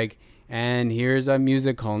where it's like, and here's a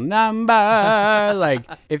musical number. Like,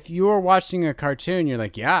 if you're watching a cartoon, you're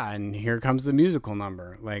like, yeah, and here comes the musical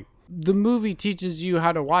number. Like, the movie teaches you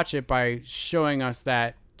how to watch it by showing us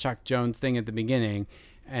that Chuck Jones thing at the beginning.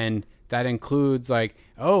 And that includes, like,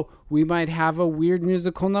 oh, we might have a weird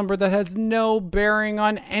musical number that has no bearing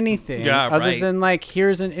on anything. Yeah, other than, like,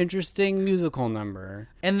 here's an interesting musical number.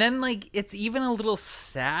 And then, like, it's even a little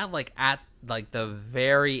sad, like, at, like, the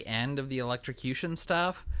very end of the electrocution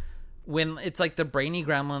stuff, when it's like the brainy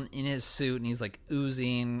gremlin in his suit and he's like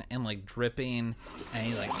oozing and like dripping, and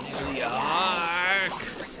he's like, New York,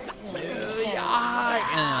 and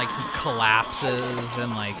then like he collapses,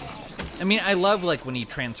 and like, I mean, I love like when he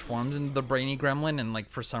transforms into the brainy gremlin and like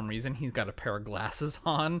for some reason he's got a pair of glasses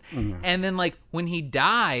on, and then like when he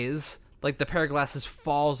dies, like the pair of glasses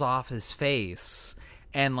falls off his face,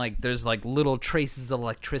 and like there's like little traces of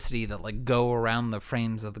electricity that like go around the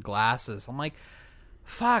frames of the glasses. I'm like,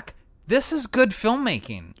 fuck. This is good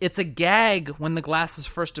filmmaking. It's a gag when the glasses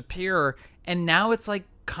first appear, and now it's like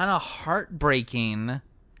kind of heartbreaking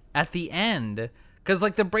at the end, because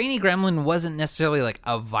like the brainy gremlin wasn't necessarily like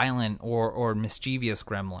a violent or mischievous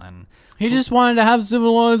gremlin. He just wanted to have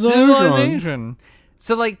civilization.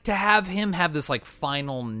 So like to have him have this like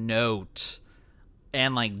final note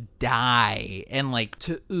and like die and like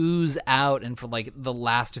to ooze out, and for like the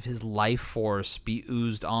last of his life force be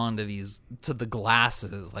oozed on to the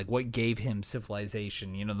glasses, like what gave him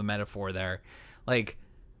civilization, you know, the metaphor there. Like,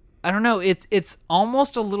 I don't know, it's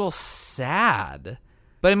almost a little sad,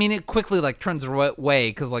 but I mean it quickly like turns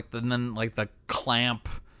away because like then like the Clamp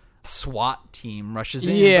SWAT team rushes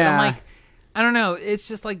in. Yeah. But I'm like, I don't know, it's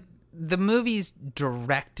just like the movie's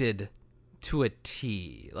directed to a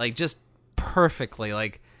T, like just perfectly.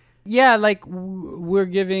 Like, yeah, like we're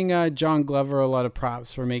giving John Glover a lot of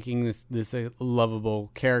props for making this a lovable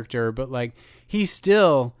character, but like he's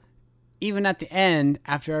still, even at the end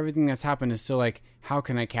after everything that's happened, is still like, how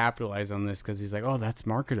can I capitalize on this? Because he's like, oh, that's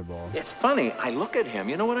marketable. It's funny. I look at him.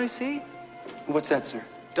 You know what I see? What's that, sir?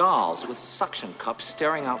 dolls with suction cups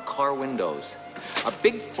staring out car windows. A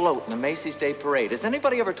big float in the Macy's Day Parade. Has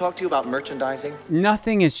anybody ever talked to you about merchandising?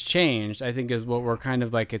 Nothing has changed, I think, is what we're kind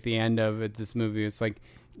of like at the end of it, this movie. It's like,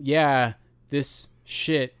 yeah, this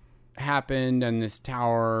shit happened and this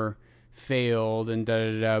tower failed and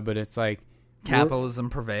da-da-da, but it's like...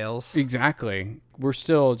 Capitalism prevails. Exactly. We're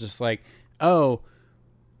still just like, oh,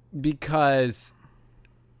 because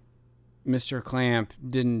Mr. Clamp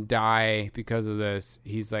didn't die because of this,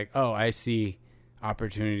 he's like, oh, I see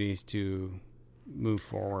opportunities to move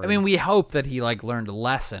forward. I mean, we hope that he like learned a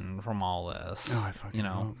lesson from all this. Oh, I fucking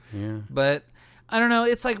hope. Yeah. But I don't know.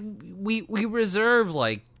 It's like we reserve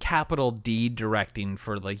like capital D directing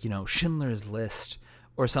for like, you know, Schindler's List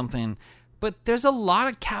or something. But there's a lot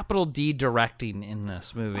of capital D directing in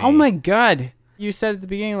this movie. Oh my God. You said at the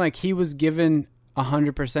beginning, like, he was given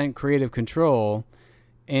 100% creative control.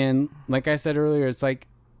 And like I said earlier, it's like,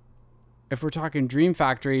 if we're talking dream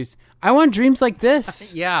factories, I want dreams like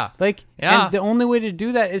this. Yeah. Like, yeah. And the only way to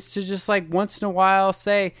do that is to just like once in a while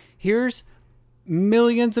say, here's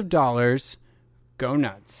millions of dollars, go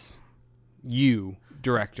nuts. You,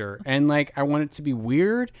 director. And like, I want it to be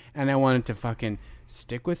weird and I want it to fucking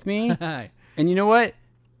stick with me. And you know what?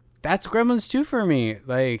 That's Gremlins 2 for me.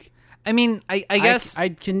 Like, I mean, I guess I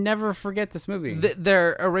can never forget this movie.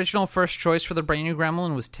 Their original first choice for the brand new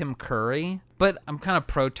Gremlin was Tim Curry, but I'm kind of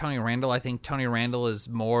pro Tony Randall. I think Tony Randall is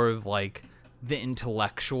more of like the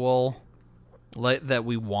intellectual that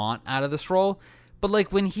we want out of this role. But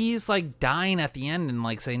like when he's like dying at the end and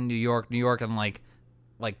like saying New York, and like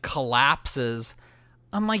collapses,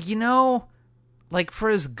 I'm like, you know, like for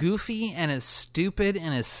as goofy and as stupid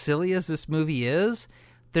and as silly as this movie is,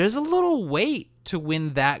 there's a little weight to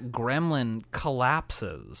when that gremlin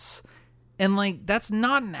collapses. And like that's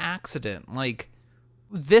not an accident. Like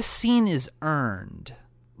this scene is earned.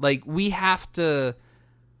 Like we have to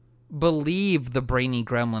believe the brainy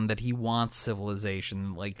gremlin that he wants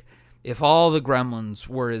civilization. Like if all the gremlins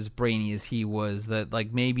were as brainy as he was, that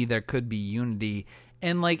like maybe there could be unity.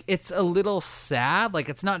 And like it's a little sad. Like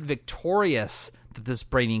it's not victorious that this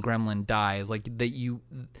brainy gremlin dies. Like that you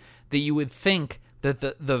would think that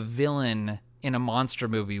the villain in a monster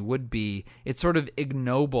movie would be. It's sort of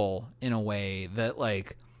ignoble in a way that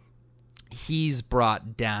like he's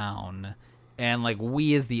brought down, and like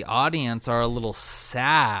we as the audience are a little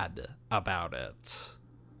sad about it.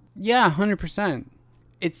 Yeah, 100%.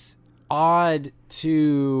 It's odd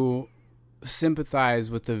to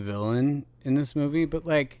sympathize with the villain in this movie, but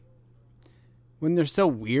like when they're so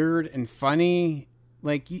weird and funny,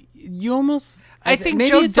 like you almost... I think maybe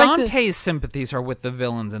Joe it's like Dante's sympathies are with the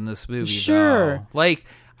villains in this movie, Sure. though. Like,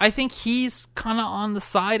 I think he's kind of on the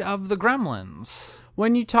side of the gremlins.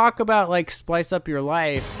 When you talk about, like, splice up your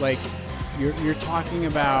life, like, you're talking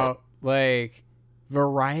about, like,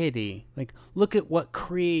 variety. Like, look at what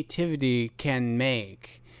creativity can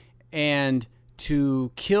make. And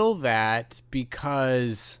to kill that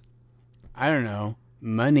because, I don't know,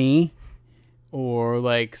 money or,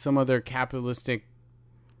 like, some other capitalistic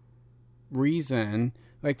reason,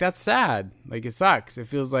 like that's sad. Like it sucks. It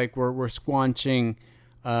feels like we're squanching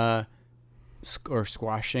or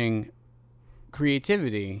squashing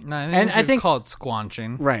creativity. No, I think call it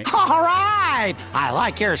squanching. Right. All right, I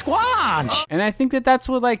like your squanch. And I think that's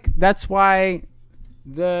why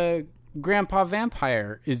the grandpa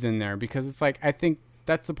vampire is in there, because it's like, I think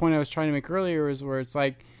that's the point I was trying to make earlier, is where it's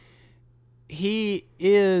like he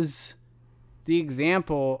is the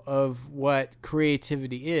example of what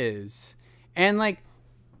creativity is. And like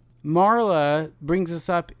Marla brings us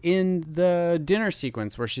up in the dinner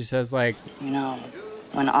sequence where she says, like, You know,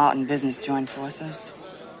 when art and business join forces,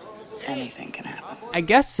 anything can happen. I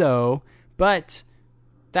guess so, but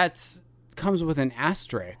that's comes with an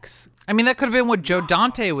asterisk. I mean, that could have been what Joe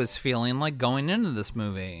Dante was feeling like going into this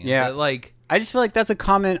movie. Yeah. But, like, I just feel like that's a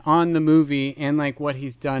comment on the movie and like what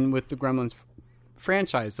he's done with the Gremlins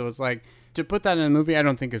franchise. So it's like, to put that in a movie, I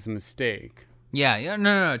don't think is a mistake. Yeah,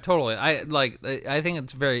 no, totally. I think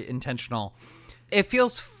it's very intentional. It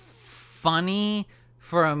feels funny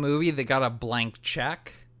for a movie that got a blank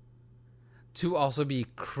check to also be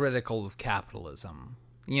critical of capitalism.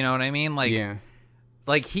 You know what I mean? Like, yeah.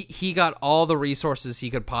 Like he got all the resources he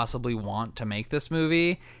could possibly want to make this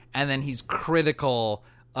movie, and then he's critical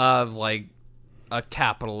of like a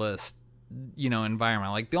capitalist,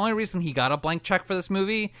 environment. Like the only reason he got a blank check for this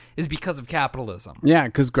movie is because of capitalism. Yeah,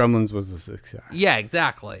 because Gremlins was a success. Yeah,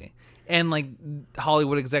 exactly. And like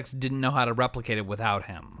Hollywood execs didn't know how to replicate it without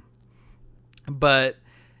him.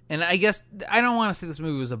 And I guess I don't want to say this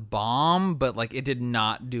movie was a bomb, but like it did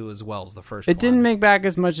not do as well as the first one. It didn't make back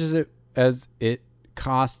as much as it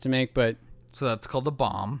cost to make, but So that's called The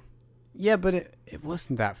Bomb. Yeah, but it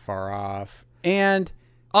wasn't that far off. And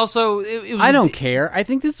also, it was... I don't care. I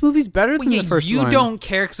think this movie's better than the first one. You don't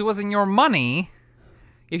care because it wasn't your money.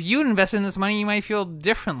 If you invest in this money, you might feel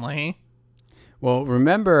differently. Well,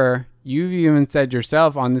 remember, you've even said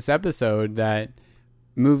yourself on this episode that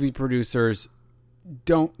movie producers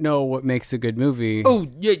don't know what makes a good movie. Oh,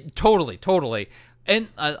 yeah, totally. And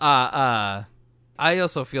I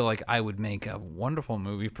also feel like I would make a wonderful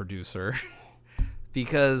movie producer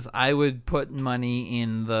because I would put money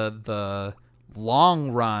in the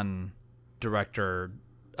long run director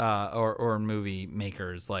or movie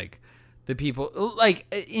makers, like the people like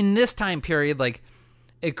in this time period. Like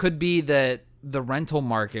it could be that the rental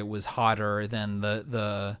market was hotter than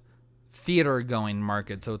the theater going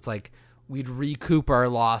market, so it's like we'd recoup our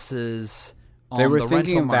losses on they were the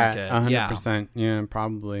thinking rental of market. that 100%. Yeah,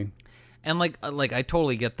 probably. And like I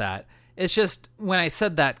totally get that. It's just when I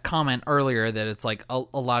said that comment earlier that it's like a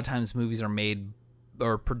lot of times movies are made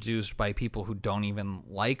or produced by people who don't even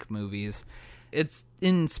like movies. It's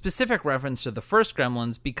in specific reference to the first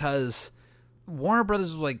Gremlins because Warner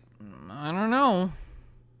Brothers was like, I don't know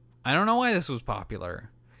why this was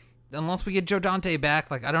popular. Unless we get Joe Dante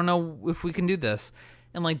back, like I don't know if we can do this.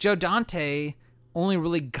 And like Joe Dante only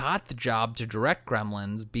really got the job to direct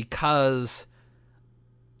Gremlins because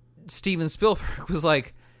Steven Spielberg was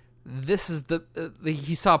like, this is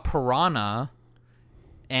he saw Piranha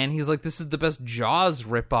and he's like, this is the best Jaws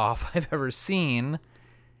ripoff I've ever seen.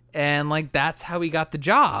 And like, that's how he got the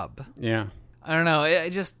job. Yeah. I don't know. I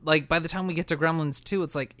just like by the time we get to Gremlins 2,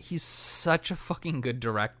 it's like he's such a fucking good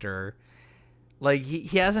director. Like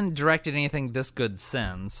he hasn't directed anything this good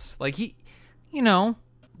since. Like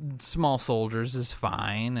Small Soldiers is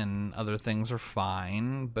fine and other things are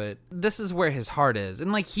fine, but this is where his heart is.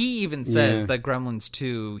 And like he even says that Gremlins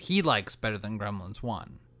 2 he likes better than Gremlins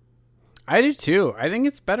 1. I do too. I think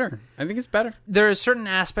it's better. There are certain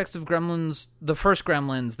aspects of Gremlins, the first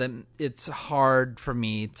Gremlins, that it's hard for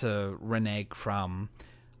me to renege from.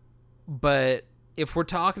 But if we're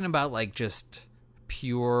talking about like just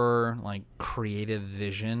pure like creative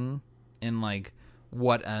vision and like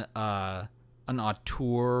what an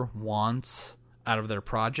auteur wants out of their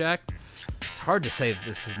project, it's hard to say that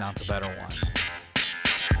this is not the better one.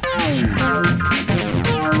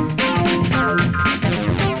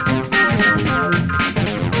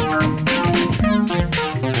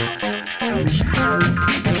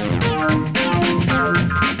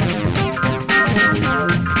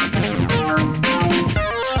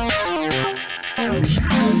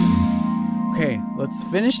 Okay, let's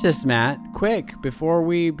finish this, Matt, quick, before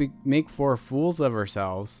we make four fools of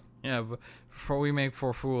ourselves. Yeah, before we make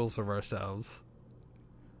four fools of ourselves.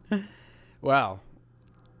 Well,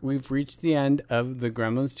 we've reached the end of the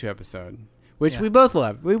Gremlins 2 episode, which we both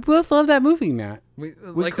love. We both love that movie, Matt. We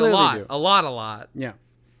like a lot. Yeah.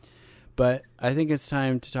 But I think it's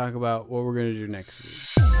time to talk about what we're going to do next week.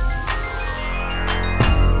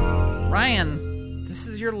 Ryan, this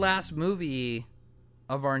is your last movie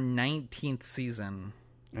of our 19th season.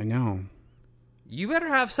 I know. You better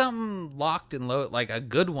have something locked and loaded, like a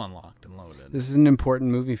good one locked and loaded. This is an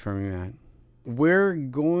important movie for me, Matt. We're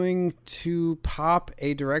going to pop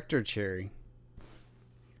a director cherry.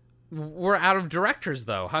 We're out of directors,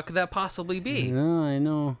 though. How could that possibly be? No, I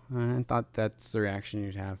know. I thought that's the reaction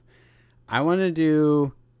you'd have. I want to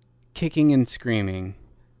do Kicking and Screaming.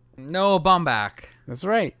 Noah Baumbach. That's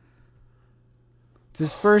right. It's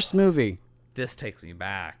his first movie. This takes me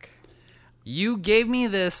back. You gave me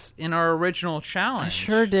this in our original challenge. I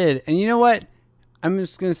sure did. And you know what? I'm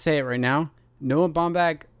just going to say it right now. Noah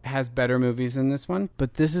Baumbach has better movies than this one,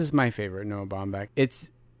 but this is my favorite Noah Baumbach. It's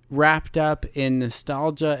wrapped up in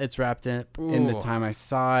nostalgia. It's wrapped up in the time I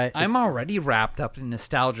saw it. I'm already wrapped up in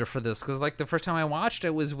nostalgia for this because like the first time I watched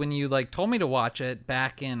it was when you like told me to watch it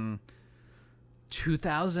back in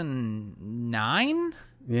 2009.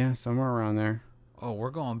 Yeah, somewhere around there. Oh,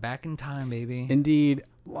 we're going back in time, baby. Indeed.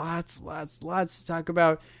 Lots to talk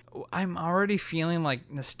about. I'm already feeling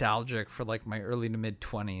like nostalgic for like my early to mid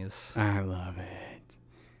 20s. I love it.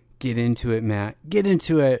 Get into it, Matt. Get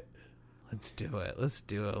into it. Let's do it. Let's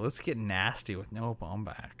get nasty with Noah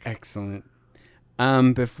Baumbach. Excellent.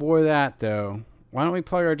 Before that, though, why don't we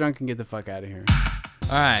plug our junk and get the fuck out of here? All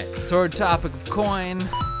right. So our topic of coin.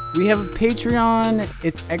 We have a Patreon.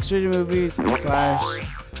 It's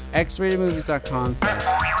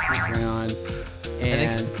xratedmovies.com/xratedmovies.com/Patreon. And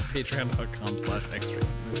I think it's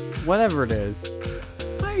patreon.com/xratedmovies. Whatever it is.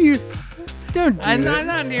 Why are you... Don't do I'm that.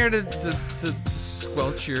 not here to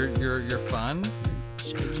squelch your fun.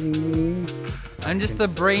 Judging me. I'm just the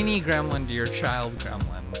brainy gremlin to your child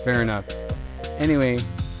gremlin. Fair enough. Anyway,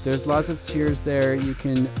 There's lots of tiers there you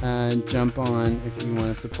can jump on if you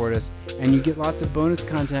want to support us. And you get lots of bonus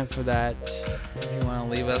content for that. If you want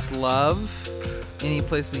to leave us love, any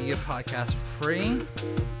place that you get podcasts for free,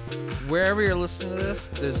 wherever you're listening to this,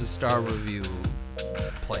 there's a star review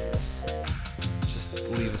place. Just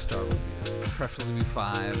leave a star review. Preferably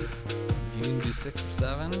 5. If you can do 6 or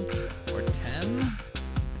 7 or 10,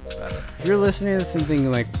 it's better. If you're listening to this and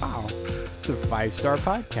thinking like, wow, it's a 5-star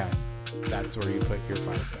podcast, that's where you put your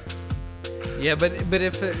 5 stars. Yeah, but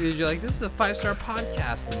if you're like, this is a 5-star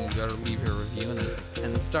podcast, and you go to leave your review and there's like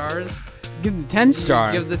 10 stars, give the 10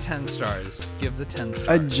 star. Give the 10 stars. Give the 10 stars.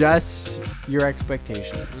 Adjust your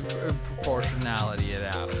expectations. Proportionality it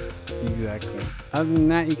out. Exactly. Other than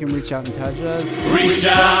that, you can reach out and touch us. Reach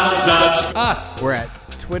out, touch us. We're at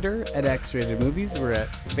Twitter at X-Rated Movies. We're at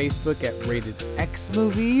Facebook at Rated X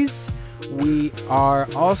Movies. We are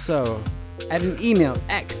also at an email,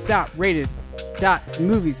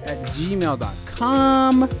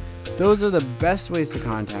 x.rated.movies@gmail.com. Those are the best ways to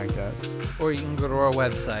contact us. Or you can go to our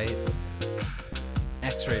website,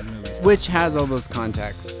 X-Rated Movies, which has all those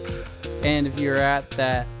contacts. And if you're at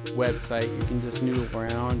that website, you can just noodle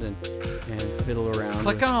around and fiddle around.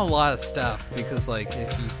 Click on a lot of stuff, because like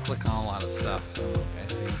if you click on a lot of stuff, then I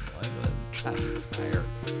see like the traffic's higher.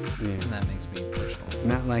 Yeah. And that makes me personal.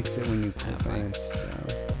 Matt likes it when you click on his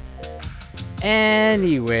stuff.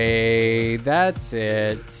 Anyway, that's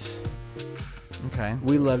it. Okay.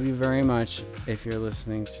 We love you very much if you're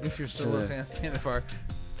listening to If you're still listening at the end of our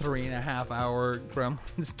 3.5-hour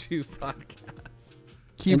Gremlins 2 podcast.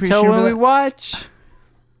 Until when we watch.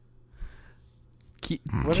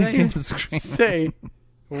 What did I say?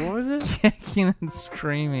 What was it? Kicking and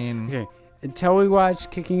screaming. Okay. Until we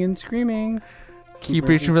watch Kicking and Screaming. Keep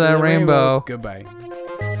reaching for that rainbow. Goodbye.